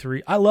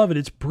 1973. I love it.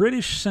 It's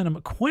British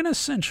cinema,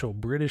 quintessential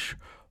British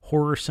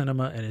horror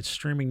cinema, and it's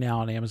streaming now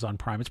on Amazon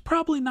Prime. It's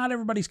probably not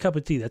everybody's cup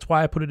of tea. That's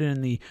why I put it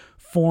in the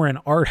foreign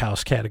art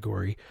house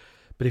category.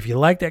 But if you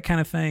like that kind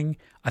of thing,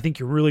 I think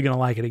you're really going to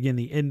like it. Again,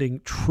 the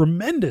ending,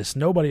 tremendous.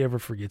 Nobody ever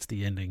forgets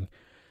the ending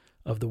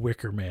of The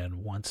Wicker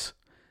Man once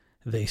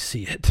they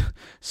see it.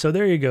 So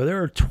there you go.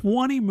 There are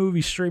 20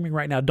 movies streaming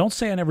right now. Don't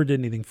say I never did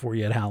anything for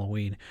you at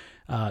Halloween.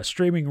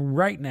 Streaming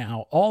right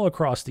now all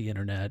across the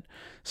internet.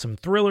 Some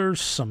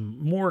thrillers, some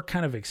more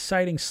kind of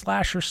exciting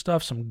slasher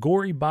stuff, some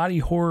gory body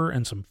horror,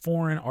 and some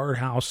foreign art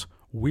house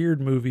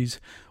weird movies.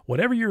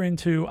 Whatever you're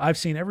into, I've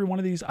seen every one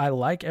of these. I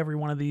like every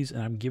one of these,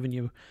 and I'm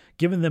giving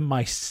them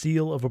my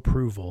seal of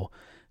approval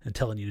and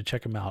telling you to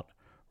check them out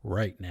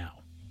right now.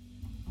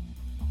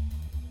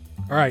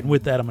 All right, and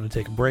with that, I'm going to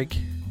take a break,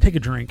 take a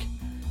drink,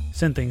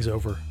 send things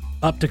over,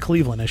 up to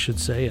Cleveland, I should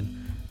say, and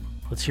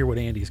let's hear what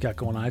Andy's got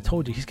going on. I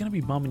told you, he's going to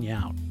be bumming you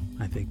out,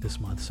 I think, this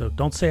month. So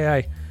don't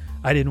say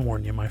I didn't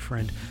warn you, my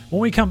friend.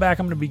 When we come back,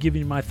 I'm going to be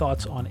giving you my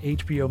thoughts on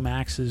HBO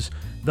Max's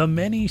The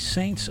Many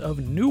Saints of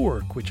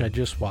Newark, which I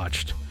just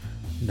watched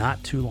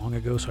not too long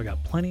ago, so I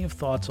got plenty of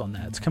thoughts on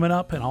that. It's coming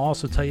up, and I'll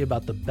also tell you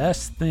about the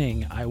best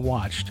thing I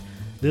watched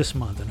this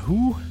month, and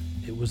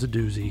it was a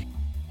doozy,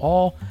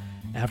 all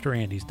after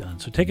Andy's done.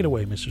 So take it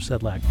away, Mr.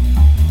 Sedlak.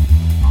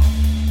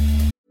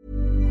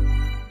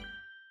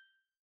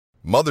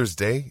 Mother's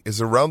Day is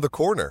around the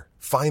corner.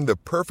 Find the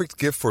perfect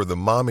gift for the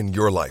mom in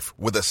your life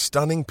with a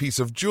stunning piece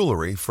of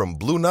jewelry from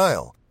Blue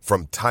Nile.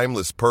 From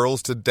timeless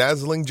pearls to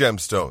dazzling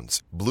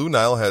gemstones, Blue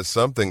Nile has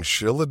something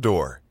she'll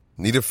adore.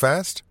 Need it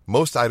fast?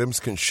 Most items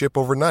can ship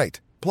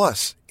overnight.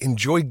 Plus,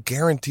 enjoy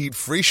guaranteed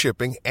free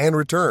shipping and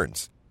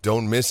returns.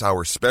 Don't miss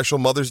our special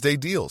Mother's Day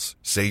deals.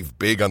 Save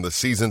big on the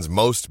season's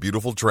most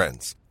beautiful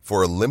trends.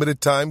 For a limited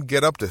time,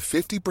 get up to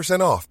 50%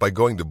 off by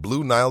going to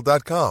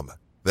BlueNile.com.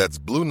 That's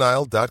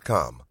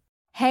BlueNile.com.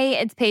 Hey,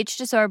 it's Paige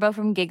DeSorbo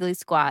from Giggly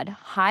Squad.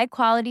 High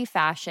quality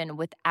fashion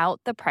without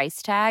the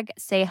price tag.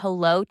 Say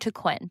hello to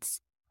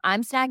Quince.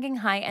 I'm snagging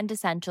high-end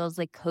essentials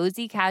like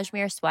cozy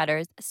cashmere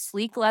sweaters,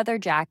 sleek leather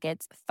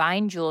jackets,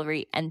 fine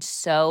jewelry, and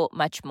so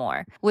much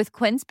more. With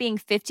Quince being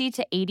 50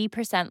 to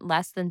 80%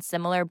 less than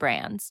similar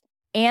brands.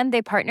 And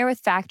they partner with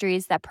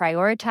factories that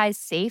prioritize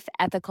safe,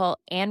 ethical,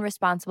 and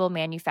responsible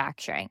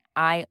manufacturing.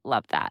 I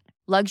love that.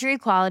 Luxury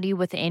quality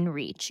within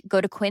reach.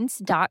 Go to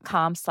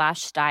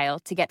quince.com/style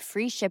to get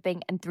free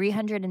shipping and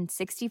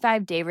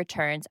 365-day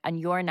returns on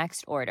your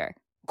next order.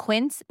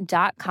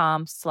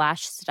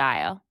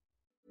 Quince.com/style.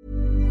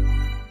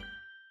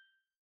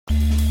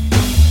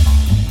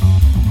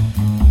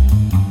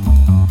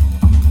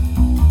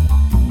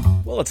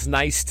 Well, it's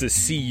nice to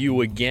see you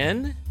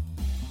again.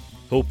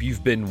 Hope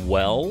you've been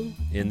well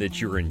and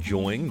that you're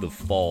enjoying the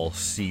fall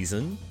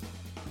season.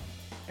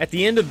 At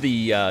the end of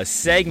the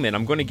segment,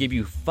 I'm going to give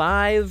you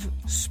 5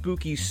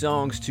 spooky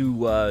songs to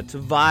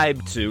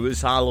vibe to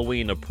as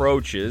Halloween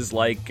approaches,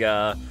 like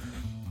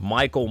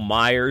Michael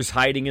Myers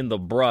hiding in the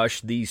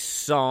brush. These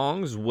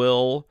songs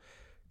will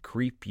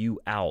creep you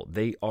out.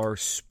 They are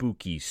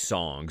spooky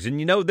songs.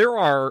 And you know, there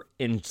are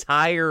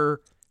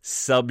entire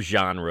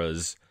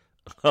subgenres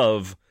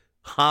of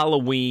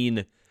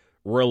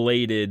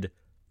Halloween-related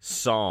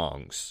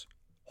songs.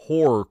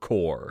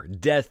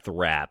 Horrorcore, death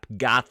rap,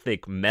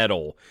 gothic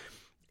metal,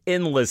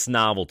 endless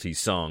novelty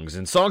songs,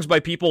 and songs by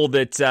people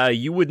that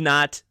you would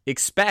not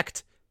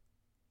expect.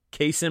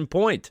 Case in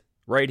point,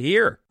 right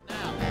here.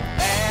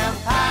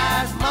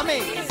 Vampires,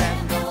 mummies,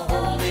 and the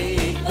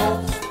Holy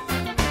Ghost.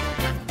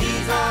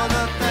 These are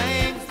the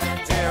things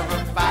that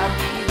terrify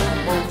me the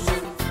most.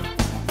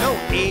 No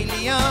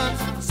aliens,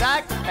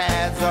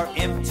 psychopaths, or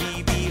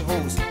MTV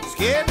hosts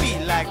scare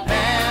me like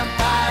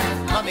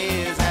vampires,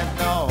 mummies, and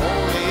the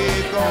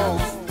Holy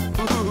Ghost.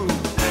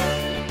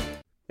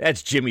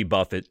 That's Jimmy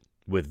Buffett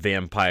with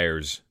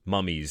Vampires,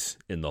 Mummies,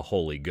 and the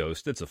Holy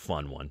Ghost. It's a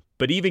fun one.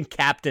 But even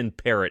Captain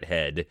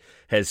Parrothead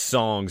has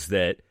songs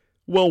that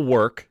will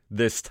work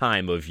this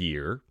time of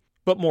year.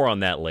 But more on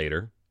that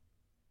later.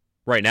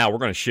 Right now, we're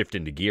going to shift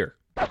into gear.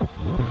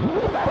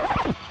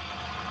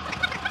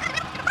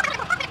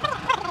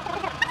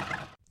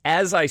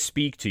 As I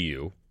speak to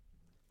you,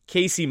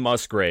 Kacey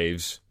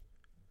Musgraves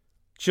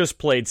just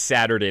played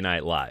Saturday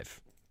Night Live.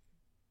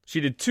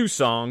 She did 2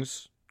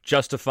 songs,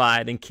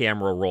 Justified and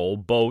Camera Roll,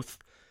 both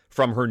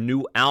from her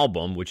new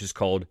album, which is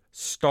called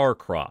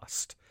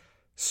Star-Crossed.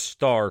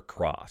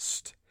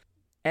 Star-Crossed.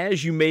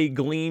 As you may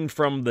glean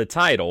from the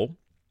title,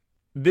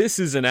 this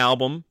is an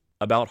album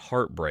about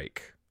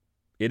heartbreak.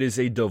 It is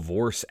a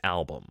divorce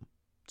album.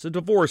 It's a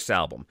divorce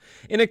album.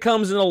 And it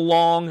comes in a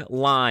long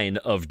line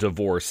of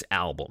divorce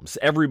albums.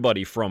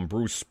 Everybody from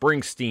Bruce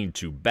Springsteen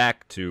to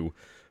Beck to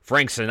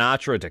Frank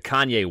Sinatra to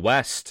Kanye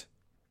West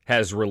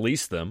has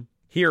released them.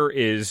 Here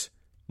is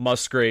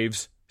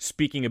Musgraves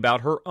speaking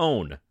about her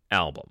own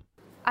album.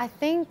 I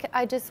think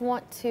I just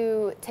want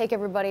to take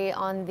everybody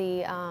on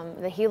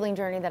the healing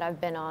journey that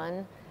I've been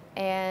on.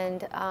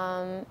 And,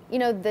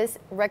 this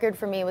record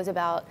for me was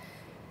about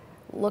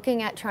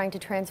looking at trying to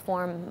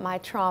transform my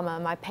trauma,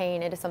 my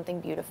pain, into something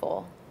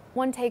beautiful.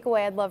 One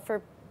takeaway I'd love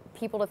for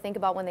people to think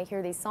about when they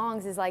hear these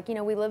songs is like,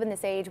 we live in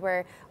this age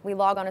where we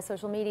log on to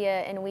social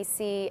media and we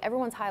see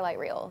everyone's highlight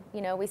reel.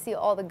 We see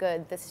all the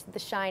good, the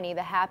shiny,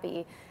 the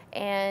happy.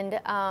 And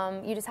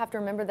you just have to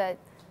remember that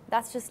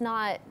that's just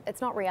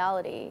it's not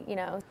reality,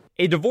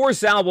 A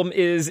divorce album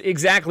is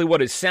exactly what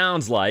it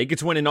sounds like.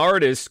 It's when an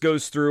artist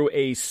goes through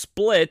a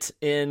split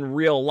in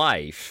real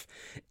life,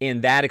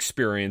 and that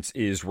experience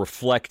is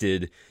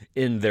reflected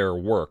in their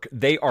work.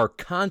 They are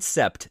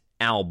concept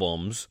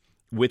albums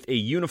with a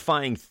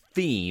unifying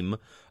theme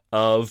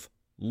of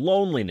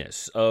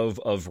loneliness,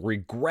 of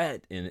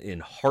regret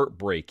and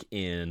heartbreak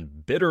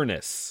and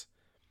bitterness.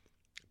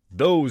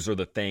 Those are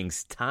the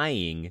things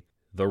tying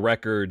the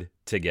record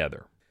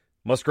together.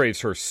 Musgraves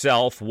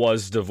herself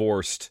was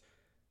divorced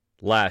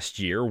last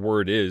year.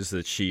 Word is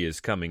that she is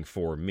coming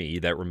for me.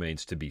 That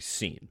remains to be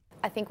seen.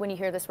 I think when you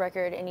hear this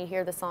record and you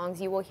hear the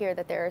songs, you will hear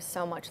that there is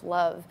so much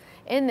love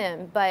in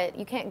them, but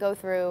you can't go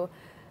through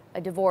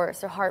a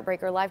divorce or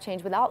heartbreak or life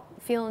change without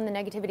feeling the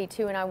negativity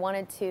too. And I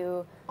wanted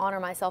to honor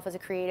myself as a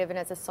creative and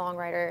as a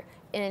songwriter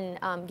in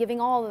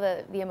giving all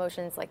the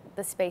emotions like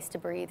the space to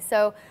breathe.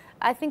 So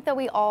I think that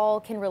we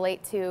all can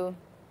relate to,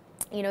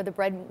 the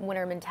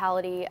breadwinner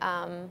mentality.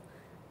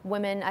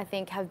 Women, I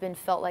think, have been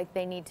felt like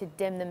they need to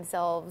dim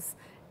themselves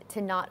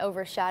to not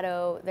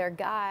overshadow their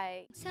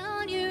guy. I'm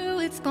telling you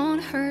it's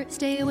gonna hurt.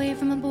 Stay away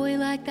from a boy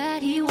like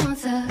that. He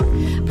wants a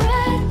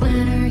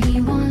breadwinner. He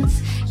wants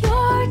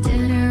your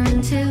dinner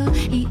until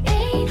he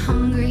ain't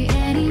hungry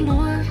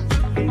anymore.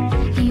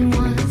 He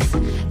wants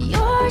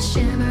your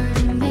shimmer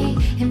to make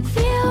him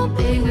feel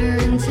bigger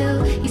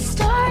until he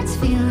starts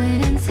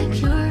feeling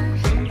insecure.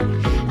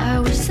 I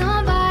wish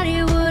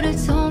somebody would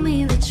have told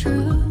me the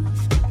truth.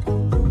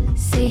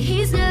 Say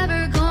he's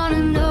never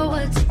gonna know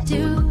what to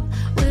do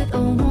with a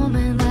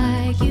woman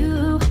like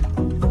you.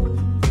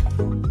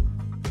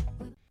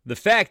 The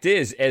fact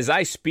is, as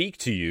I speak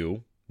to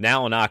you,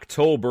 now in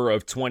October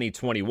of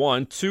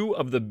 2021, two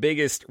of the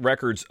biggest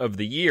records of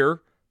the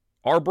year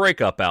are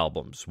breakup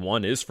albums.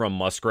 One is from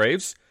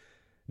Musgraves,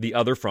 the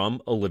other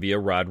from Olivia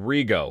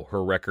Rodrigo.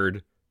 Her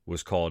record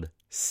was called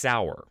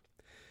Sour.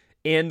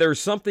 And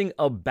there's something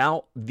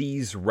about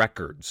these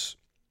records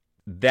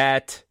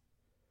that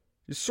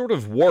sort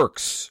of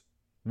works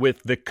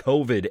with the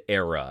COVID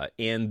era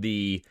and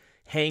the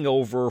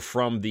hangover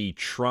from the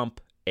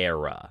Trump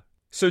era.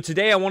 So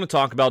today I want to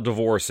talk about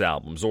divorce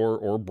albums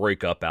or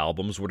breakup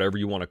albums, whatever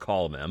you want to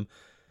call them.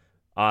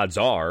 Odds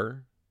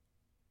are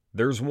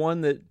there's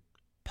one that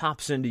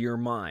pops into your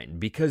mind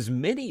because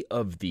many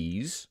of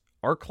these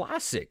are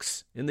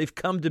classics and they've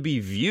come to be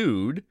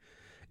viewed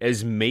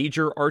as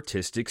major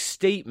artistic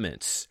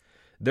statements.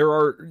 There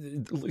are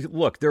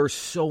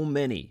so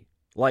many,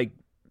 like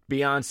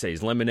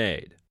Beyonce's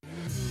Lemonade.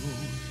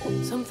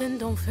 Something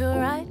don't feel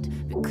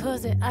right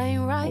because it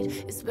ain't right,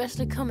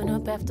 especially coming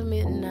up after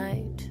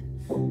midnight.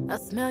 I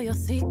smell your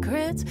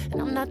secrets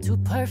and I'm not too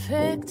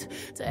perfect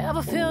to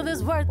ever feel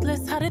this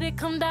worthless. How did it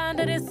come down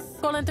to this?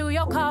 Scrolling through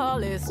your call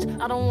list.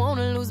 I don't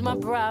wanna lose my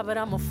pride, but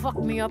I'ma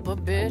fuck me up a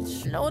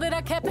bitch. Know that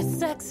I kept it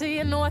sexy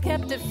and know I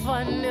kept it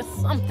fun. There's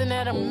something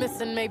that I'm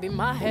missing, maybe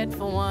my head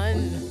for one.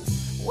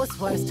 What's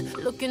worst,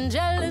 looking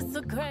jealous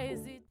or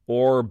crazy?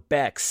 Or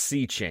Beck's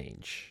Sea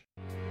Change.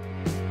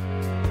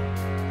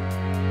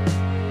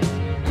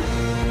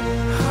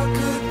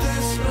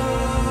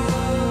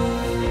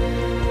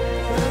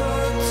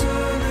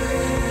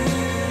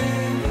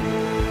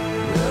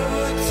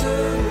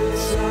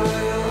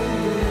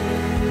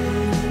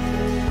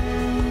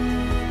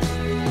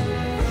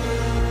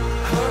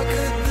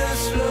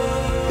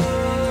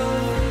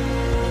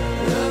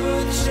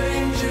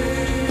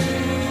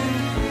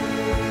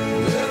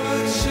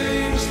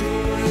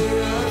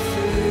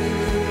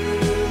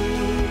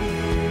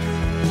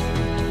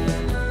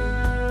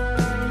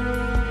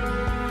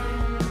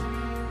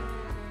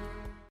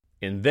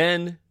 And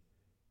then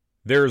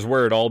there's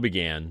where it all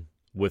began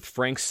with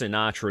Frank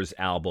Sinatra's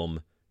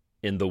album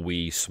In the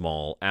Wee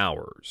Small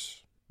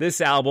Hours.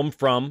 This album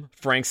from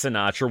Frank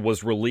Sinatra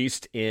was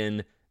released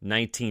in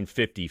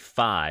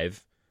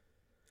 1955.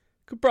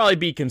 Could probably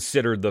be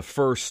considered the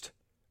first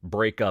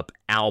breakup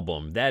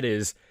album. That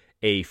is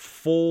a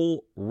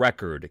full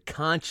record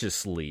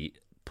consciously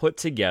put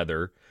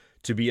together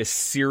to be a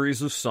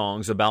series of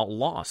songs about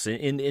loss.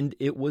 And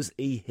it was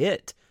a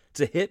hit.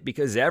 It's a hit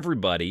because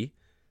everybody,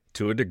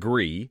 to a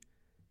degree,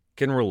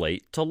 can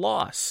relate to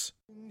loss.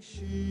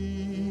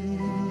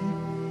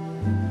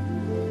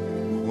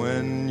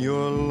 When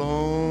your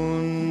lonely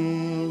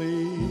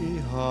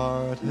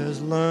heart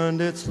has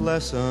learned its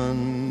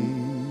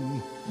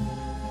lesson,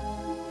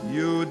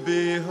 you'd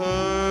be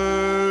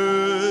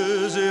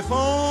hers if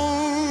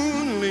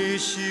only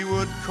she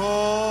would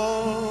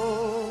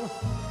call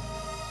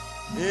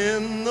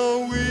in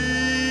the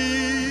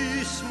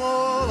wee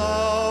small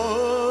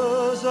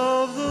hours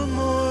of the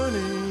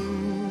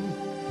morning.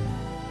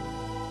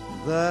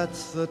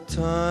 That's the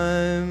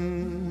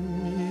time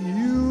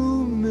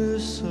you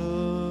miss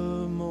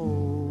her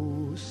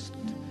most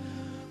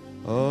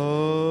of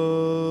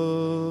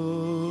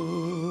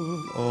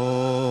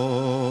all.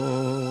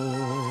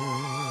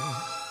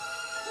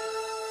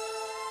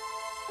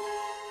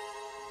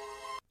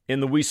 In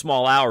the Wee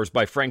Small Hours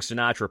by Frank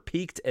Sinatra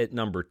peaked at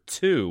number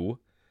 2.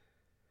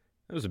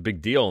 That was a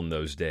big deal in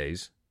those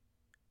days.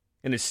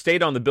 And it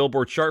stayed on the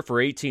Billboard chart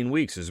for 18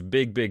 weeks. His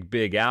big, big,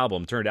 big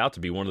album turned out to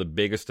be one of the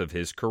biggest of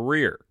his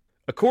career.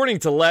 According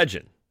to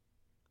legend,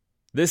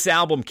 this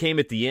album came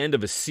at the end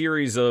of a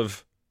series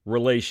of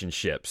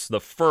relationships.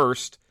 The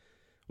first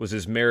was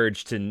his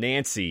marriage to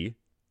Nancy.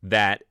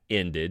 That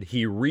ended.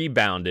 He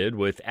rebounded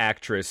with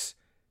actress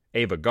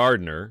Ava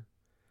Gardner.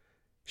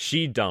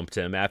 She dumped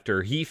him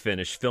after he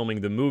finished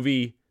filming the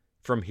movie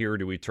From Here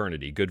to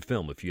Eternity. Good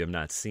film if you have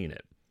not seen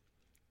it.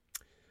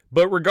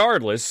 But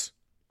regardless,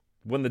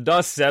 when the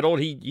dust settled,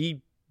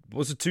 he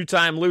was a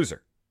two-time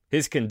loser.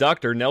 His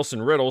conductor,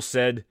 Nelson Riddle,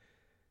 said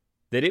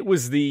that it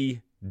was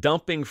the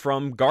dumping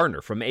from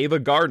Gardner, from Ava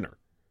Gardner,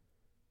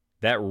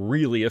 that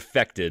really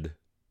affected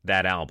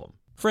that album.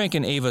 Frank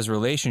and Ava's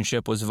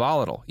relationship was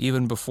volatile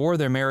even before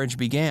their marriage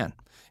began.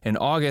 In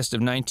August of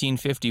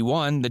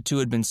 1951, the two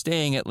had been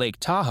staying at Lake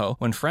Tahoe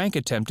when Frank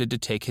attempted to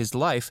take his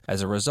life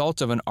as a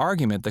result of an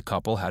argument the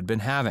couple had been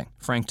having.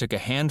 Frank took a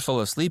handful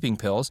of sleeping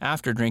pills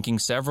after drinking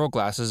several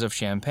glasses of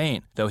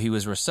champagne, though he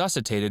was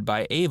resuscitated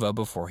by Ava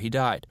before he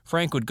died.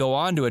 Frank would go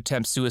on to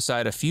attempt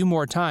suicide a few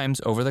more times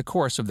over the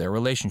course of their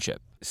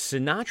relationship.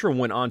 Sinatra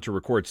went on to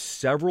record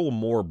several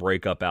more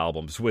breakup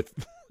albums with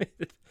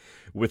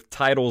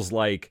titles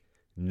like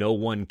No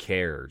One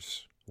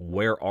Cares,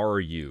 Where Are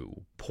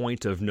You?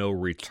 Point of No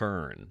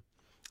Return.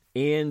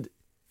 And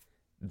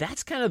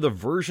that's kind of the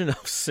version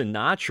of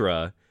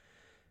Sinatra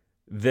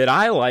that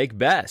I like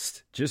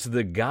best. Just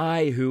the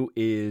guy who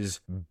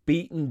is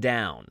beaten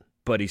down,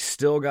 but he's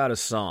still got a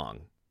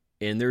song.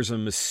 And there's a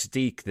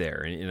mystique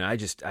there. And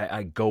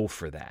I go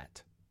for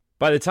that.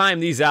 By the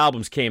time these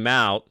albums came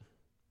out,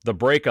 the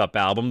breakup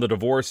album, the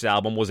divorce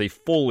album, was a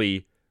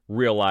fully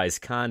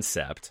realized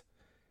concept.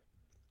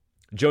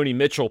 Joni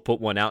Mitchell put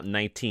one out in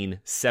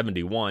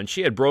 1971.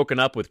 She had broken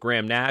up with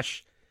Graham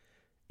Nash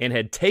and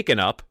had taken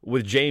up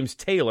with James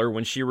Taylor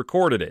when she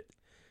recorded it.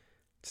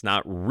 It's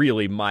not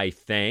really my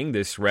thing,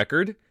 this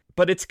record,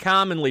 but it's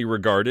commonly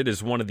regarded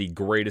as one of the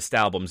greatest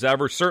albums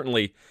ever,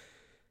 certainly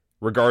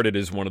regarded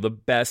as one of the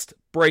best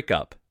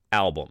breakup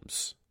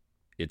albums.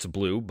 It's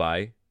Blue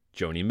by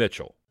Joni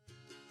Mitchell.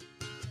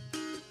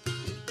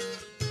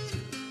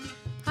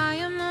 I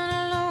am on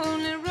a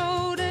lonely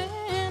road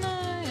and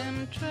I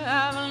am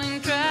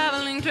traveling,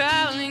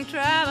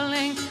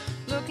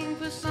 looking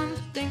for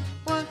something.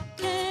 What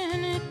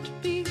can it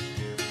be?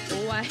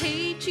 Oh, I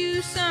hate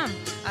you some,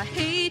 I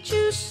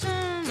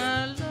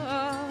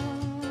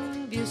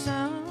love you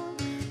some.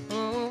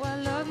 Oh, I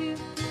love you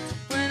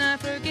when I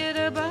forget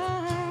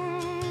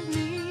about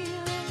me.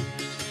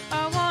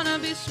 I wanna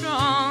be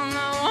strong,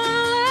 I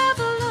wanna laugh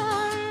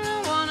alone,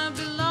 I wanna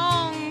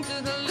belong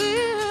to the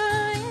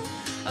living.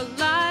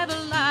 Alive,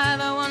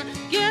 I wanna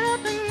get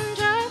up and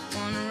drive,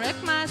 wanna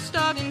wreck my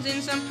stockings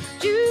in some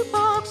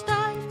jukebox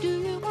dive. Do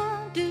you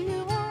want to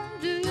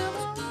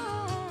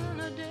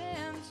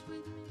dance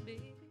with me,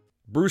 baby?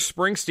 Bruce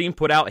Springsteen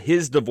put out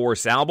his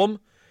divorce album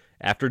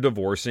after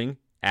divorcing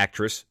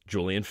actress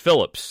Julianne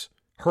Phillips.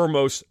 Her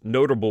most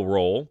notable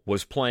role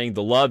was playing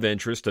the love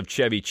interest of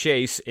Chevy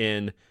Chase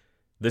in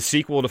the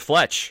sequel to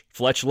Fletch,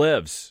 Fletch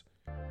Lives.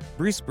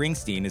 Bruce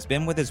Springsteen has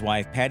been with his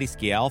wife Patti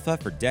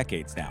Scialfa for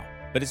decades now,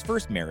 but his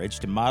first marriage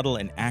to model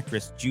and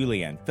actress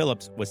Julianne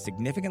Phillips was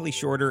significantly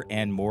shorter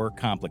and more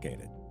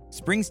complicated.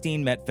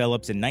 Springsteen met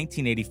Phillips in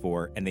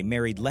 1984 and they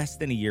married less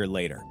than a year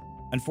later.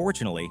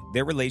 Unfortunately,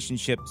 their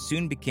relationship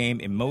soon became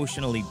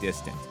emotionally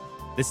distant.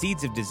 The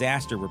seeds of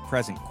disaster were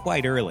present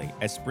quite early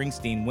as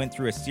Springsteen went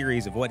through a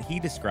series of what he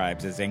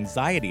describes as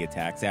anxiety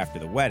attacks after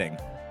the wedding,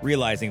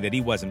 realizing that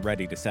he wasn't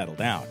ready to settle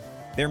down.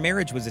 Their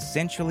marriage was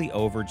essentially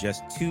over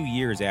just 2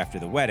 years after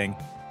the wedding,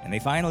 and they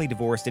finally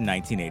divorced in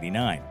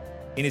 1989.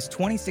 In his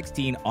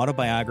 2016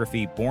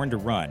 autobiography, Born to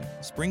Run,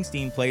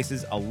 Springsteen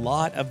places a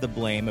lot of the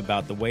blame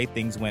about the way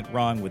things went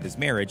wrong with his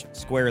marriage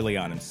squarely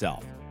on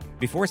himself.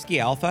 Before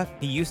Scialfa,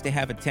 he used to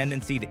have a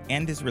tendency to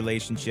end his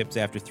relationships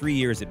after 3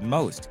 years at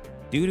most,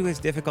 due to his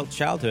difficult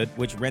childhood,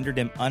 which rendered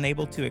him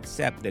unable to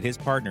accept that his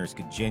partners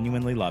could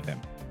genuinely love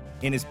him.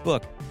 In his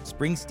book,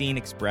 Springsteen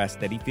expressed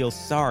that he feels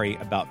sorry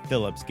about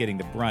Phillips getting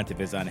the brunt of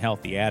his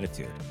unhealthy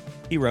attitude.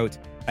 He wrote,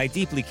 "I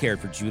deeply cared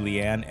for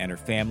Julianne and her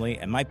family,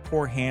 and my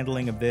poor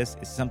handling of this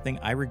is something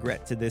I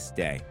regret to this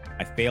day.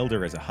 I failed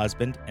her as a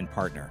husband and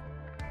partner."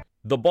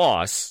 The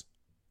Boss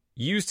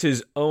used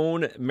his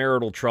own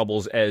marital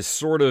troubles as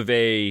sort of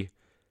a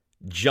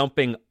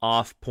jumping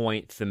off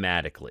point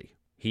thematically.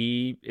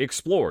 He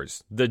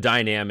explores the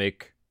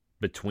dynamic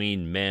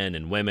between men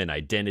and women,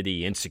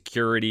 identity,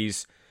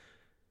 insecurities,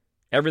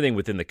 everything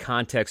within the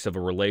context of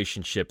a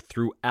relationship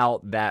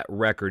throughout that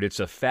record. It's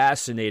a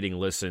fascinating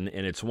listen,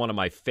 and it's one of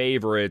my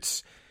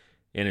favorites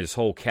in his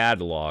whole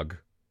catalog.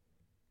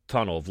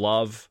 Tunnel of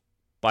Love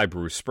by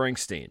Bruce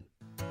Springsteen.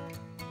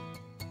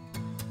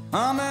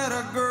 I met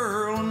a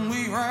girl and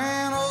we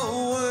ran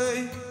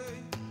away.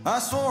 I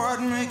swore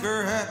I'd make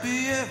her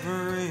happy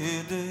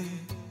every day.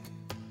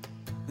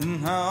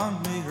 And how I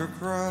made her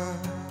cry.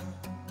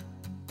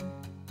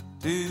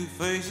 2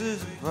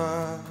 faces of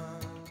pie.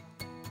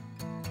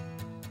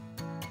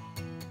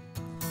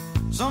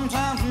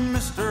 Sometimes,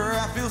 mister,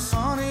 I feel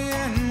sunny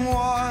and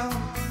wild.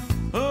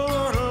 Oh,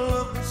 Lord, I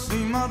love to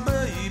see my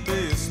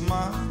baby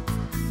smile.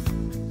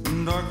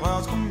 And dark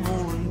clouds come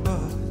rolling by.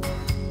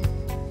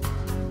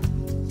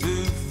 2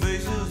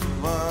 faces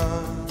of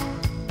pie.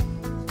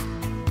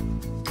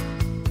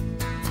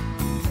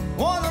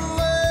 One that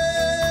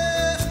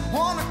laughs,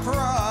 one that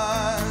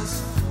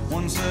cries.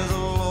 One says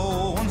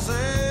hello, one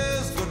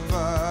says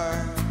goodbye.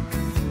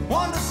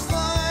 One does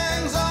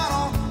things I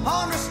don't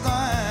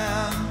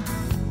understand.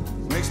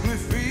 Makes me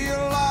feel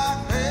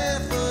like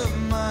half a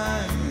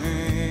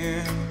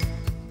man.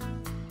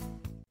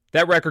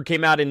 That record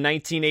came out in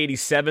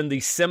 1987, the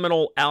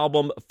seminal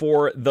album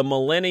for the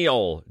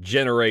millennial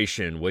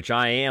generation, which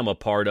I am a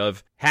part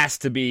of. Has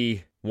to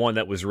be one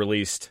that was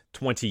released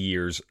 20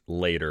 years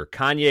later.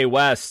 Kanye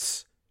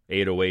West's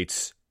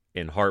 808s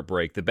and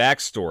Heartbreak, the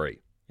backstory.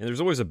 And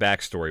there's always a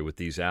backstory with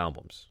these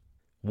albums.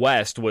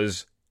 West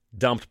was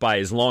dumped by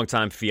his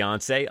longtime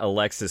fiancée,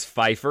 Alexis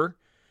Pfeiffer.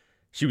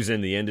 She was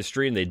in the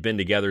industry, and they'd been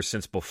together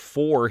since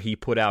before he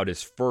put out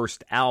his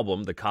first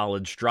album, The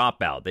College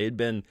Dropout. They had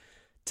been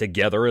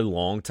together a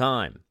long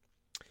time.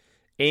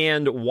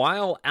 And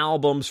while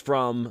albums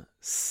from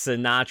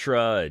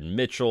Sinatra and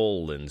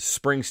Mitchell and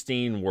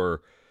Springsteen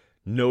were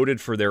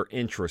noted for their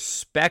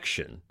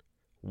introspection,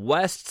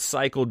 West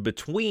cycled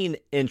between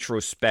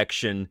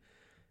introspection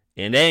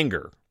and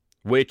anger,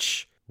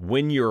 which,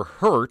 when you're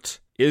hurt,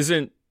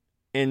 isn't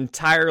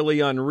entirely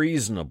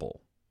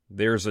unreasonable.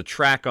 There's a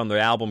track on the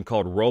album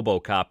called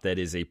RoboCop that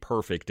is a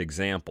perfect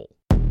example.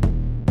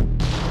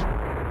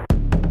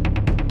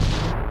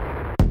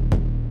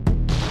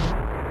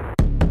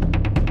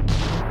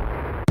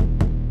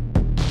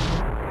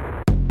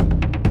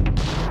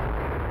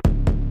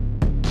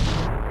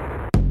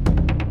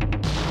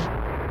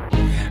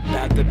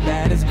 The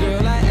baddest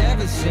girl I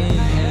ever seen.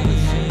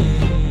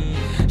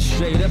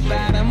 Straight up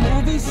out a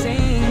movie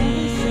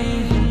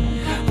scene.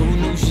 Who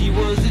knew she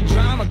was a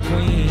drama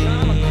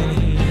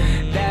queen?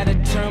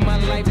 That'd turn my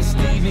life to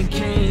Stephen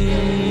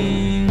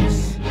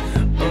King's.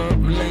 Up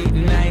late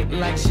night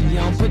like she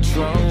on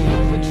patrol.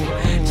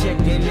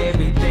 Checking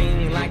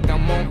everything like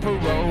I'm on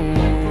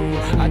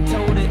parole. I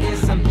told her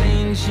it's some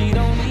things she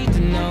don't need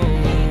to know.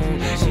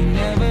 She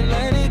never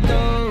let it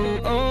go.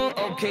 Oh,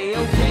 okay,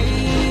 okay.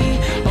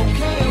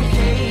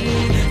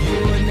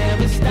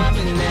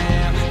 Stopping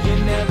now,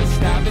 you're never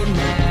stopping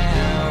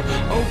now.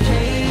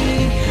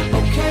 Okay,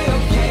 okay,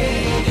 okay.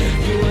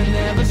 You are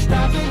never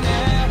stopping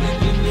now.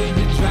 You need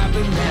to drop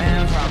it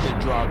now.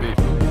 Drop it.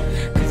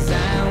 Cause I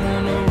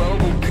want a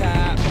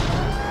RoboCop.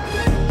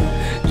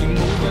 You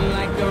moving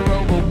like a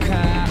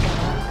RoboCop.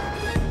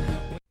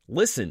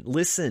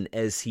 Listen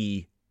as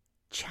he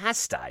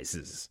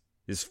chastises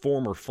his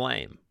former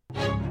flame.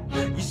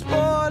 You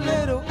spoiled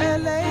little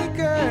LA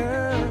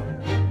girl.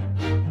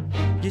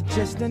 You're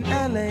just an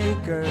LA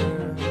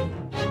girl.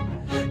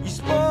 You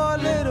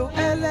spoiled little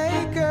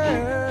LA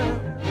girl.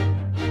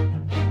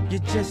 You're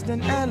just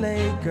an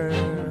LA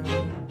girl.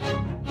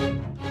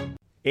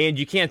 And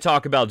you can't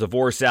talk about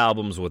divorce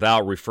albums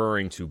without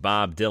referring to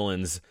Bob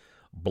Dylan's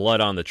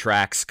Blood on the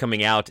Tracks,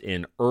 coming out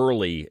in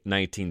early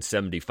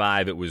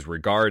 1975. It was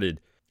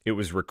recorded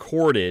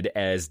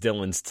as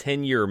Dylan's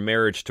 10-year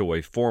marriage to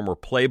a former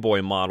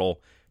Playboy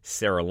model,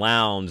 Sarah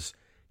Lowndes,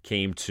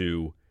 came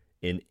to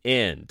an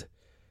end.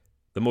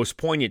 The most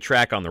poignant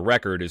track on the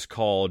record is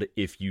called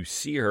If You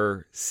See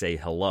Her, Say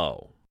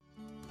Hello.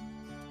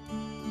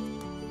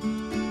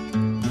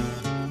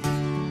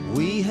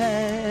 We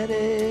had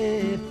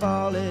a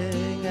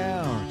falling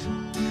out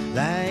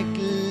like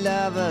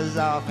lovers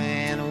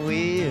often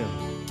will.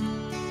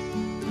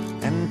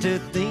 And to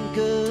think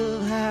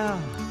of how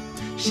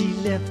she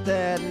left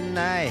that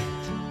night,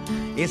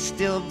 it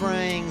still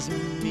brings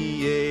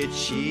me a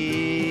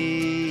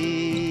chill.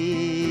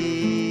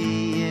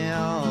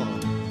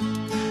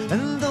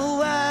 And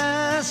though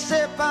our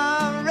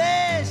separation,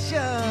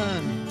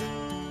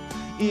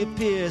 it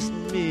pierced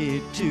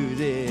me to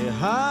the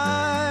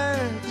heart,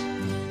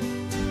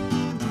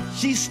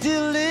 she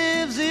still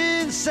lives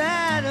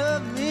inside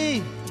of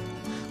me.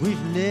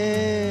 We've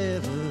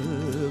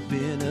never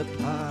been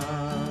apart.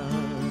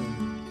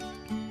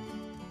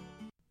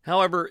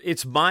 However,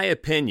 it's my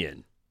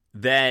opinion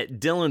that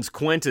Dylan's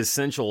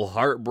quintessential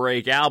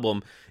heartbreak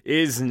album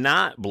is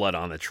not Blood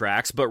on the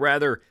Tracks, but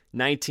rather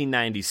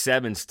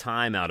 1997's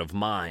Time Out of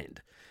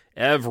Mind.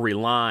 Every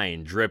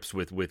line drips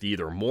with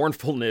either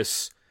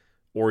mournfulness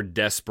or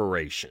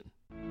desperation.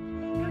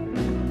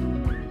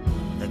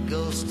 The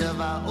ghost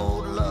of our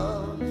old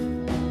love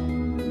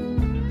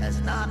has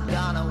not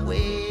gone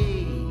away.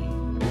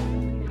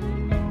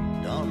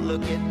 Don't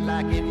look it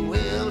like it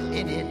will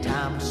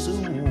anytime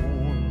soon.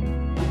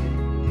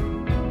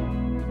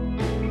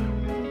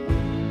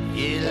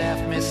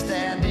 me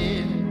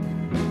standing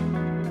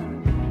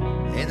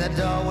in the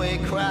doorway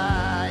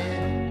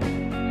crying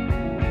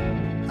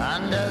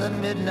under the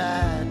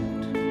midnight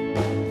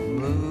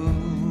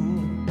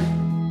moon.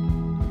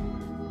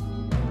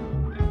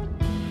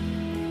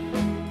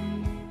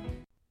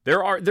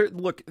 There are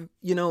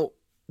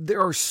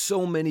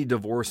so many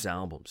divorce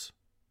albums,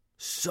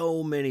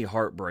 so many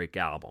heartbreak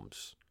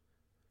albums,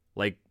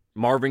 like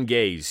Marvin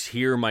Gaye's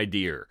Here, My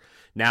Dear.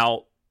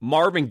 Now,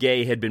 Marvin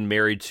Gaye had been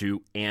married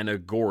to Anna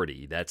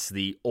Gordy. That's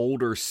the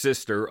older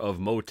sister of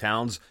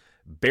Motown's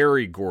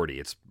Berry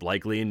Gordy. It's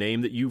likely a name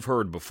that you've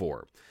heard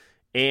before.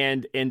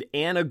 And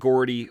Anna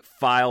Gordy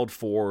filed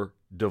for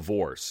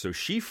divorce. So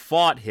she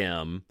fought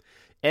him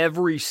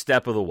every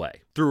step of the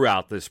way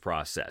throughout this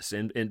process,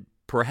 and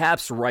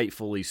perhaps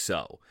rightfully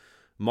so.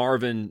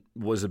 Marvin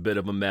was a bit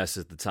of a mess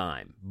at the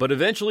time. But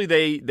eventually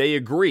they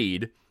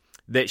agreed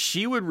that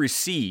she would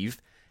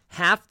receive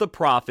half the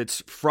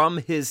profits from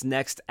his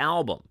next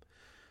album.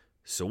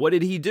 So what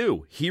did he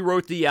do? He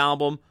wrote the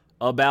album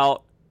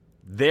about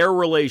their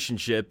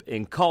relationship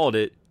and called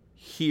it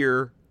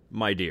Here,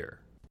 My Dear.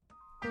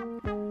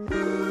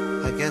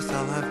 I guess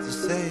I'll have to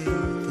say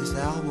this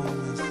album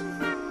is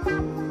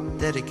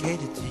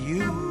dedicated to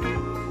you.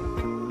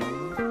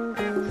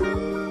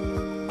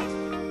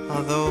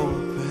 Although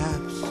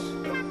perhaps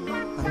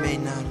I may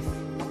not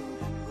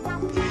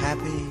be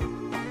happy,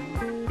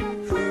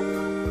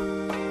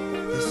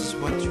 this is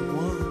what you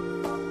want,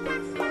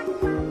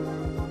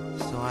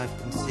 so I've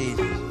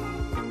conceded.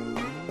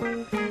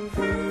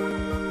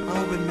 I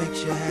hope it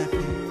makes you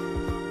happy.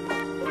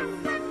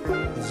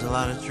 There's a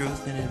lot of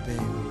truth in it,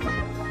 baby.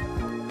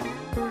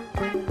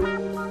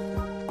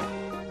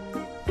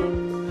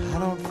 I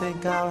don't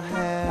think I'll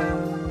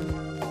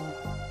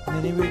have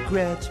many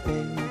regrets,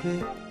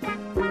 baby.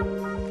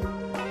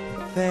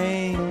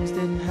 Things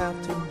didn't have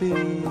to be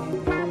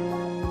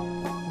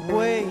the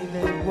way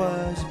they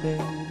was,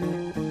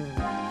 baby.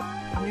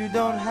 You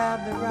don't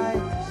have the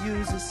right to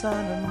use a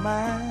son of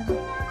mine.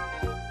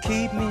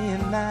 Keep me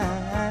in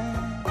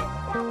line.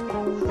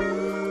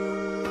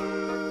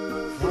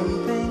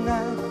 One thing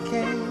I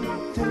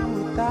can't do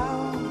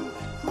without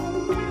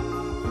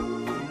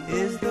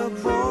is the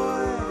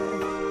boy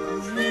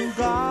whom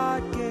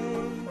God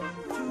gave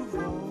to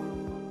both.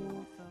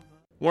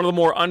 One of the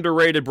more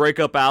underrated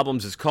breakup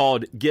albums is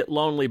called Get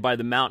Lonely by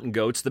the Mountain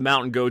Goats. The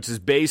Mountain Goats is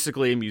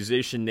basically a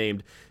musician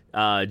named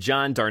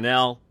John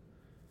Darnielle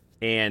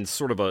and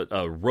sort of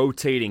a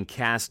rotating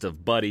cast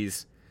of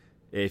buddies.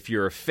 If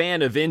you're a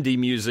fan of indie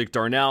music,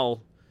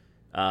 Darnielle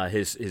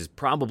has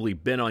probably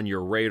been on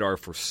your radar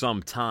for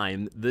some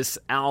time. This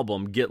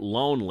album, Get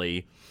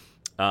Lonely,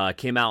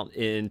 came out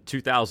in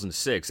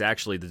 2006,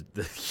 actually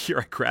the year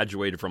I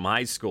graduated from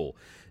high school.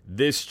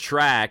 This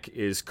track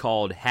is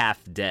called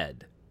Half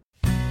Dead.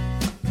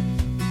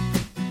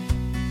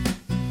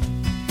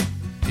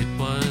 It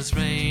was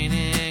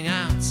raining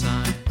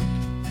outside,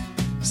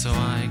 so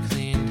I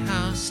cleaned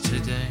house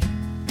today.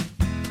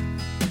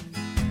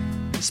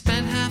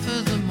 Spent half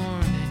of the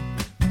morning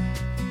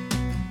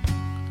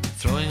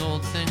throwing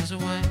old things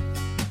away.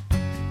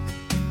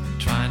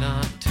 Try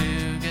not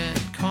to get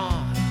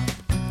caught up,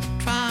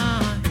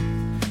 try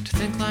to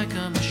think like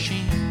a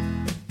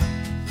machine.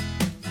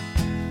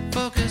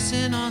 Focus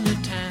in on the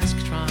task,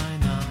 try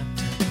not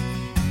to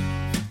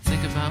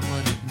think about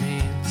what it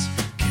means.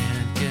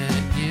 Can't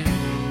get you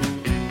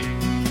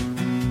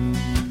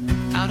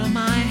out of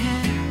my head.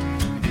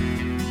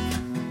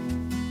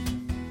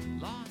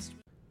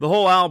 The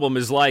whole album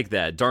is like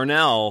that.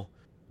 Darnielle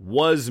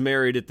was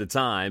married at the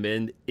time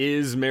and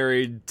is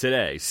married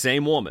today.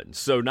 Same woman.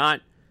 So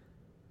not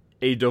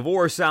a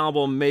divorce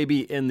album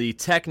maybe in the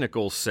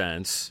technical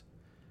sense.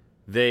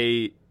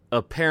 They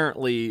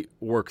apparently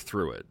work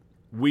through it.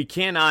 We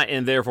cannot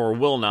and therefore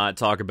will not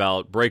talk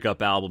about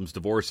breakup albums,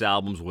 divorce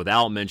albums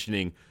without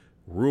mentioning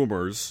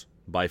Rumors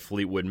by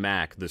Fleetwood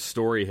Mac. The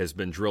story has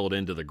been drilled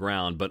into the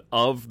ground, but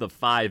of the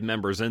 5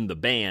 members in the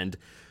band,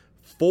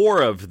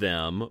 4 of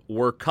them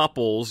were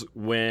couples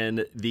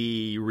when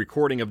the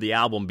recording of the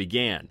album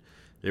began.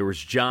 There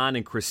was John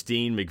and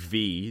Christine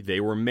McVie. They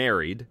were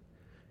married,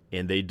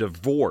 and they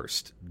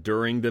divorced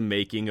during the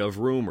making of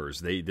Rumors.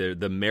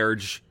 The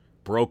marriage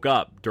broke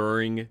up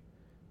during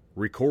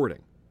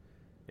recording.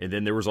 And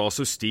then there was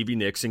also Stevie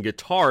Nicks and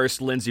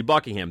guitarist Lindsey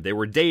Buckingham. They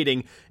were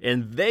dating,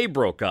 and they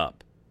broke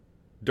up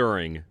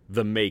during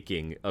the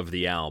making of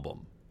the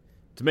album.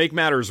 To make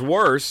matters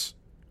worse,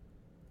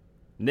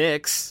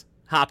 Nicks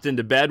hopped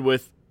into bed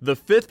with the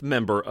 5th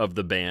member of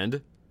the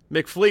band,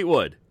 Mick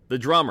Fleetwood, the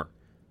drummer.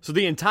 So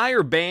the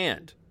entire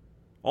band,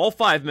 all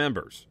 5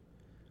 members,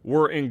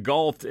 were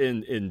engulfed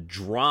in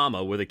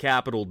drama with a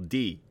capital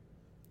D.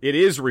 It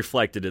is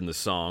reflected in the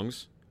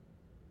songs.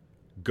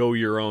 Go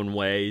Your Own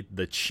Way,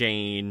 The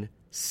Chain,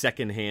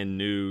 Secondhand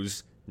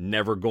News,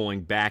 Never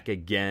Going Back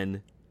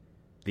Again.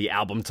 The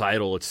album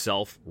title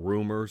itself,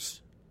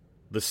 Rumors.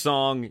 The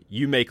song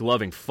You Make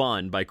Loving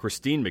Fun by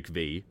Christine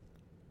McVie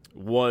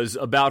was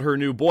about her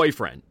new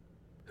boyfriend,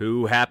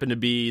 who happened to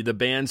be the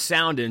band's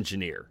sound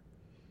engineer.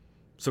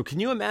 So can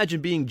you imagine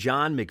being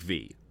John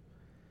McVie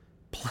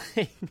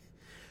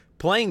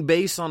playing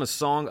bass on a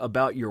song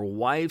about your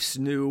wife's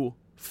new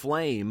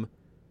flame,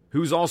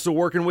 who's also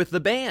working with the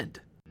band.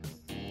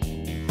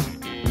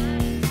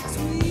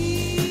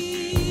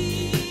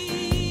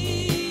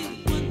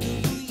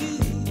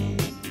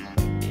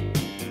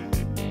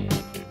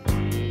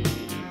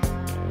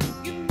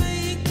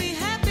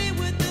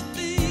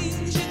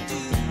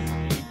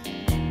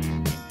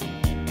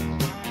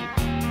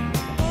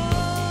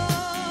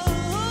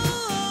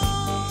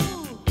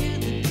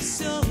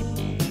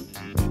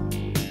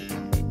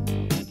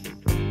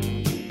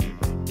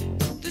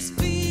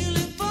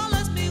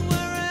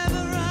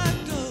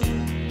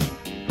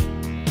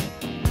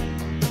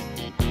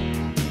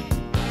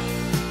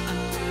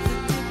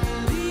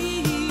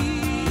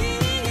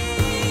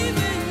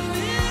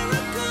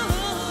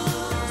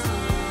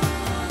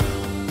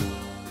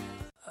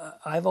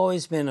 I've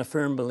always been a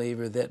firm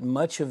believer that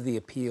much of the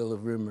appeal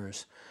of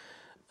Rumors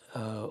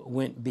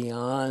went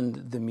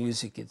beyond the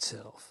music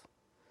itself.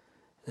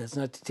 That's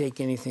not to take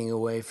anything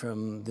away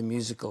from the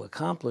musical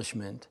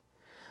accomplishment,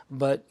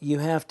 but you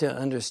have to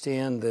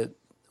understand that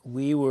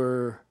we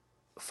were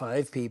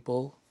 5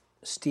 people.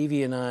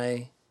 Stevie and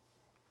I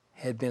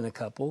had been a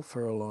couple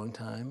for a long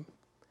time.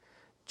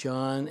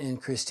 John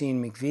and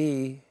Christine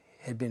McVie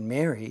had been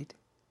married.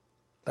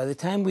 By the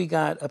time we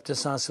got up to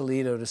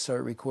Sausalito to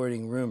start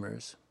recording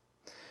Rumors,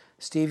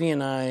 Stevie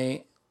and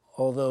I,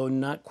 although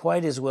not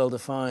quite as well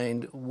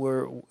defined,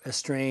 were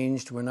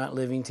estranged, were not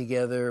living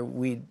together.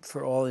 We'd,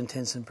 for all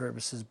intents and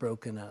purposes,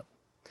 broken up.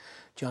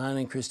 John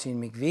and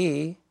Christine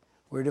McVie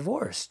were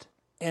divorced.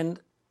 And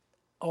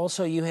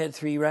also you had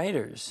 3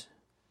 writers.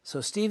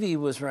 So Stevie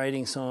was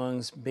writing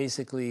songs,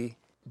 basically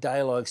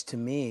dialogues to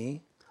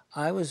me.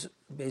 I was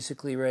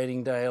basically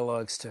writing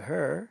dialogues to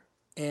her.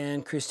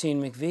 And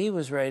Christine McVie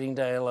was writing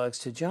dialogues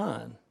to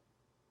John.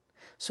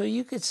 So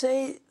you could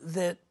say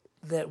that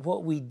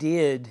what we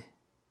did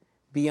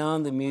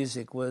beyond the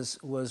music was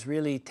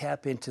really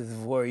tap into the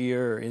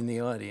voyeur in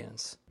the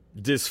audience.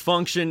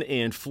 Dysfunction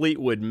and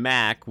Fleetwood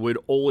Mac would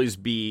always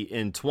be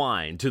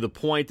entwined, to the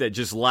point that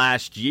just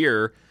last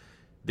year,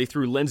 they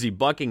threw Lindsey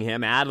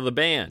Buckingham out of the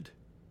band.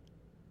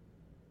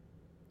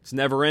 It's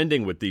never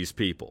ending with these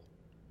people.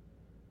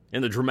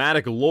 And the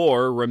dramatic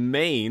lore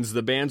remains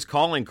the band's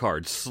calling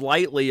card,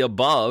 slightly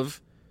above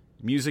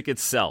music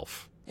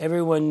itself.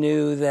 Everyone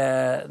knew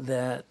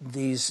that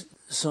these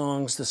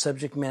songs, the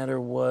subject matter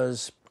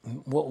was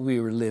what we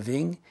were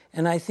living,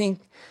 and I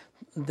think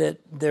that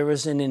there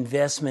was an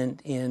investment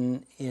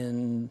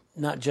in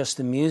not just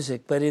the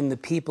music, but in the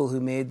people who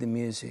made the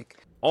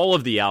music. All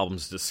of the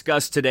albums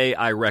discussed today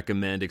I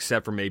recommend,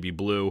 except for maybe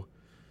Blue.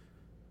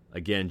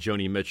 Again,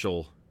 Joni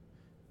Mitchell,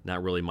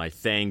 not really my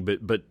thing,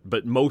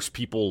 but most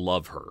people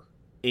love her.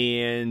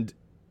 And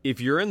if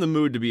you're in the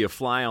mood to be a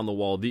fly on the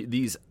wall,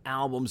 these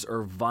albums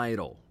are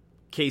vital.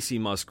 Casey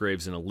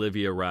Musgraves and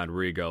Olivia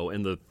Rodrigo,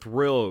 in the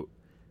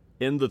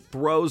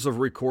throes of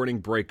recording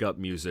breakup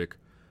music,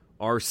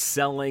 are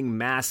selling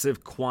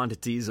massive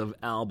quantities of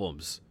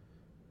albums,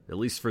 at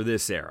least for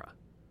this era.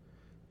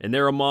 And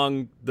they're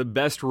among the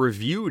best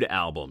reviewed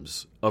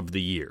albums of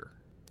the year.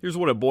 Here's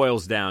what it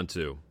boils down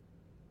to.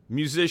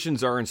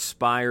 Musicians are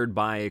inspired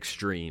by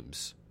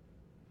extremes.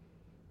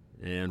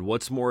 And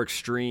what's more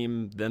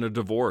extreme than a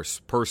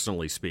divorce,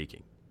 personally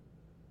speaking?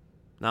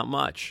 Not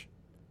much.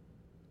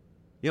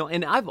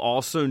 And I've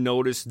also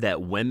noticed that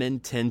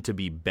women tend to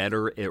be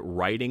better at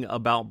writing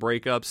about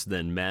breakups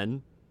than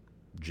men,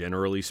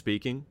 generally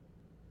speaking.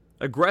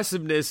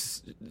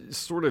 Aggressiveness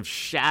sort of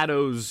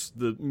shadows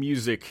the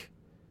music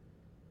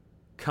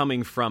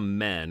coming from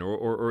men,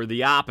 or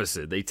the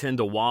opposite. They tend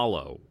to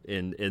wallow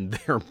in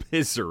their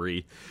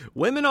misery.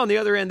 Women, on the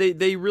other hand,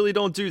 they really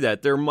don't do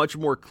that. They're much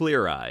more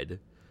clear-eyed.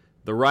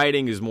 The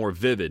writing is more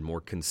vivid,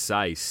 more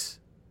concise.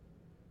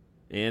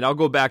 And I'll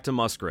go back to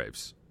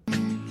Musgraves.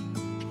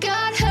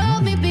 God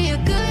help me be a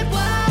good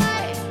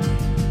wife,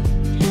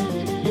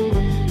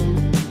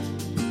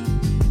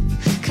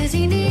 'cause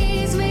he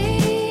needs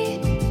me,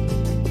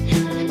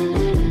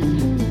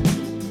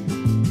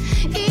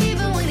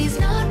 even when he's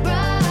not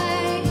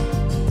right,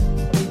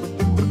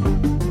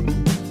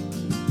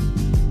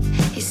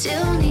 he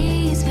still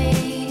needs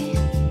me.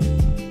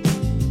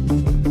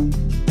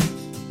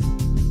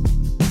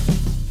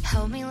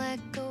 Help me let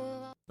go.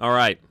 All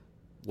right,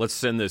 let's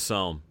send this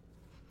home.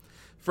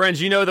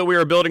 Friends, you know that we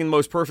are building the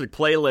most perfect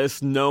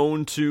playlist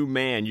known to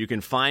man. You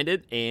can find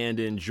it and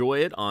enjoy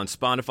it on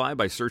Spotify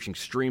by searching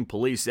Stream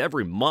Police.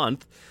 Every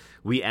month,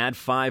 we add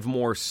 5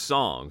 more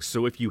songs.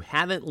 So if you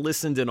haven't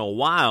listened in a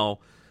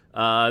while,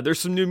 there's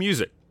some new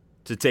music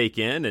to take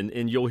in,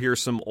 and you'll hear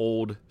some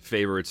old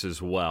favorites as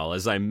well.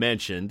 As I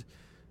mentioned,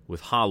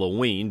 with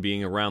Halloween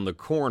being around the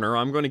corner,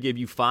 I'm going to give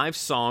you 5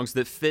 songs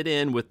that fit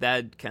in with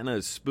that kind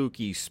of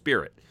spooky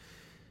spirit.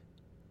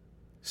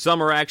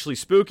 Some are actually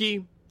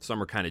spooky. Some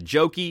are kind of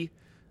jokey,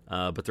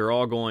 but they're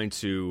all going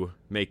to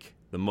make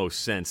the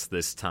most sense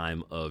this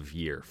time of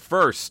year.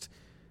 First,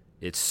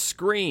 it's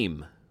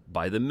Scream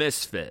by the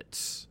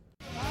Misfits.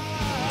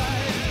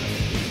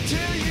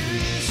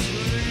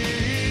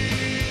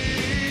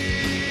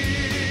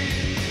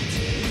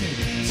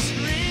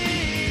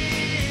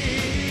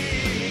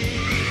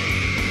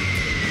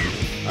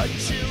 A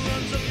chill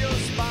runs up your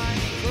spine,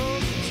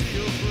 crawls into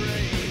your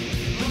brain.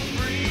 The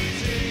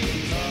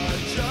freezing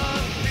touch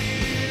of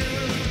fear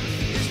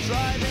is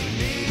driving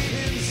me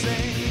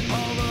insane.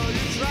 Although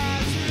you try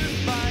to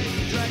fight,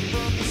 drag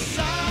from the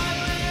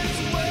silence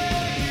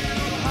where you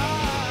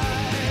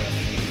hide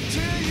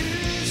till you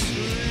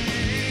scream.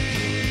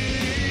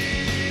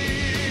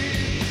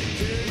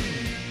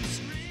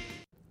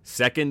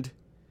 Second,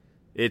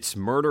 it's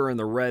Murder in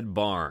the Red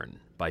Barn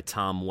by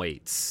Tom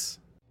Waits.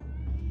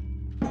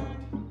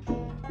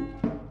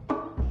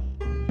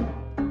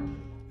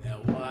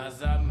 There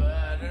was a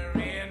murder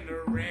in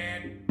the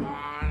red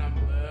barn, a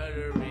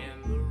murder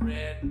in the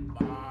red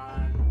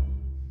barn.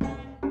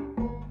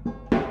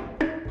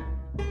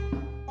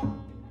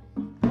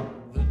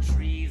 The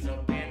trees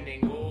are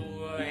bending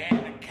over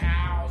and the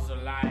cows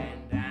are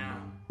lying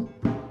down.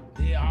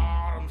 The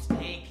autumn's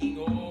taking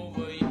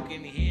over, you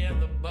can hear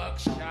the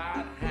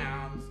buckshot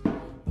hounds. The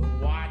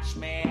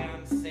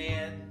watchman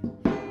said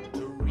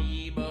to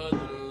Reba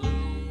the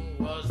loon,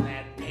 was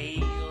that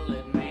pale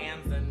and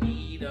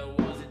manzanita?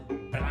 Was it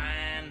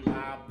blind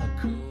Bob the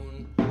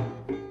coon?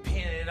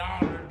 Pin it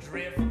on a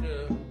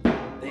drifter,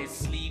 they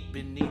sleep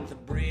beneath the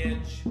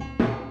bridge.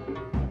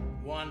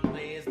 One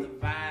plays the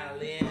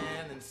violin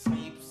and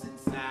sleeps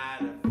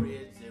inside a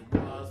fridge. It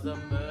was a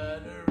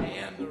murder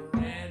in the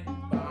red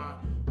barn,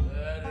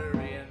 murder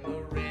in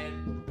the red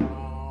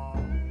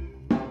barn.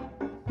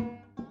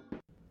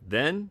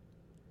 Then,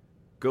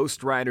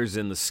 Ghost Riders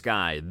in the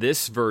Sky,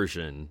 this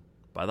version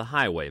by the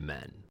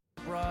Highwaymen.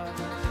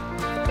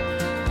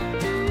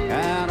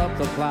 And up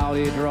the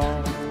cloudy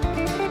draw.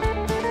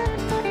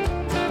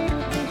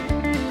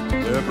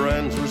 Their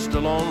brands were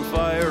still on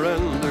fire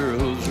and their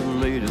hooves were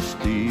made of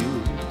steel.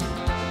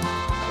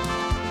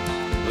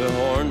 Their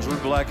horns were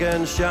black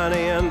and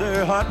shiny and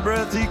their hot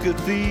breath he could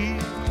feel.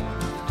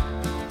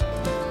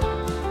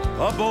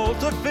 A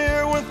bolt of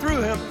fear went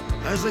through him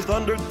as they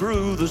thundered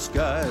through the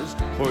skies,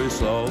 for he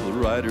saw the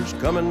riders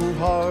coming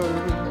hard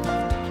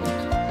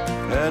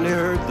and he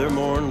heard their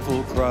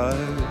mournful cry.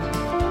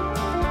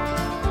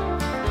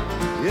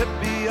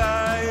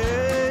 Yippee-yi-yi.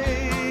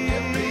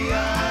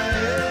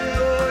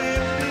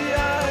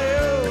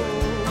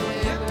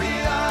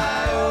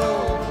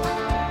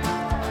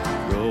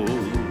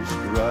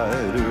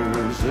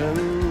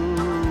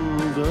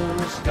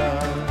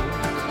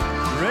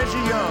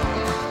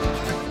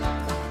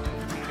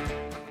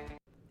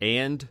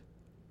 And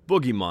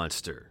Boogie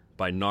Monster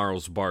by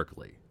Gnarls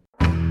Barkley.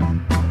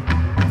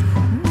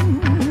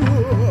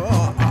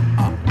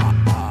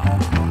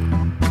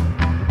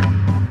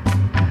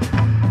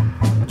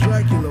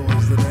 Dracula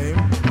was the name.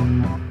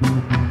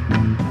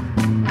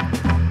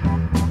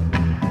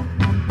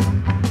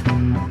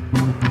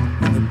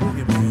 And the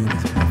boogeyman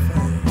is my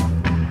fame.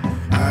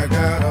 I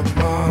got a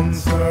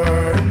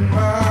monster in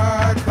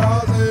my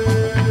closet.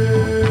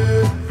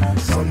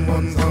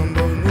 Someone's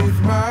underneath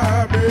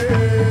my bed.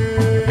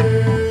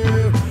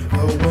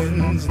 The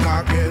wind's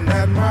knocking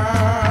at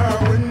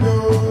my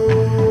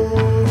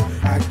window.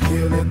 I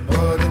kill it,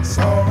 but it's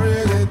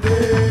already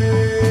dead.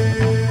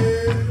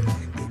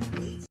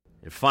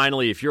 And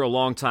finally, if you're a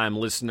longtime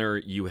listener,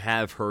 you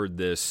have heard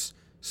this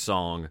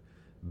song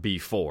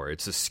before.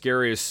 It's the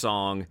scariest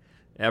song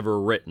ever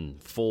written.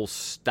 Full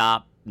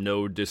stop,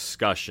 no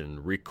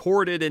discussion.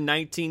 Recorded in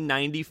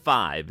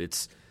 1995.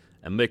 It's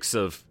a mix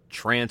of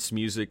trance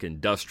music,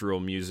 industrial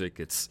music.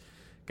 It's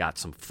got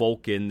some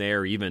folk in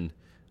there, even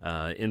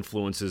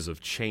influences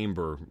of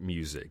chamber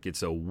music.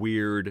 It's a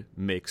weird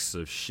mix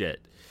of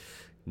shit.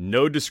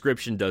 No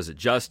description does it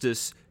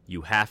justice.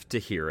 You have to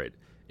hear it.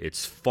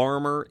 It's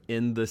Farmer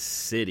in the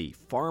City.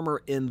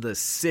 Farmer in the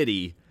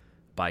City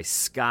by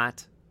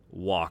Scott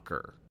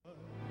Walker.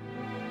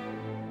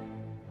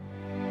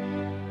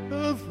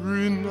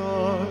 Every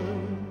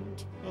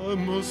night I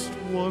must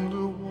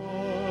wonder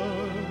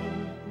why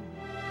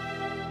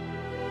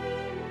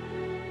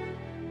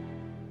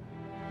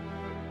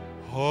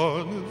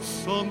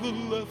harness on the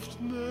left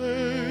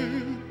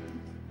nail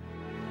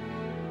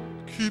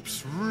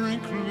keeps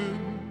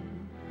wrinkling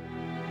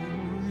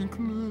and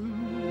wrinkling.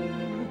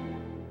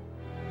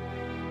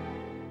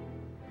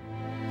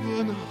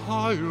 Then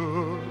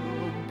higher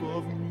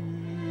above me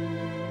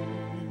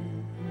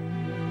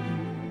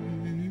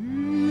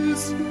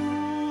is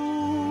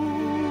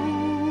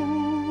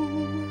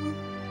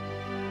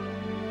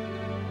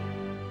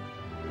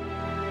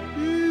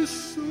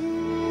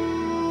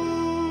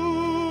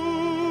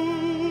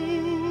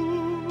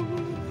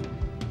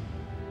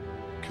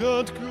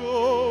can't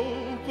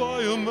go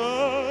by a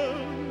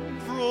man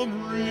from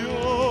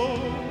Rio.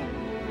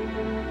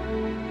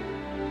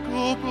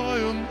 Go by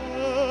a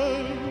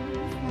man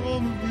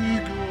from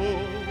Vigo.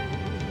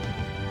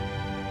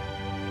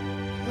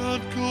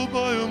 Can't go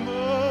by a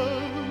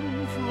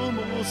man from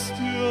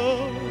Ostia.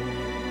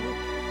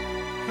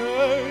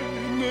 Hey,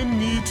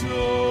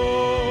 Nenito,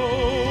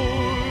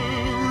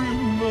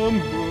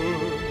 remember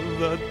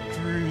that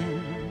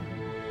dream?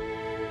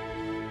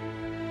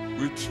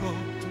 We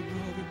talked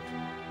about it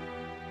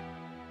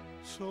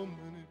so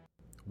many.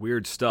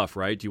 Weird stuff,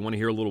 right? Do you want to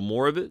hear a little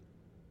more of it?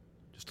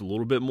 Just a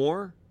little bit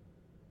more?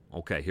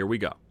 Okay, here we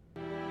go.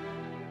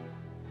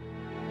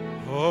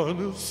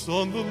 Harness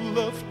on the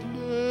left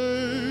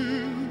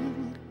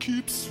leg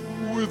keeps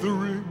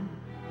withering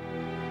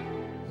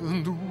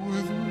and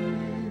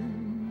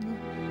withering,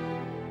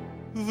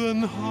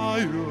 then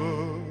higher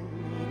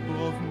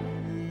above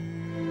me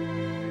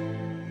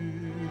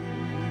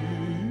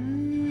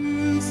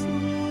is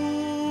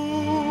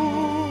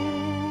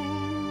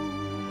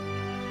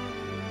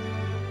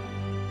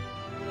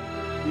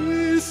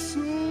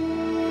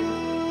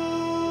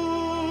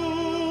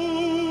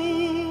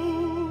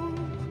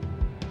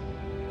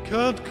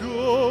can't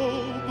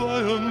go by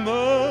a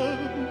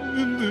man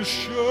in this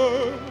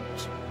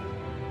shirt,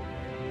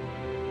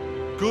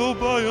 go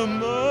by a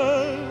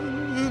man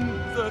in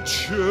that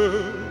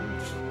shirt,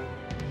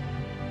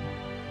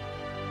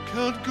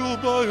 can't go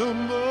by a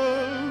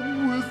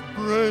man with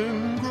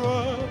brain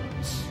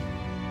grass,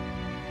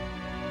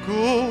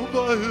 go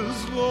by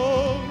his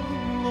long,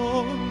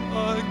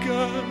 I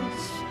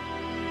guess,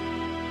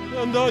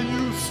 and I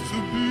used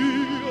to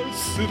be a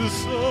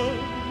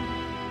citizen.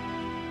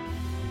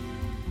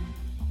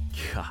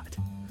 God,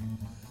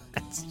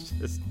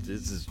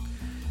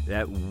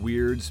 that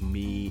weirds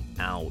me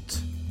out.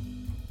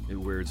 It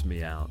weirds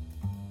me out.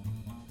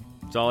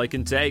 It's all I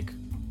can take.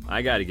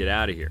 I got to get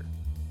out of here.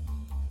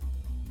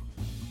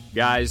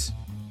 Guys,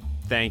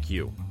 thank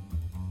you.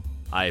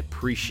 I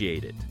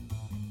appreciate it.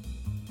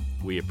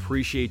 We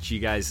appreciate you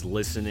guys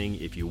listening.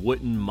 If you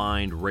wouldn't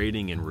mind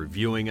rating and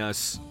reviewing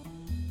us,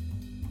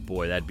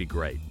 boy, that'd be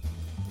great.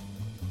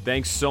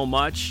 Thanks so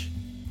much.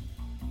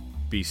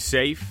 Be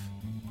safe.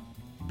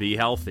 Be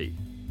healthy.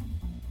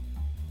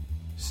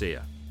 See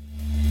ya.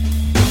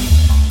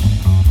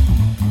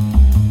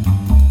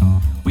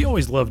 We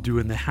always love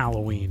doing the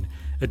Halloween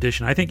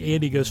edition. I think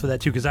Andy goes for that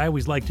too, because I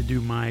always like to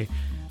do my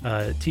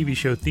TV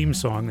show theme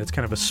song that's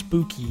kind of a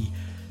spooky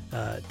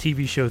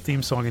TV show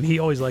theme song, and he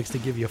always likes to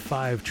give you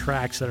 5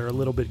 tracks that are a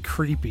little bit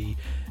creepy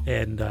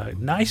and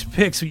nice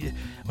picks.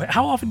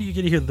 How often do you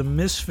get to hear the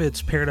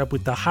Misfits paired up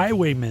with the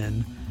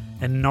Highwaymen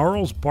and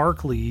Gnarls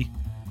Barkley,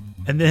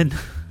 and then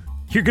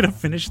you're going to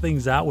finish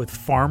things out with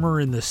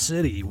Farmer in the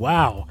City?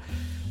 Wow.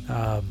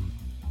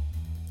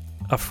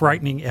 A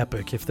frightening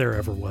epic, if there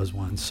ever was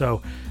one.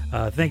 So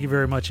thank you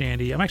very much,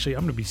 Andy. I'm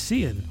going to be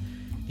seeing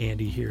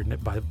Andy here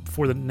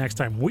before the next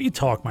time we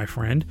talk, my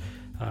friend.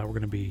 We're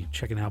going to be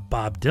checking out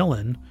Bob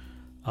Dylan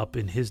up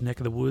in his neck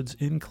of the woods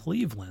in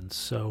Cleveland.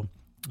 So,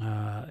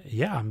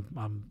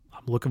 I'm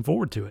looking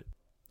forward to it.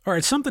 All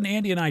right, something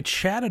Andy and I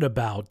chatted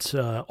about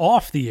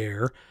off the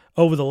air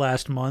over the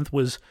last month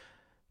was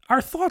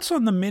our thoughts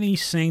on The Many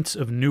Saints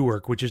of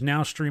Newark, which is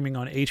now streaming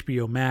on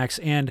HBO Max.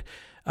 And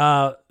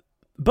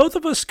both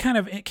of us kind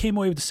of came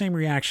away with the same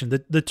reaction.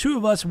 The two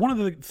of us, one of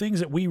the things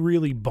that we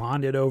really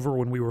bonded over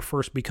when we were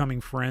first becoming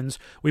friends,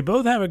 we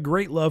both have a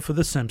great love for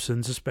The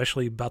Simpsons,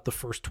 especially about the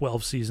first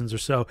 12 seasons or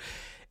so.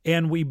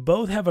 And we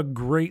both have a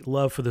great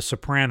love for The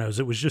Sopranos.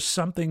 It was just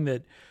something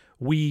that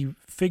we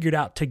figured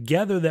out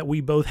together that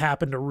we both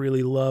happened to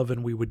really love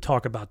and we would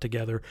talk about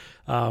together.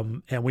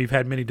 And we've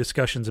had many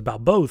discussions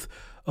about both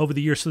over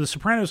the years. So The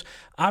Sopranos,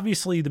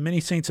 obviously The Many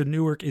Saints of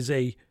Newark is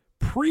a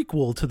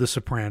prequel to The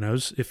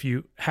Sopranos, if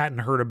you hadn't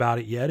heard about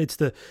it yet.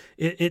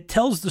 It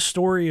tells the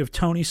story of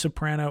Tony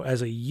Soprano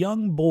as a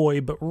young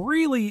boy, but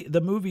really the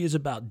movie is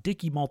about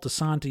Dickie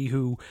Moltisanti,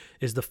 who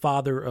is the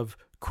father of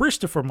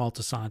Christopher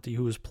Moltisanti,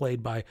 who is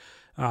played by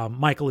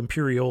Michael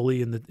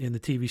Imperioli in the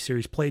TV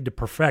series, played to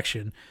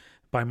perfection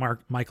by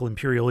Michael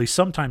Imperioli,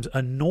 sometimes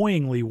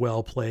annoyingly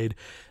well played,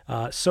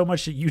 so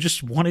much that you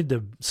just wanted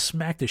to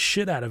smack the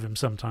shit out of him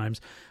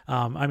sometimes.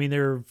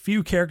 There are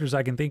few characters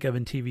I can think of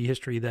in TV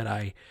history that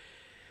I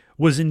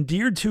was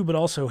endeared to, but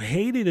also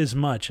hated as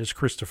much as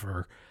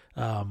Christopher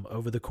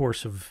over the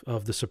course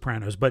of The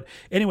Sopranos. But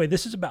anyway,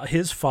 this is about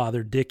his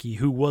father, Dickie,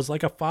 who was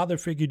like a father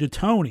figure to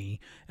Tony,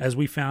 as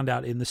we found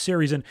out in the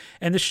series. And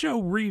the show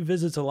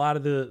revisits a lot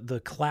of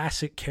the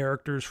classic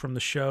characters from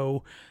the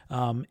show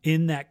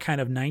in that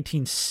kind of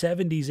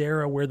 1970s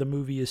era where the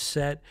movie is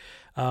set.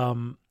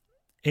 And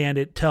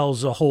it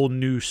tells a whole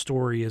new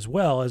story as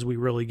well, as we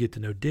really get to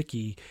know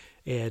Dickie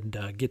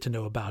and get to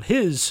know about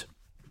his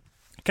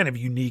kind of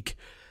unique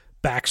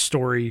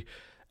backstory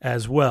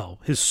as well,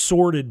 his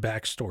sordid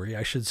backstory,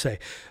 I should say.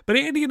 But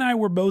Andy and I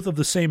were both of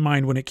the same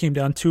mind when it came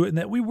down to it, and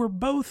that we were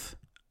both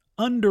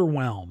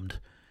underwhelmed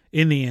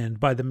in the end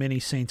by The Many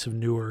Saints of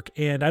Newark.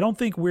 And I don't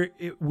think we're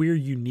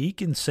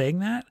unique in saying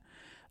that.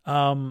 So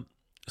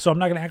I'm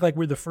not going to act like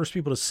we're the first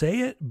people to say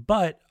it,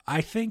 but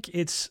I think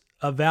it's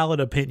a valid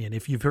opinion.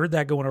 If you've heard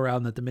that going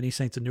around, that The Many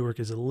Saints of Newark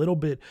is a little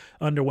bit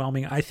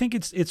underwhelming, I think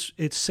it's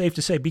safe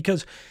to say,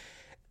 because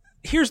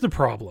here's the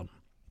problem.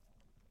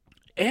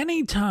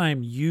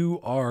 Anytime you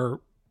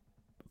are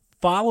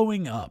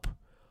following up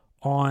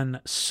on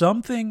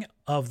something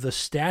of the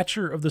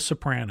stature of The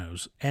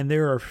Sopranos, and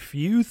there are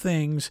few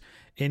things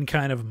in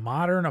kind of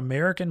modern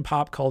American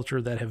pop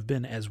culture that have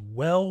been as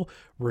well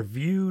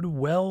reviewed,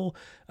 well,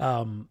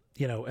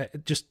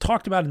 just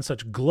talked about in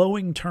such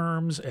glowing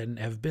terms, and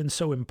have been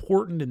so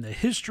important in the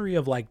history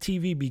of like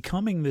TV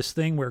becoming this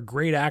thing where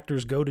great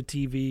actors go to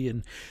TV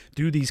and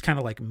do these kind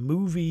of like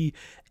movie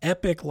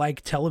epic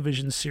like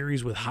television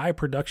series with high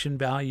production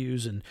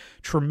values and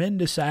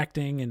tremendous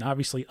acting and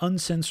obviously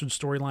uncensored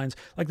storylines.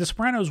 Like The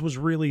Sopranos was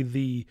really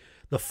the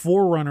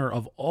forerunner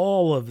of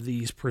all of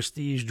these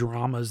prestige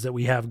dramas that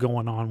we have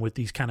going on with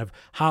these kind of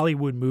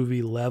Hollywood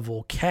movie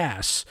level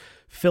casts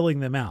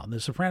filling them out. And The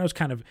Sopranos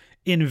kind of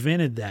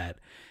invented that.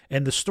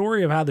 And the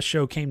story of how the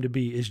show came to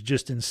be is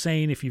just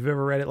insane. If you've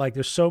ever read it, like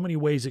there's so many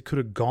ways it could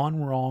have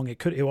gone wrong.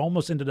 It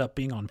almost ended up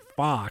being on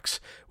Fox,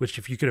 which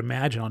if you could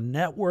imagine on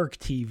network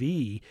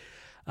TV,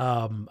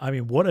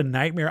 what a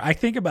nightmare. I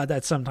think about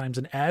that sometimes.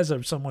 And as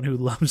of someone who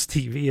loves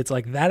TV, it's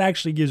like that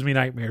actually gives me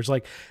nightmares.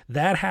 Like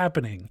that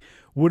happening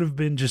would have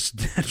been just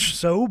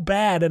so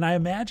bad. And I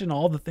imagine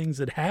all the things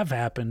that have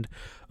happened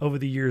over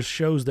the years,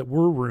 shows that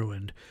were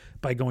ruined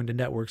by going to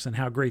networks, and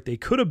how great they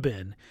could have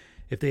been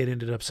if they had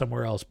ended up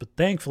somewhere else. But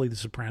thankfully, The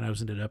Sopranos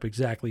ended up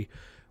exactly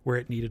where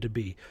it needed to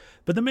be.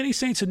 But The Many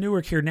Saints of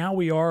Newark here, now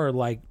we are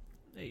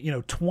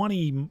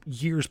 20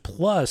 years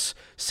plus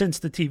since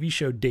the TV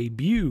show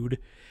debuted,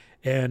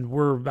 and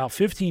we're about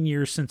 15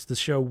 years since the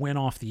show went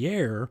off the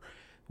air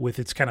with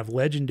its kind of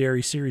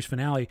legendary series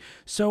finale.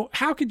 So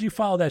how could you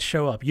follow that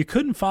show up? You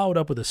couldn't follow it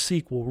up with a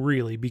sequel,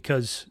 really,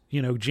 because,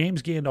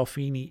 James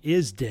Gandolfini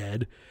is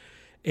dead.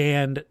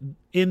 And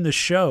in the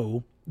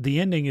show, the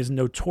ending is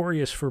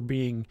notorious for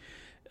being,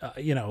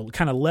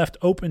 kind of left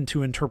open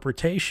to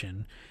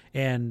interpretation.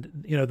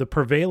 And, the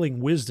prevailing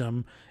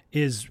wisdom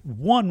is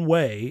one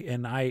way,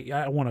 and I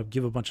don't want to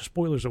give a bunch of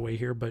spoilers away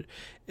here, but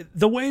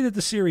the way that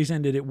the series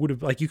ended, it would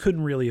have, you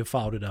couldn't really have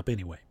followed it up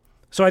anyway.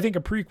 So I think a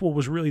prequel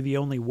was really the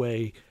only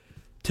way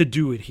to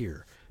do it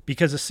here,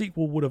 because a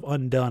sequel would have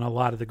undone a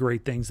lot of the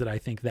great things that I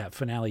think that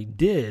finale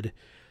did,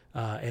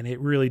 and it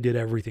really did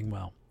everything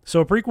well. So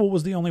a prequel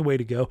was the only way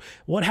to go.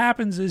 What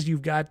happens is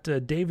you've got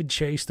David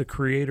Chase, the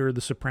creator of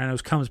The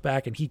Sopranos, comes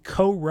back and he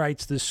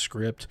co-writes this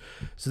script.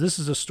 So this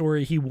is a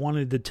story he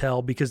wanted to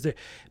tell, because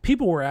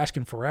people were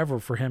asking forever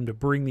for him to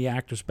bring the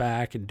actors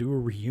back and do a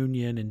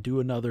reunion and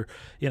do another,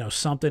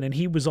 something. And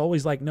he was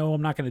always like, no,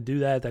 I'm not going to do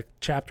that. That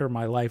chapter of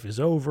my life is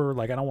over.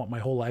 Like, I don't want my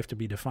whole life to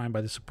be defined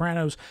by The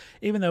Sopranos,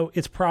 even though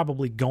it's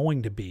probably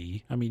going to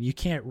be. I mean, you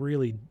can't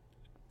really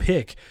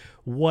pick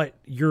what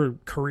your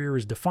career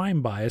is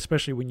defined by,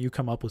 especially when you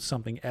come up with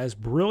something as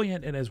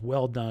brilliant and as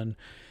well done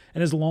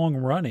and as long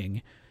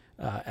running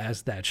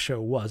as that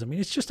show was. I mean,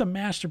 it's just a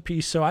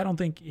masterpiece, so I don't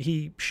think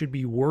he should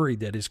be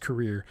worried that his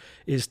career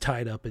is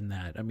tied up in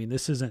that. I mean,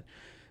 this isn't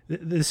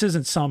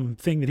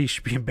something that he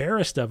should be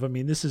embarrassed of. I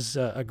mean, this is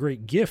a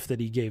great gift that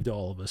he gave to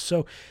all of us.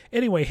 So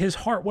anyway,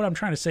 what I'm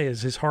trying to say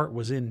is his heart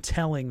was in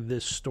telling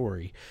this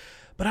story.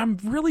 But I'm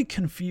really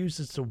confused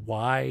as to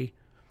why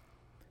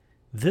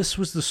this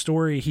was the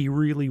story he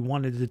really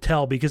wanted to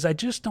tell, because I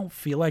just don't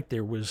feel like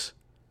there was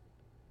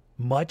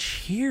much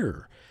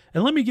here.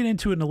 And let me get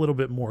into it in a little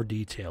bit more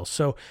detail.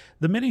 So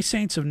The Many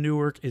Saints of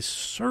Newark is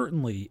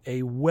certainly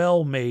a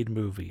well-made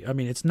movie. I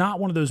mean, it's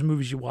not one of those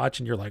movies you watch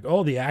and you're like,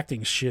 oh, the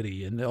acting's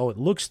shitty and oh, it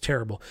looks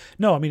terrible.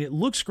 No, I mean, it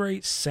looks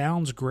great,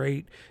 sounds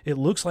great. It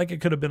looks like it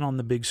could have been on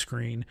the big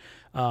screen.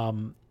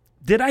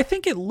 Did I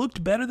think it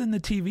looked better than the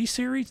TV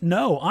series?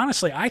 No,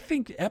 honestly, I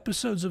think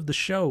episodes of the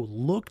show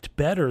looked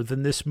better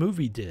than this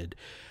movie did.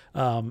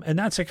 And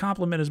that's a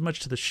compliment as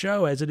much to the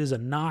show as it is a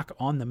knock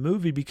on the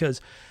movie,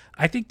 because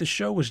I think the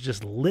show was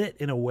just lit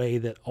in a way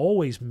that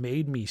always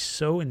made me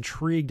so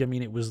intrigued. I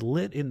mean, it was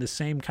lit in the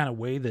same kind of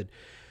way that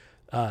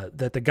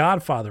The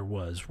Godfather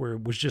was, where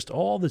it was just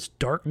all this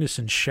darkness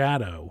and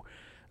shadow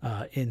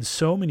in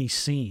so many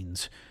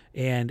scenes.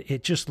 And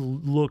it just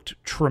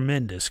looked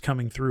tremendous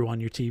coming through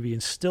on your TV,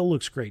 and still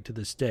looks great to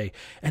this day.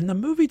 And the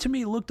movie, to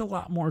me, looked a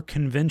lot more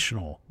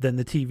conventional than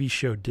the TV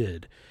show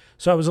did.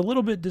 So I was a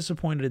little bit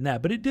disappointed in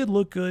that, but it did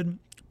look good,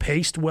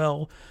 paced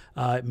well,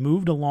 it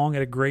moved along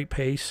at a great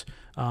pace.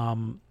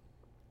 And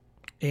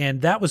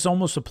that was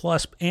almost a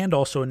plus and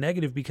also a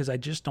negative, because I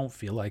just don't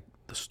feel like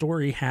the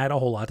story had a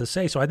whole lot to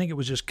say. So I think it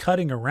was just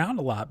cutting around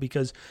a lot,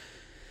 because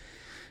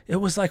it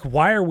was like,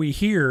 why are we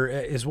here,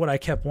 is what I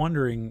kept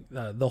wondering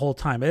the whole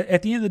time.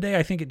 At the end of the day,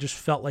 I think it just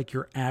felt like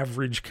your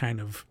average kind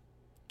of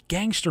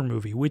gangster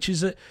movie, which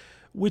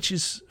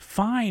is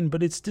fine,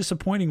 but it's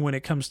disappointing when it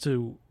comes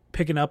to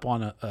picking up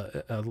on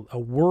a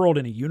world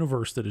and a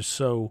universe that is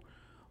so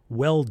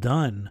well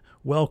done,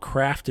 well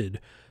crafted,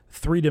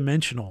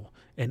 three-dimensional,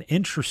 and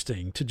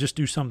interesting, to just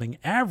do something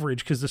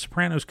average, because The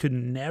Sopranos could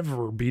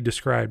never be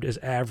described as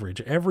average.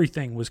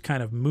 Everything was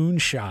kind of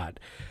moonshot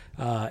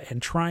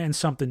and trying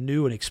something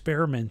new and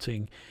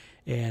experimenting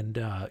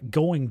and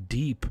going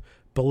deep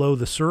below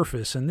the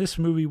surface. And this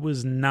movie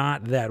was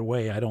not that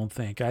way, I don't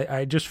think.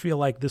 I just feel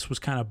like this was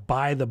kind of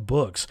by the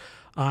books,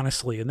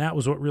 honestly, and that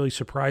was what really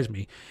surprised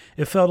me.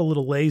 It felt a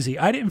little lazy.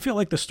 I didn't feel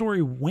like the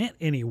story went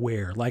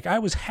anywhere. Like, I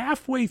was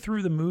halfway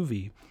through the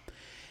movie,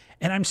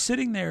 and I'm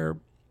sitting there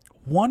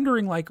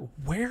wondering, like,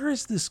 where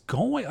is this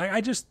going?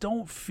 I just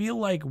don't feel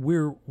like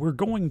we're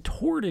going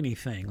toward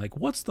anything. Like,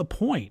 what's the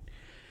point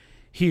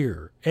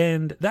here?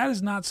 And that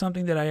is not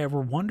something that I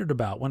ever wondered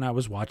about when I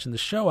was watching the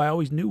show. I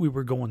always knew we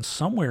were going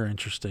somewhere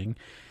interesting.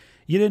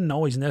 You didn't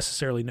always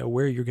necessarily know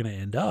where you're going to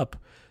end up,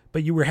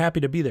 but you were happy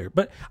to be there.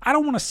 But I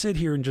don't want to sit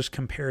here and just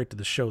compare it to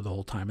the show the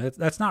whole time.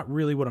 That's not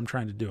really what I'm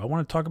trying to do. I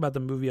want to talk about the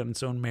movie on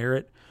its own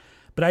merit,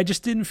 but I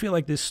just didn't feel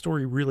like this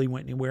story really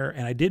went anywhere,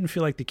 and I didn't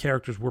feel like the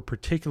characters were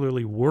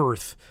particularly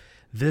worth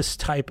this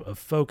type of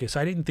focus.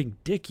 I didn't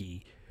think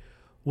Dickie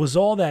was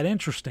all that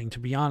interesting, to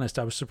be honest.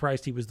 I was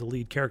surprised he was the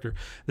lead character.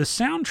 The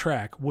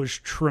soundtrack was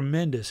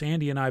tremendous.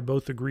 Andy and I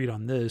both agreed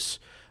on this.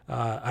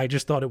 I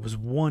just thought it was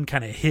one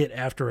kind of hit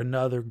after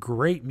another.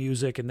 Great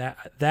music, and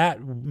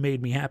that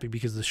made me happy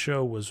because the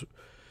show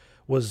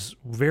was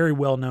very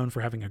well known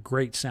for having a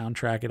great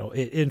soundtrack.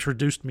 It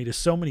introduced me to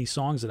so many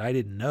songs that I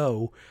didn't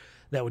know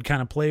that would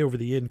kind of play over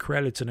the end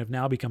credits and have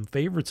now become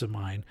favorites of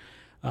mine.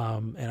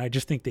 And I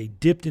just think they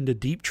dipped into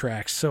deep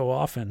tracks so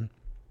often.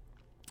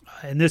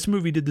 And this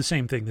movie did the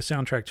same thing. The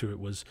soundtrack to it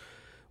was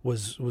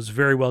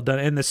very well done.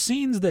 And the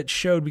scenes that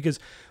showed, because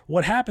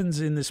what happens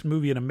in this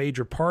movie, and a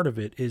major part of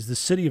it, is the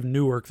city of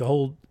Newark. The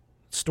whole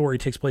story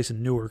takes place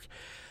in Newark.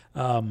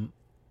 The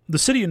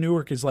city of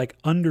Newark is like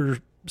under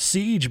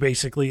siege,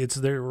 basically.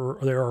 There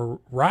are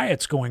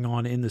riots going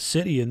on in the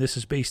city, and this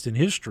is based in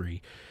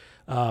history.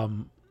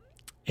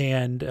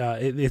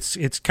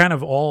 It's kind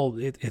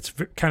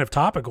of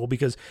topical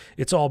because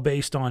it's all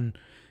based on,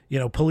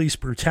 police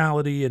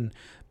brutality, and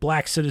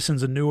black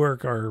citizens of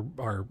Newark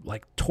are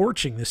like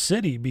torching the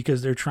city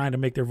because they're trying to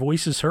make their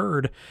voices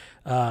heard,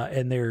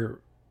 and they're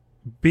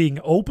being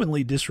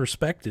openly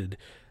disrespected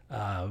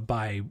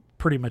by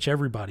pretty much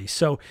everybody.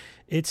 So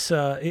it's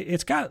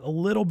got a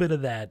little bit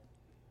of that,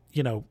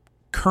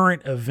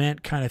 current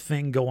event kind of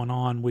thing going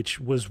on, which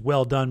was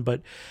well done,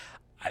 but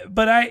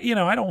I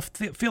don't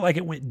feel like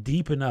it went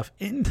deep enough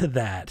into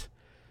that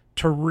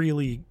to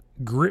really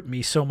grip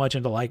me so much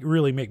and to like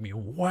really make me,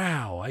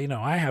 wow,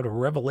 I had a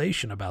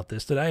revelation about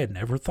this that I had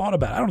never thought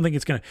about. I don't think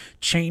it's going to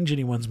change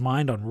anyone's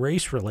mind on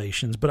race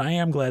relations, but I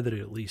am glad that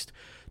it at least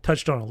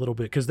touched on a little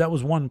bit, because that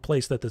was one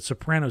place that The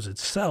Sopranos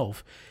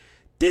itself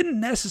didn't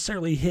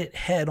necessarily hit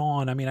head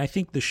on. I mean, I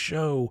think the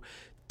show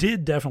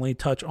did definitely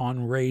touch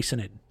on race,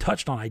 and it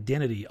touched on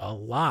identity a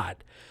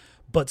lot.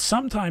 But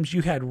sometimes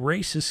you had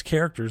racist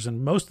characters,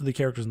 and most of the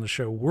characters in the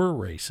show were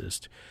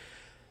racist.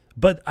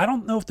 But I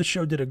don't know if the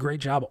show did a great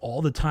job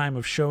all the time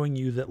of showing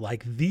you that,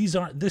 like,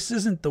 this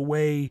isn't the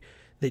way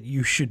that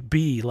you should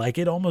be. Like,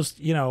 it almost,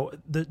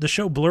 the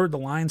show blurred the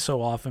line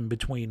so often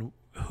between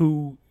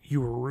who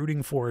you were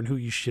rooting for and who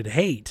you should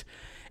hate.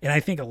 And I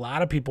think a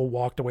lot of people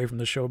walked away from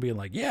the show being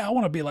like, yeah, I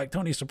want to be like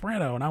Tony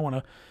Soprano, and I want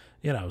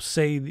to,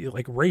 say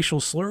like racial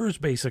slurs,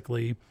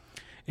 basically.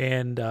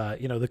 And,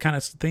 the kind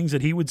of things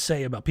that he would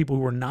say about people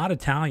who were not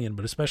Italian,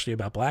 but especially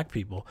about black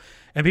people.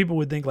 And people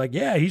would think like,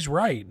 yeah, he's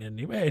right.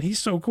 And man, he's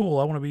so cool.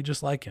 I want to be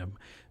just like him.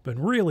 But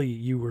really,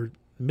 you were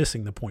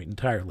missing the point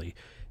entirely.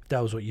 If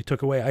that was what you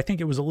took away. I think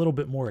it was a little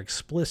bit more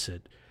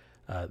explicit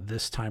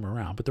this time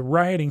around. But the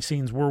rioting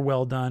scenes were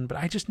well done. But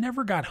I just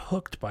never got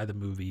hooked by the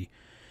movie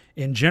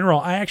in general.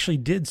 I actually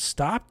did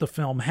stop the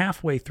film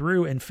halfway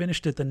through and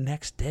finished it the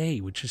next day,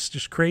 which is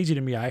just crazy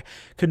to me. I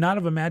could not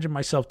have imagined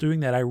myself doing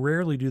that. I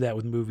rarely do that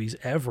with movies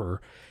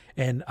ever.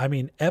 And I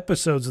mean,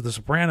 episodes of The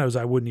Sopranos,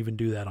 I wouldn't even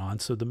do that on.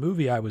 So the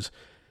movie, I was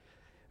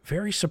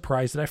very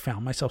surprised that I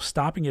found myself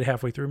stopping it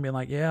halfway through and being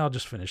like, yeah, I'll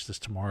just finish this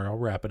tomorrow. I'll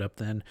wrap it up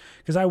then.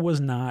 Because I was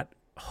not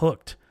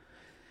hooked.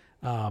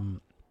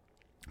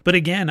 But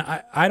again,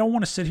 I don't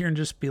want to sit here and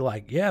just be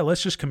like, yeah,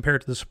 let's just compare it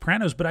to The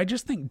Sopranos. But I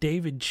just think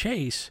David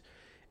Chase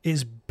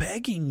is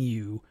begging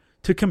you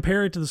to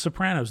compare it to The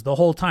Sopranos the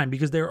whole time,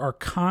 because there are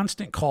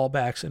constant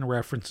callbacks and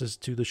references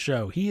to the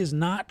show. He is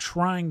not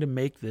trying to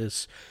make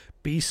this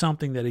be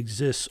something that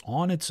exists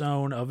on its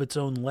own, of its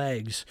own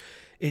legs.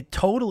 It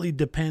totally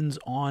depends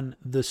on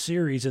the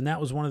series, and that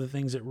was one of the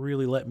things that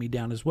really let me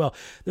down as well.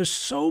 There's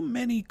so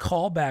many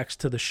callbacks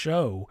to the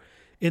show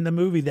in the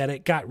movie that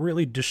it got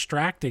really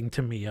distracting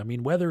to me. I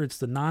mean, whether it's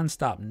the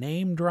nonstop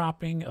name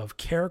dropping of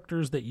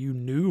characters that you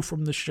knew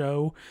from the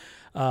show,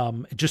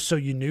 just so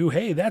you knew,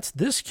 hey, that's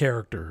this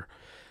character.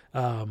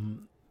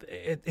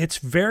 It's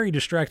very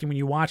distracting. When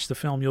you watch the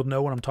film, you'll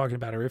know what I'm talking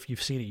about, or if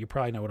you've seen it, you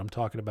probably know what I'm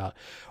talking about.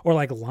 Or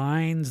like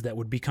lines that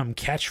would become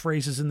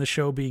catchphrases in the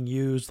show being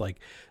used. Like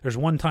there's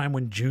one time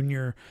when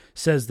Junior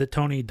says that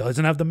Tony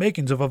doesn't have the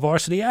makings of a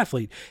varsity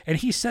athlete, and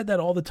he said that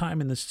all the time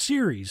in the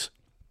series.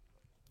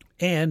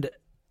 And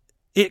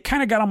it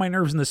kind of got on my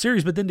nerves in the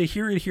series, but then to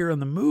hear it here in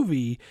the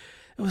movie,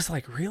 it was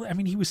like, really? I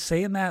mean, he was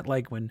saying that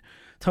like when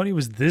Tony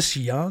was this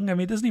young. I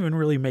mean, it doesn't even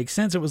really make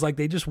sense. It was like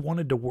they just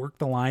wanted to work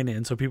the line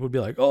in so people would be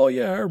like, oh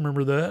yeah, I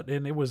remember that.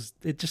 And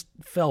it just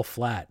fell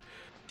flat.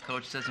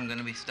 Coach says I'm going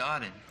to be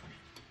starting.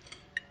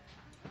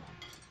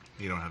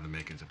 You don't have the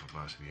makings of a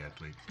varsity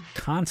athlete.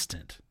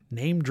 Constant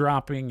name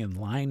dropping and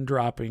line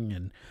dropping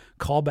and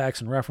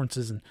callbacks and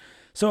references. And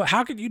so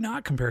how could you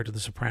not compare it to The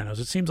Sopranos?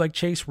 It seems like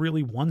Chase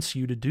really wants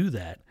you to do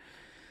that.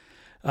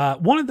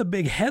 One of the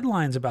big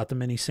headlines about the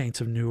Many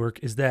Saints of Newark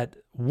is that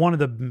one of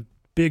the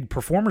big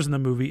performers in the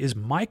movie is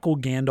Michael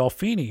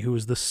Gandolfini, who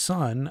is the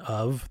son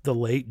of the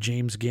late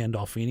James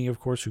Gandolfini, of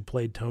course, who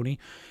played Tony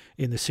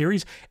in the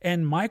series.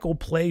 And Michael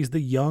plays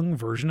the young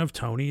version of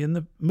Tony in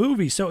the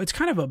movie. So it's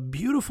kind of a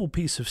beautiful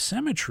piece of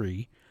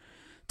symmetry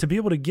to be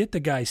able to get the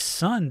guy's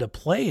son to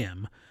play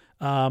him.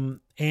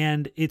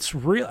 And it's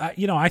real,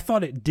 I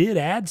thought it did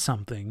add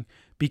something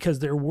because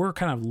there were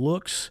kind of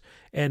looks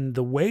and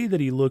the way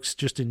that he looks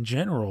just in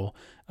general.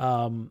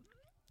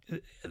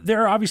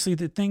 There are obviously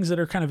the things that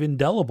are kind of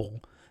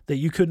indelible that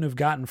you couldn't have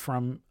gotten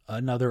from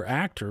another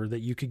actor that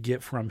you could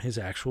get from his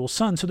actual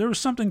son. So there was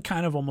something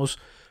kind of almost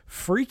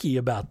freaky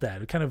about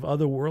that, kind of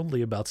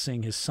otherworldly about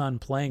seeing his son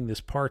playing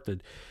this part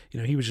that,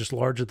 he was just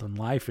larger than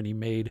life and he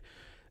made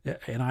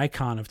an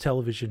icon of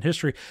television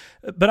history.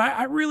 But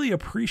I really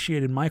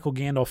appreciated Michael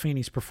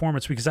Gandolfini's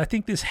performance because I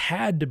think this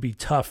had to be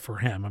tough for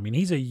him. I mean,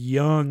 he's a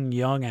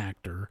young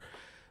actor,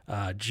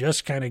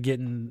 just kind of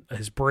getting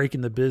his break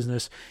in the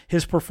business.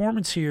 His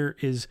performance here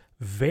is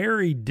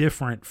very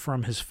different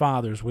from his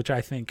father's, which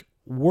I think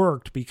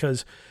worked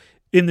because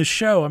in the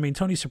show, I mean,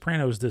 Tony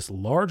Soprano is this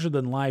larger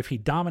than life. He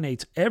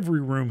dominates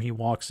every room he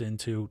walks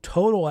into,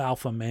 total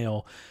alpha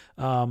male.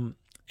 And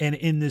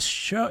in this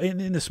show,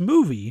 in this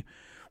movie,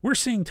 we're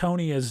seeing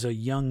Tony as a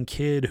young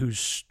kid who's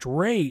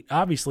straight.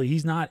 Obviously,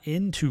 he's not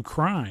into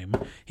crime.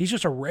 He's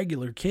just a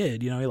regular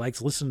kid. He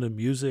likes listening to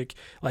music,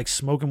 likes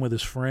smoking with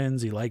his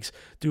friends. He likes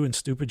doing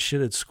stupid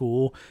shit at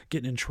school,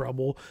 getting in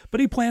trouble. But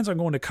he plans on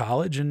going to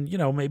college and,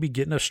 maybe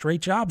getting a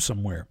straight job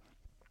somewhere.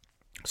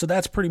 So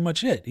that's pretty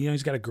much it.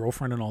 He's got a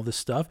girlfriend and all this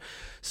stuff.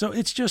 So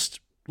it's just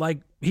like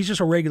he's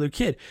just a regular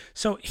kid.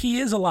 So he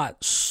is a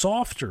lot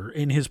softer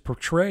in his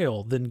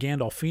portrayal than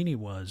Gandolfini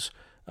was.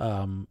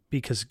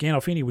 Because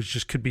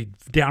Gandolfini could be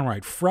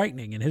downright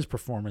frightening in his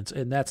performance,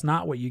 and that's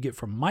not what you get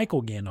from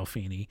Michael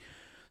Gandolfini.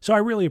 So I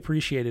really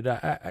appreciated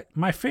it.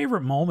 My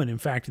favorite moment, in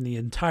fact, in the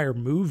entire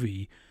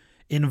movie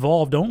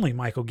involved only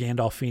Michael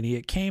Gandolfini.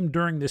 It came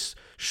during this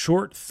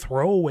short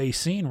throwaway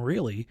scene,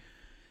 really,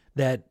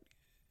 that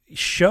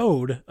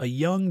showed a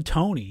young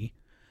Tony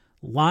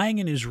lying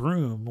in his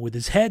room with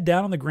his head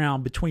down on the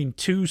ground between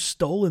two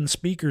stolen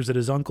speakers that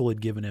his uncle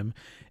had given him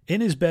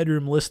in his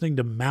bedroom, listening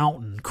to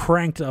Mountain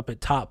cranked up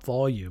at top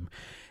volume.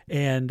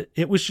 And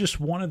it was just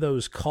one of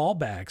those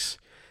callbacks.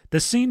 The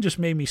scene just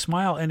made me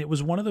smile. And it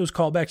was one of those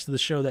callbacks to the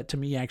show that to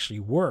me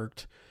actually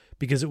worked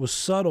because it was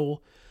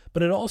subtle,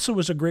 but it also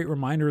was a great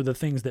reminder of the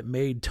things that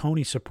made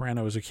Tony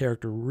Soprano as a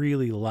character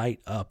really light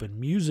up. And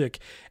music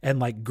and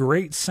like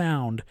great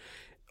sound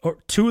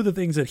or two of the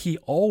things that he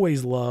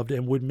always loved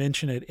and would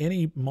mention at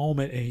any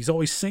moment, and he's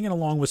always singing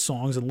along with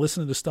songs and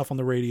listening to stuff on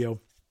the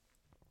radio.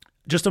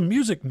 Just a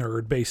music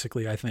nerd,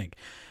 basically, I think,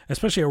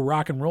 especially a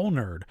rock and roll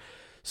nerd.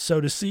 So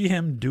to see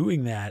him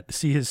doing that,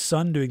 see his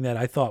son doing that,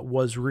 I thought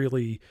was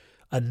really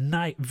a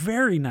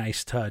very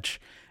nice touch.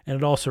 And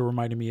it also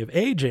reminded me of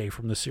AJ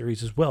from the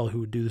series as well, who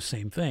would do the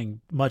same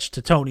thing, much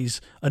to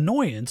Tony's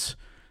annoyance,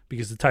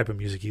 because the type of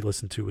music he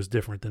listened to was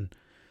different than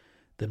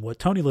what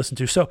Tony listened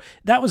to. So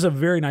that was a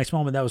very nice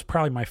moment. That was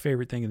probably my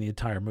favorite thing in the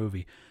entire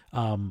movie.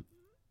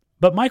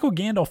 But Michael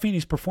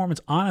Gandolfini's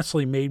performance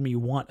honestly made me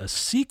want a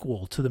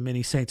sequel to The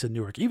Many Saints of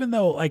Newark. Even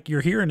though, like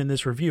you're hearing in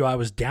this review, I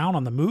was down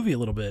on the movie a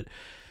little bit.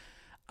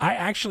 I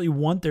actually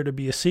want there to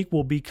be a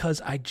sequel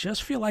because I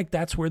just feel like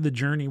that's where the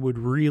journey would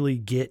really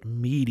get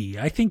meaty.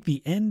 I think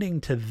the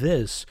ending to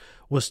this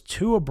was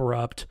too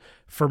abrupt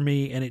for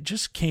me, and it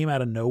just came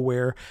out of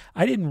nowhere.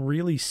 I didn't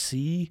really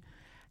see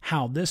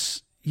how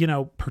this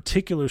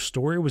particular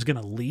story was going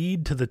to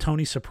lead to the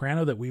Tony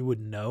Soprano that we would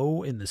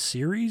know in the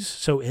series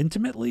so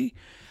intimately.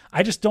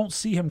 I just don't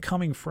see him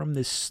coming from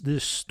this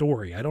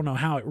story. I don't know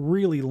how it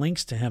really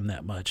links to him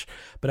that much,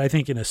 but I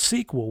think in a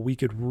sequel, we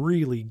could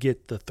really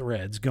get the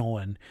threads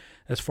going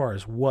as far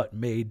as what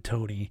made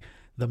Tony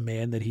the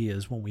man that he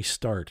is when we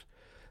start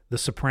The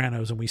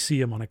Sopranos and we see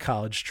him on a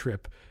college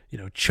trip,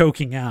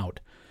 choking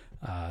out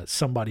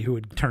somebody who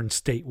had turned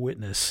state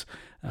witness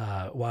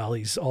while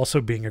he's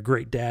also being a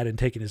great dad and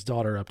taking his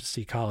daughter up to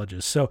see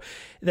colleges. So,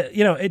 I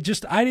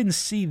didn't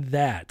see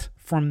that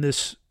from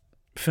this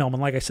film.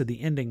 And like I said,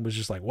 the ending was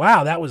just like,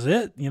 wow, that was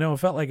it. It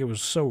felt like it was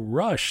so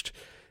rushed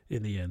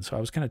in the end. So I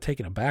was kind of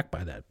taken aback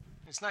by that.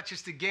 It's not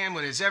just the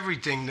gambling, it's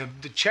everything.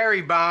 The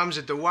cherry bombs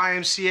at the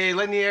YMCA,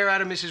 letting the air out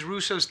of Mrs.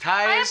 Russo's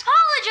tires.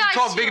 I apologize.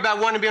 You talk big about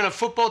wanting to be on a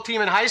football team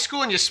in high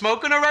school and you're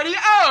smoking already?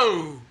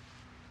 Oh!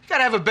 You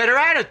gotta have a better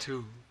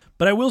attitude.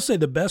 But I will say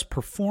the best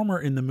performer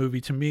in the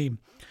movie to me,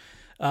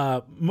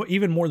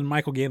 even more than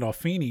Michael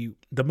Gandolfini,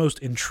 the most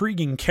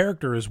intriguing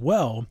character as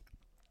well,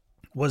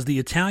 was the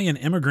Italian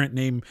immigrant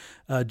named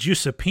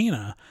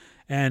Giuseppina.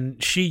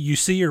 And you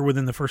see her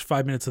within the first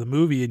 5 minutes of the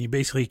movie, and you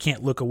basically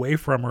can't look away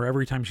from her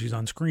every time she's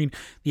on screen.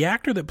 The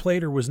actor that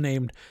played her was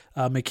named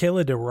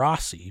Michele De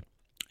Rossi,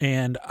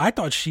 And I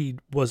thought she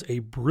was a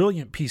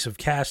brilliant piece of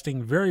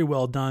casting, very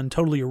well done,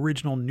 totally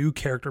original, new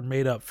character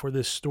made up for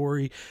this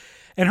story.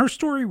 And her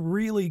story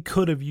really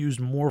could have used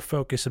more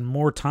focus and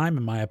more time,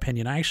 in my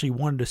opinion. I actually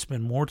wanted to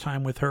spend more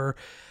time with her.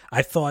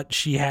 I thought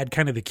she had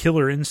kind of the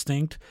killer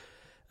instinct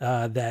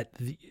that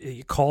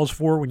it calls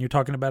for when you're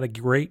talking about a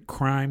great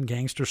crime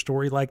gangster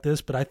story like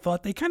this. But I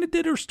thought they kind of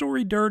did her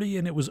story dirty,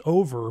 and it was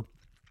over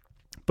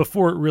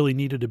before it really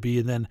needed to be.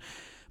 And then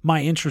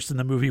my interest in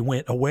the movie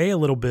went away a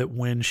little bit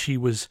when she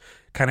was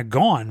kind of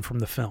gone from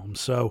the film.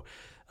 So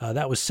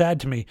that was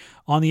sad to me.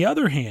 On the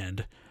other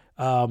hand,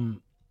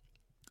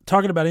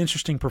 talking about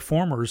interesting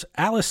performers,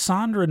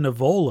 Alessandro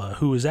Nivola,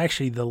 who is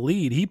actually the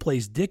lead, he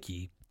plays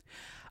Dickie.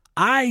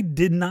 I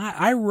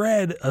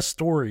read a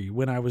story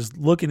when I was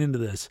looking into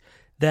this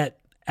that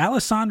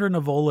Alessandro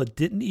Nivola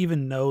didn't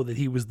even know that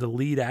he was the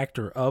lead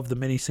actor of The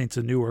Many Saints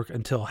of Newark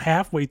until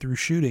halfway through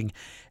shooting.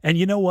 And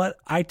you know what?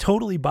 I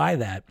totally buy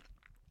that,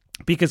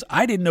 because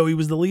I didn't know he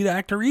was the lead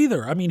actor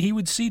either. I mean, he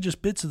would see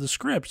just bits of the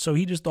script, so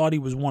he just thought he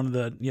was one of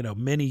the,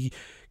 many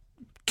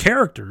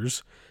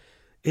characters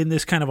in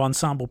this kind of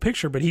ensemble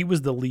picture, but he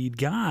was the lead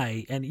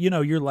guy. And,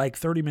 you're like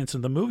 30 minutes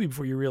into the movie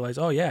before you realize,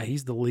 oh yeah,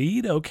 he's the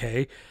lead?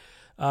 Okay.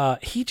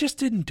 He just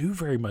didn't do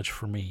very much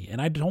for me.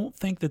 And I don't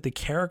think that the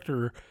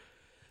character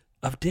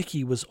of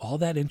Dickie was all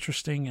that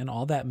interesting and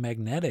all that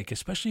magnetic,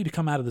 especially to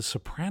come out of the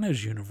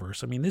Sopranos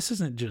universe. I mean, this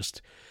isn't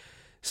just...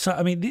 So,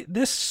 I mean,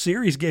 this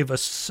series gave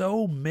us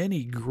so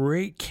many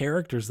great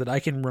characters that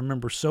I can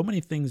remember so many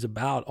things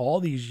about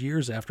all these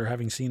years after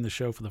having seen the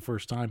show for the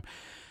first time.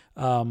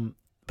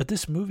 But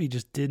this movie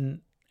just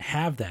didn't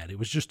have that. It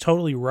was just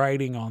totally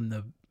riding on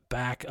the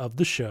back of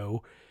the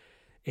show.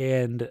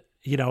 And,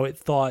 it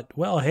thought,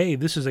 well, hey,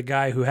 this is a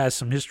guy who has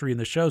some history in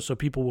the show, so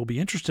people will be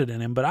interested in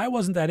him. But I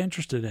wasn't that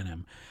interested in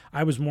him.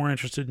 I was more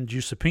interested in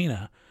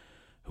Giuseppina,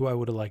 who I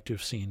would have liked to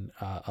have seen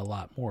a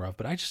lot more of.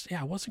 But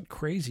I wasn't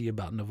crazy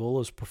about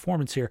Nivola's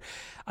performance here.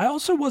 I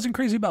also wasn't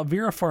crazy about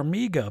Vera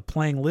Farmiga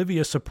playing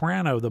Livia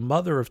Soprano, the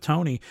mother of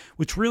Tony,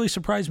 which really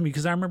surprised me,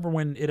 because I remember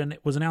when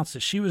it was announced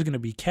that she was going to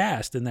be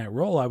cast in that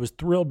role, I was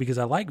thrilled because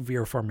I like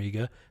Vera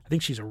Farmiga. I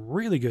think she's a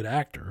really good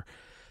actor.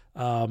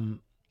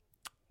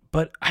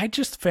 But I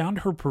just found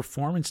her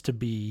performance to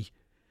be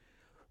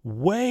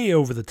way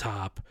over the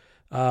top.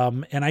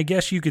 And I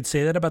guess you could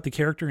say that about the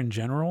character in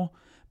general,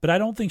 but I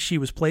don't think she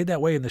was played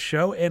that way in the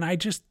show. And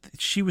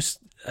she was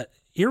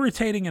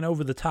irritating and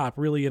over the top,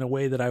 really, in a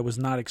way that I was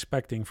not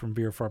expecting from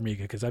Vera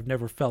Farmiga, because I've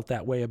never felt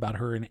that way about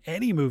her in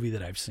any movie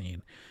that I've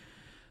seen.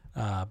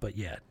 But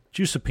yeah,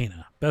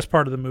 Giuseppina, best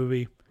part of the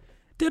movie.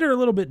 Did her a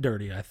little bit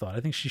dirty, I thought.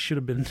 I think she should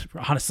have been,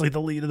 honestly, the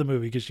lead of the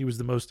movie, because she was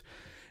the most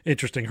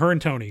interesting. Her and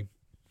Tony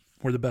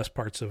were the best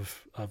parts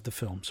of the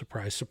film.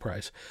 Surprise,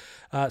 surprise.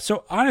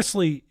 So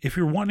honestly, if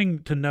you're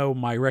wanting to know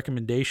my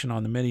recommendation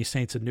on The Many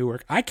Saints of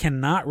Newark, I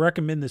cannot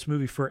recommend this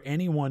movie for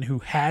anyone who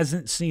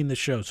hasn't seen the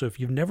show. So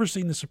if you've never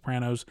seen The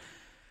Sopranos,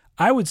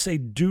 I would say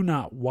do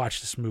not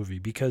watch this movie,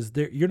 because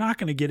you're not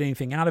going to get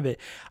anything out of it.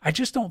 I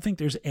just don't think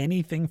there's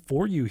anything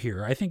for you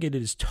here. I think it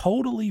is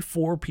totally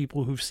for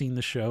people who've seen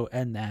the show,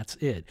 and that's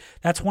it.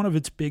 That's one of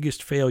its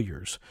biggest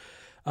failures.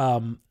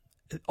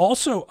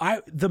 Also,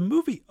 the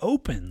movie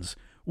opens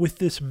with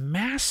this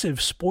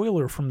massive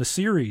spoiler from the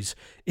series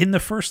in the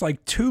first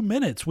 2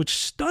 minutes, which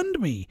stunned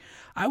me.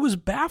 I was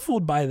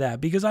baffled by that,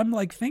 because I'm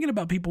thinking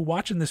about people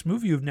watching this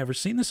movie who've never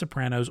seen The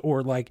Sopranos,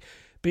 or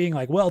being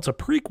well, it's a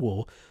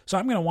prequel, so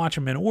I'm going to watch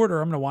them in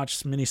order. I'm going to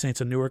watch Many Saints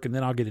of Newark, and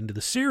then I'll get into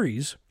the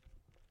series,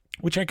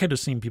 which I could have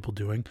seen people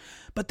doing.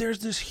 But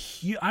there's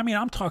this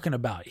I'm talking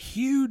about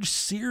huge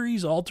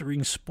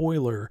series-altering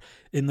spoiler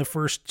in the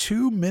first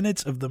 2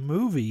 minutes of the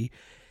movie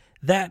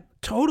that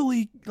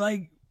totally,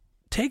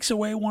 takes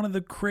away one of the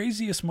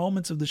craziest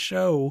moments of the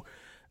show,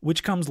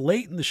 which comes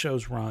late in the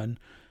show's run,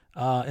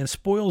 and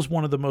spoils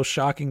one of the most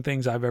shocking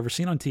things I've ever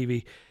seen on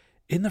TV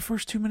in the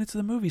first 2 minutes of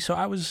the movie. So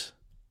I was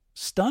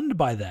stunned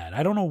by that.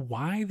 I don't know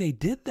why they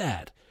did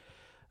that.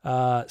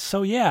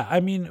 So yeah,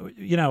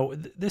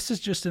 this is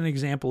just an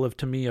example of,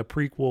 to me, a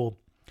prequel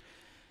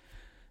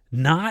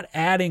not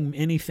adding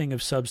anything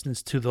of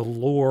substance to the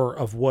lore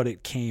of what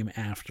it came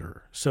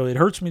after. So it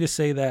hurts me to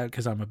say that,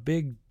 because I'm a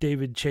big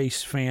David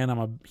Chase fan. I'm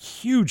a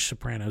huge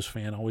Sopranos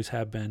fan, always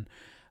have been.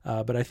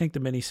 But I think The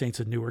Many Saints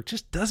of Newark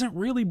just doesn't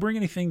really bring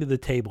anything to the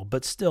table.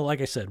 But still,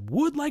 like I said,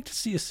 would like to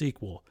see a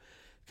sequel,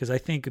 because I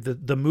think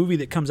the movie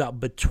that comes out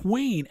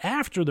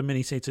after The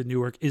Many Saints of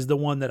Newark is the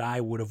one that I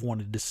would have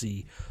wanted to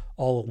see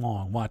all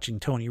along, watching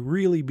Tony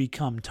really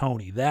become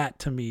Tony. That,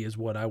 to me, is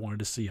what I wanted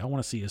to see. I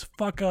want to see his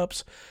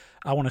fuck-ups.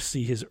 I want to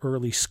see his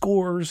early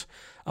scores.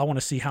 I want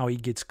to see how he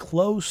gets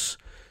close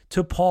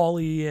to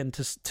Paulie and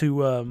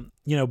to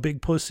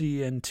Big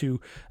Pussy and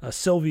to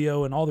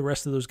Silvio and all the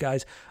rest of those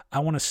guys. I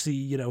want to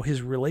see,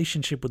 his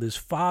relationship with his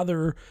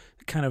father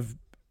kind of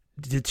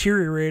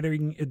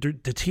deteriorating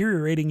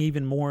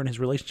even more, in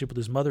his relationship with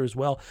his mother as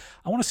well.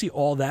 I want to see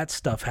all that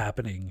stuff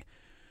happening.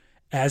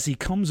 as he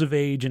comes of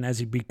age and as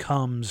he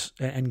becomes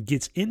and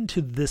gets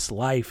into this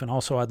life, and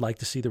also I'd like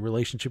to see the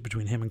relationship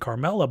between him and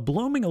Carmela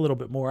blooming a little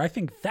bit more. I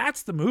think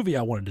that's the movie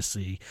I wanted to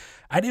see.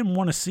 I didn't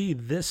want to see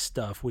this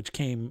stuff, which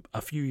came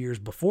a few years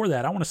before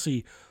that. I want to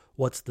see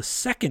what's the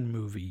second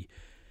movie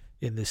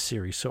in this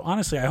series. So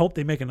honestly, I hope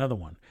they make another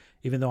one.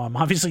 Even though I'm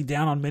obviously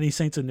down on Many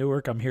Saints of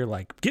Newark, I'm here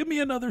like, give me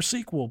another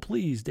sequel,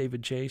 please,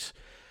 David Chase.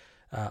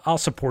 I'll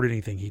support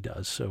anything he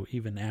does. So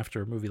even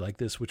after a movie like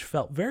this, which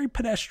felt very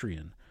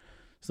pedestrian.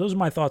 So those are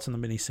my thoughts on the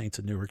Many Saints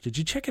of Newark. Did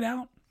you check it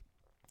out?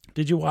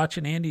 Did you watch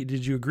it, Andy?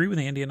 Did you agree with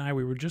Andy and I?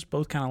 We were just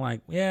both kind of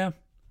like, yeah,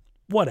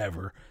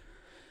 whatever.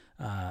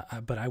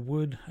 But I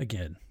would,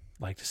 again,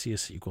 like to see a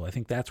sequel. I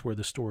think that's where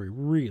the story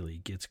really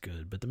gets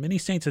good. But the Many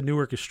Saints of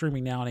Newark is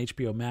streaming now on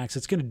HBO Max.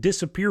 It's going to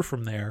disappear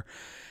from there,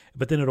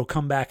 but then it'll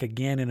come back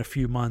again in a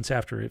few months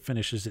after it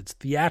finishes its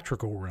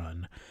theatrical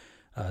run,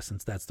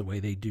 since that's the way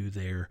they do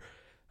their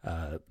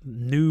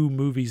new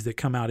movies that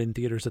come out in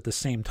theaters at the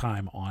same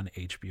time on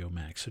HBO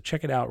Max. So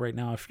check it out right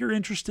now if you're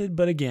interested.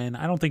 But again,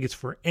 I don't think it's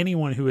for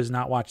anyone who has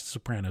not watched The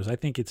Sopranos. I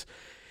think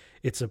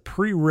it's a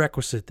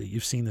prerequisite that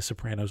you've seen The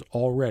Sopranos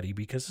already,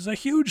 because it's a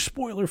huge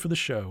spoiler for the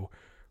show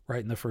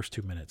right in the first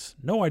 2 minutes.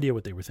 No idea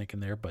what they were thinking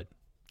there, but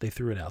they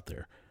threw it out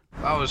there.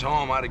 If I was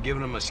home, I'd have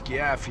given him a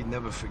skiaff he'd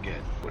never forget.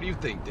 What do you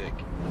think, Dick?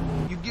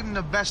 You give him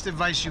the best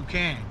advice you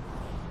can.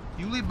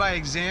 You lead by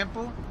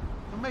example,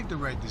 he'll make the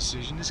right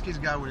decision. This kid's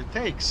got what it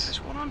takes.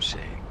 That's what I'm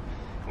saying.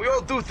 We all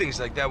do things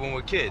like that when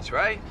we're kids,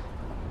 right?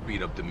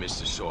 Beat up the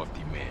Mr.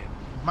 Softy man.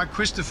 My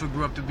Christopher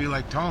grew up to be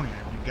like Tony.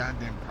 I'd be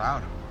goddamn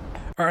proud of him.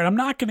 All right, I'm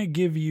not going to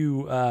give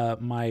you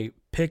my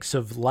picks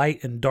of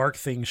light and dark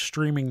things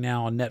streaming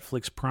now on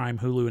Netflix, Prime,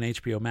 Hulu, and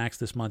HBO Max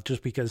this month,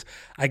 just because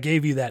I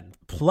gave you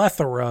that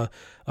plethora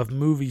of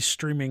movies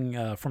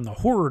streaming from the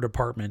horror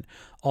department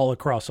all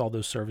across all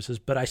those services.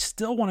 But I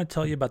still want to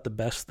tell you about the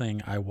best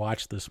thing I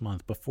watched this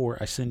month before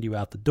I send you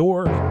out the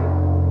door.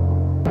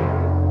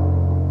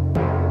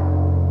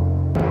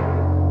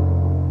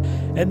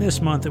 And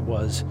this month it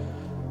was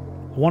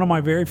one of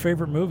my very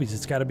favorite movies.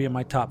 It's got to be in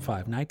my top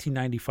 5.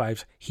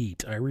 1995's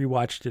Heat. I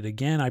rewatched it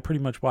again. I pretty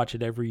much watch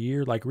it every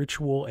year like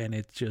ritual, and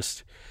it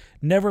just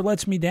never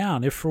lets me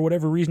down. If for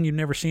whatever reason you've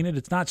never seen it,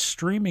 it's not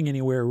streaming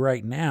anywhere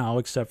right now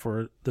except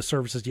for the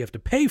services you have to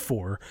pay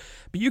for,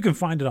 but you can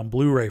find it on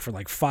Blu-ray for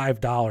like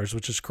 $5,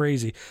 which is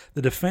crazy.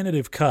 The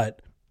definitive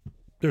cut,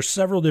 there's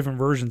several different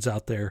versions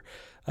out there,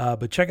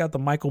 but check out the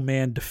Michael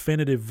Mann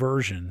definitive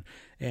version.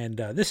 And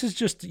this is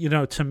just,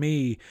 to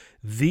me,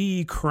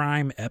 the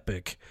crime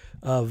epic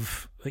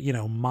of,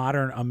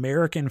 modern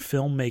American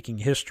filmmaking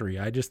history.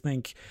 I just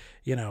think,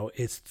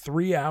 it's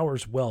 3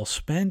 hours well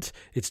spent.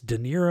 It's De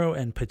Niro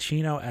and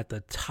Pacino at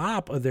the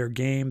top of their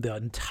game.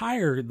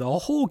 The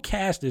whole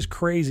cast is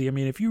crazy. I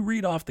mean, if you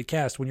read off the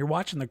cast, when you're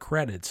watching the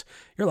credits,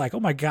 you're like,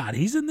 oh my God,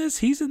 he's in this,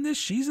 she's in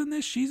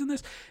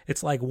this.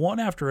 It's like one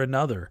after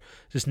another,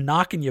 just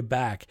knocking you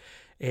back.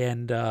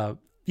 And,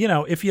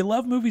 if you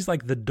love movies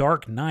like The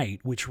Dark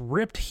Knight, which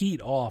ripped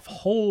Heat off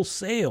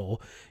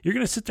wholesale, you're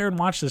going to sit there and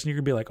watch this and you're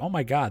going to be like, oh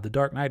my God, The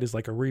Dark Knight is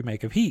like a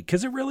remake of Heat.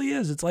 Because it really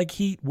is. It's like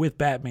Heat with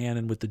Batman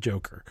and with the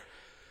Joker.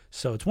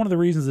 So it's one of the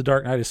reasons The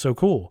Dark Knight is so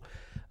cool.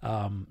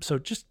 So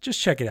just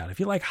check it out. If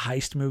you like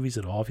heist movies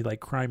at all, if you like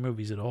crime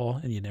movies at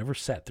all, and you never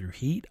sat through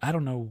Heat, I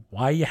don't know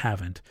why you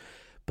haven't.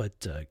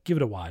 But give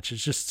it a watch.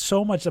 It's just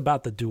so much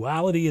about the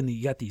duality, and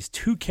you got these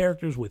two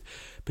characters with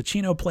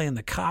Pacino playing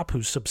the cop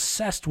who's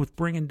obsessed with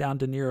bringing down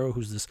De Niro,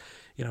 who's this,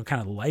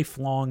 kind of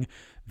lifelong,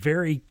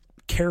 very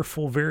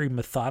careful, very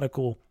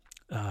methodical,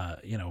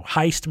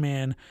 heist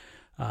man,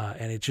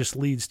 and it just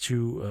leads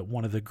to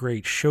one of the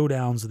great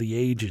showdowns of the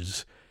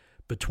ages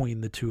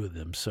between the two of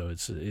them. So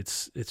it's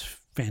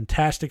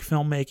fantastic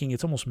filmmaking.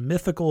 It's almost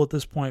mythical at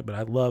this point, but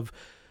I love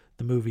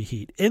the movie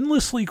Heat.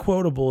 Endlessly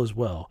quotable as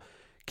well.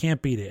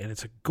 Can't beat it. And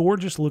it's a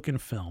gorgeous looking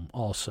film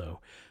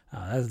also.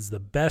 That is the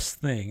best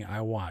thing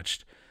I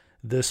watched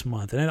this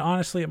month. And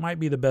honestly, it might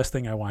be the best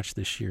thing I watched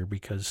this year,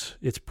 because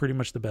it's pretty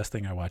much the best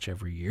thing I watch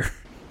every year.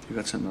 You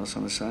got something else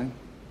on the side?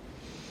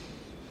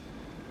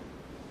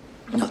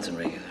 Nothing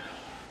regular.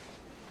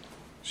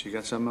 So you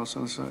got something else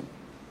on the side?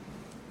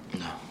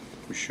 No.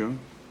 You sure?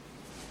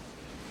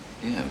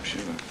 Yeah, I'm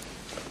sure.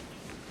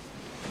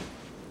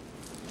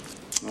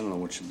 I don't know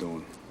what you're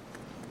doing.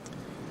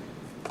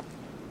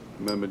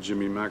 Remember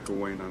Jimmy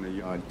McElwain on the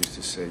yard used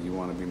to say, you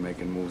want to be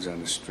making moves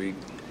on the street,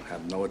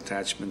 have no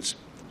attachments,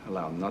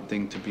 allow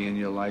nothing to be in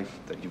your life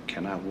that you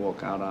cannot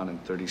walk out on in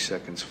 30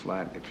 seconds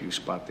flat if you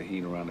spot the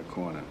heat around the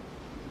corner.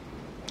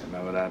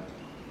 Remember that?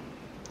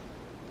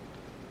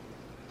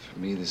 For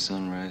me, the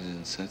sun rises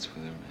and sets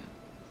with her, man.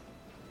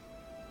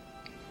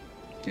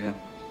 Yeah?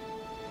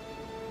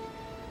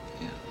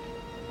 Yeah.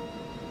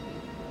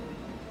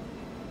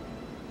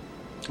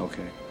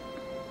 Okay.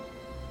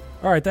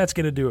 All right, that's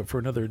going to do it for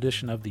another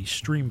edition of the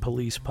Stream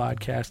Police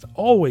podcast.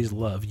 Always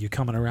love you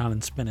coming around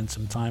and spending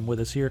some time with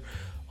us here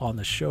on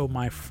the show,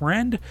 my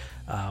friend.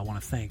 I want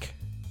to thank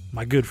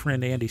my good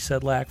friend Andy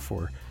Sedlak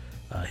for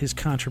his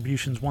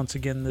contributions once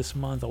again this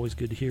month. Always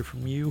good to hear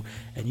from you.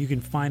 And you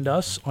can find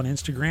us on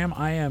Instagram.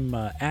 I am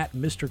at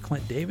Mr.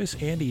 Clint Davis.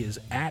 Andy is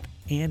at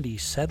Andy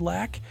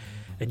Sedlak.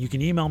 And you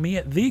can email me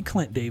at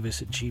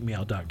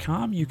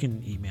theclintdavis@gmail.com. You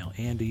can email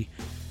Andy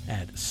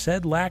at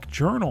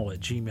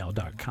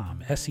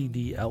sedlakjournal@gmail.com.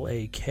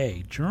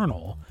 SEDLAK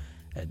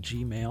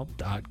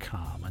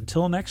journal@gmail.com.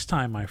 Until next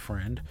time, my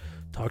friend,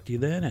 talk to you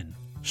then and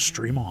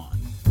stream on.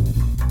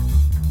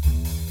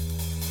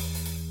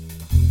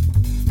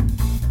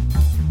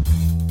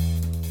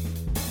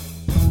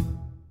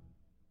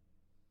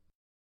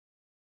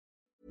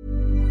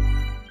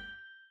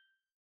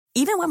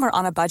 Even when we're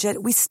on a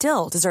budget, we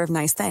still deserve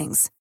nice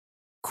things.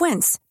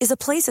 Quince is a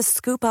place to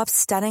scoop up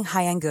stunning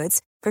high-end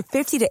goods for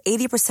 50 to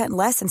 80%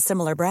 less than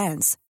similar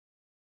brands.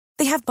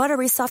 They have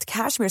buttery soft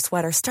cashmere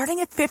sweaters starting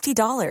at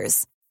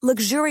 $50,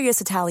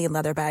 luxurious Italian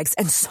leather bags,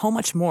 and so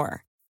much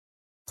more.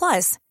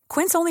 Plus,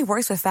 Quince only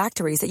works with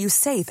factories that use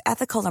safe,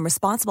 ethical, and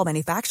responsible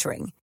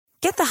manufacturing.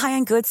 Get the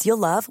high-end goods you'll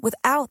love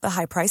without the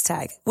high price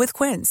tag with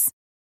Quince.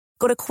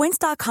 Go to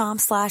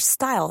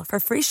quince.com/style for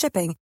free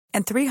shipping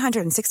and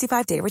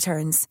 365-day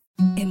returns.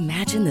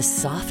 Imagine the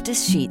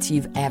softest sheets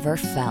you've ever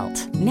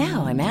felt.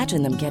 Now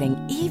imagine them getting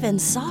even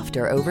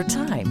softer over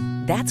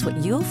time. That's what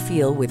you'll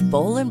feel with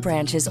Boll &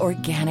 Branch's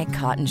organic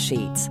cotton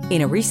sheets.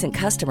 In a recent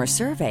customer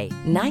survey,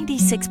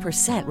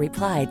 96%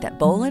 replied that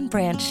Boll &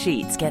 Branch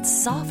sheets get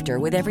softer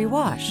with every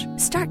wash.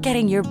 Start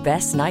getting your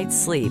best night's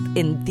sleep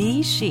in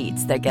these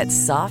sheets that get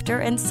softer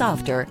and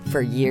softer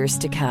for years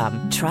to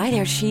come. Try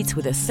their sheets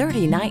with a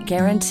 30-night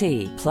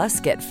guarantee. Plus,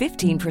 get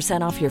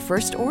 15% off your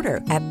first order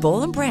at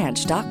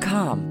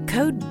bollandbranch.com.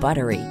 Code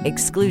BUTTERY.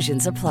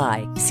 Exclusions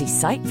apply. See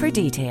site for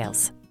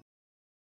details.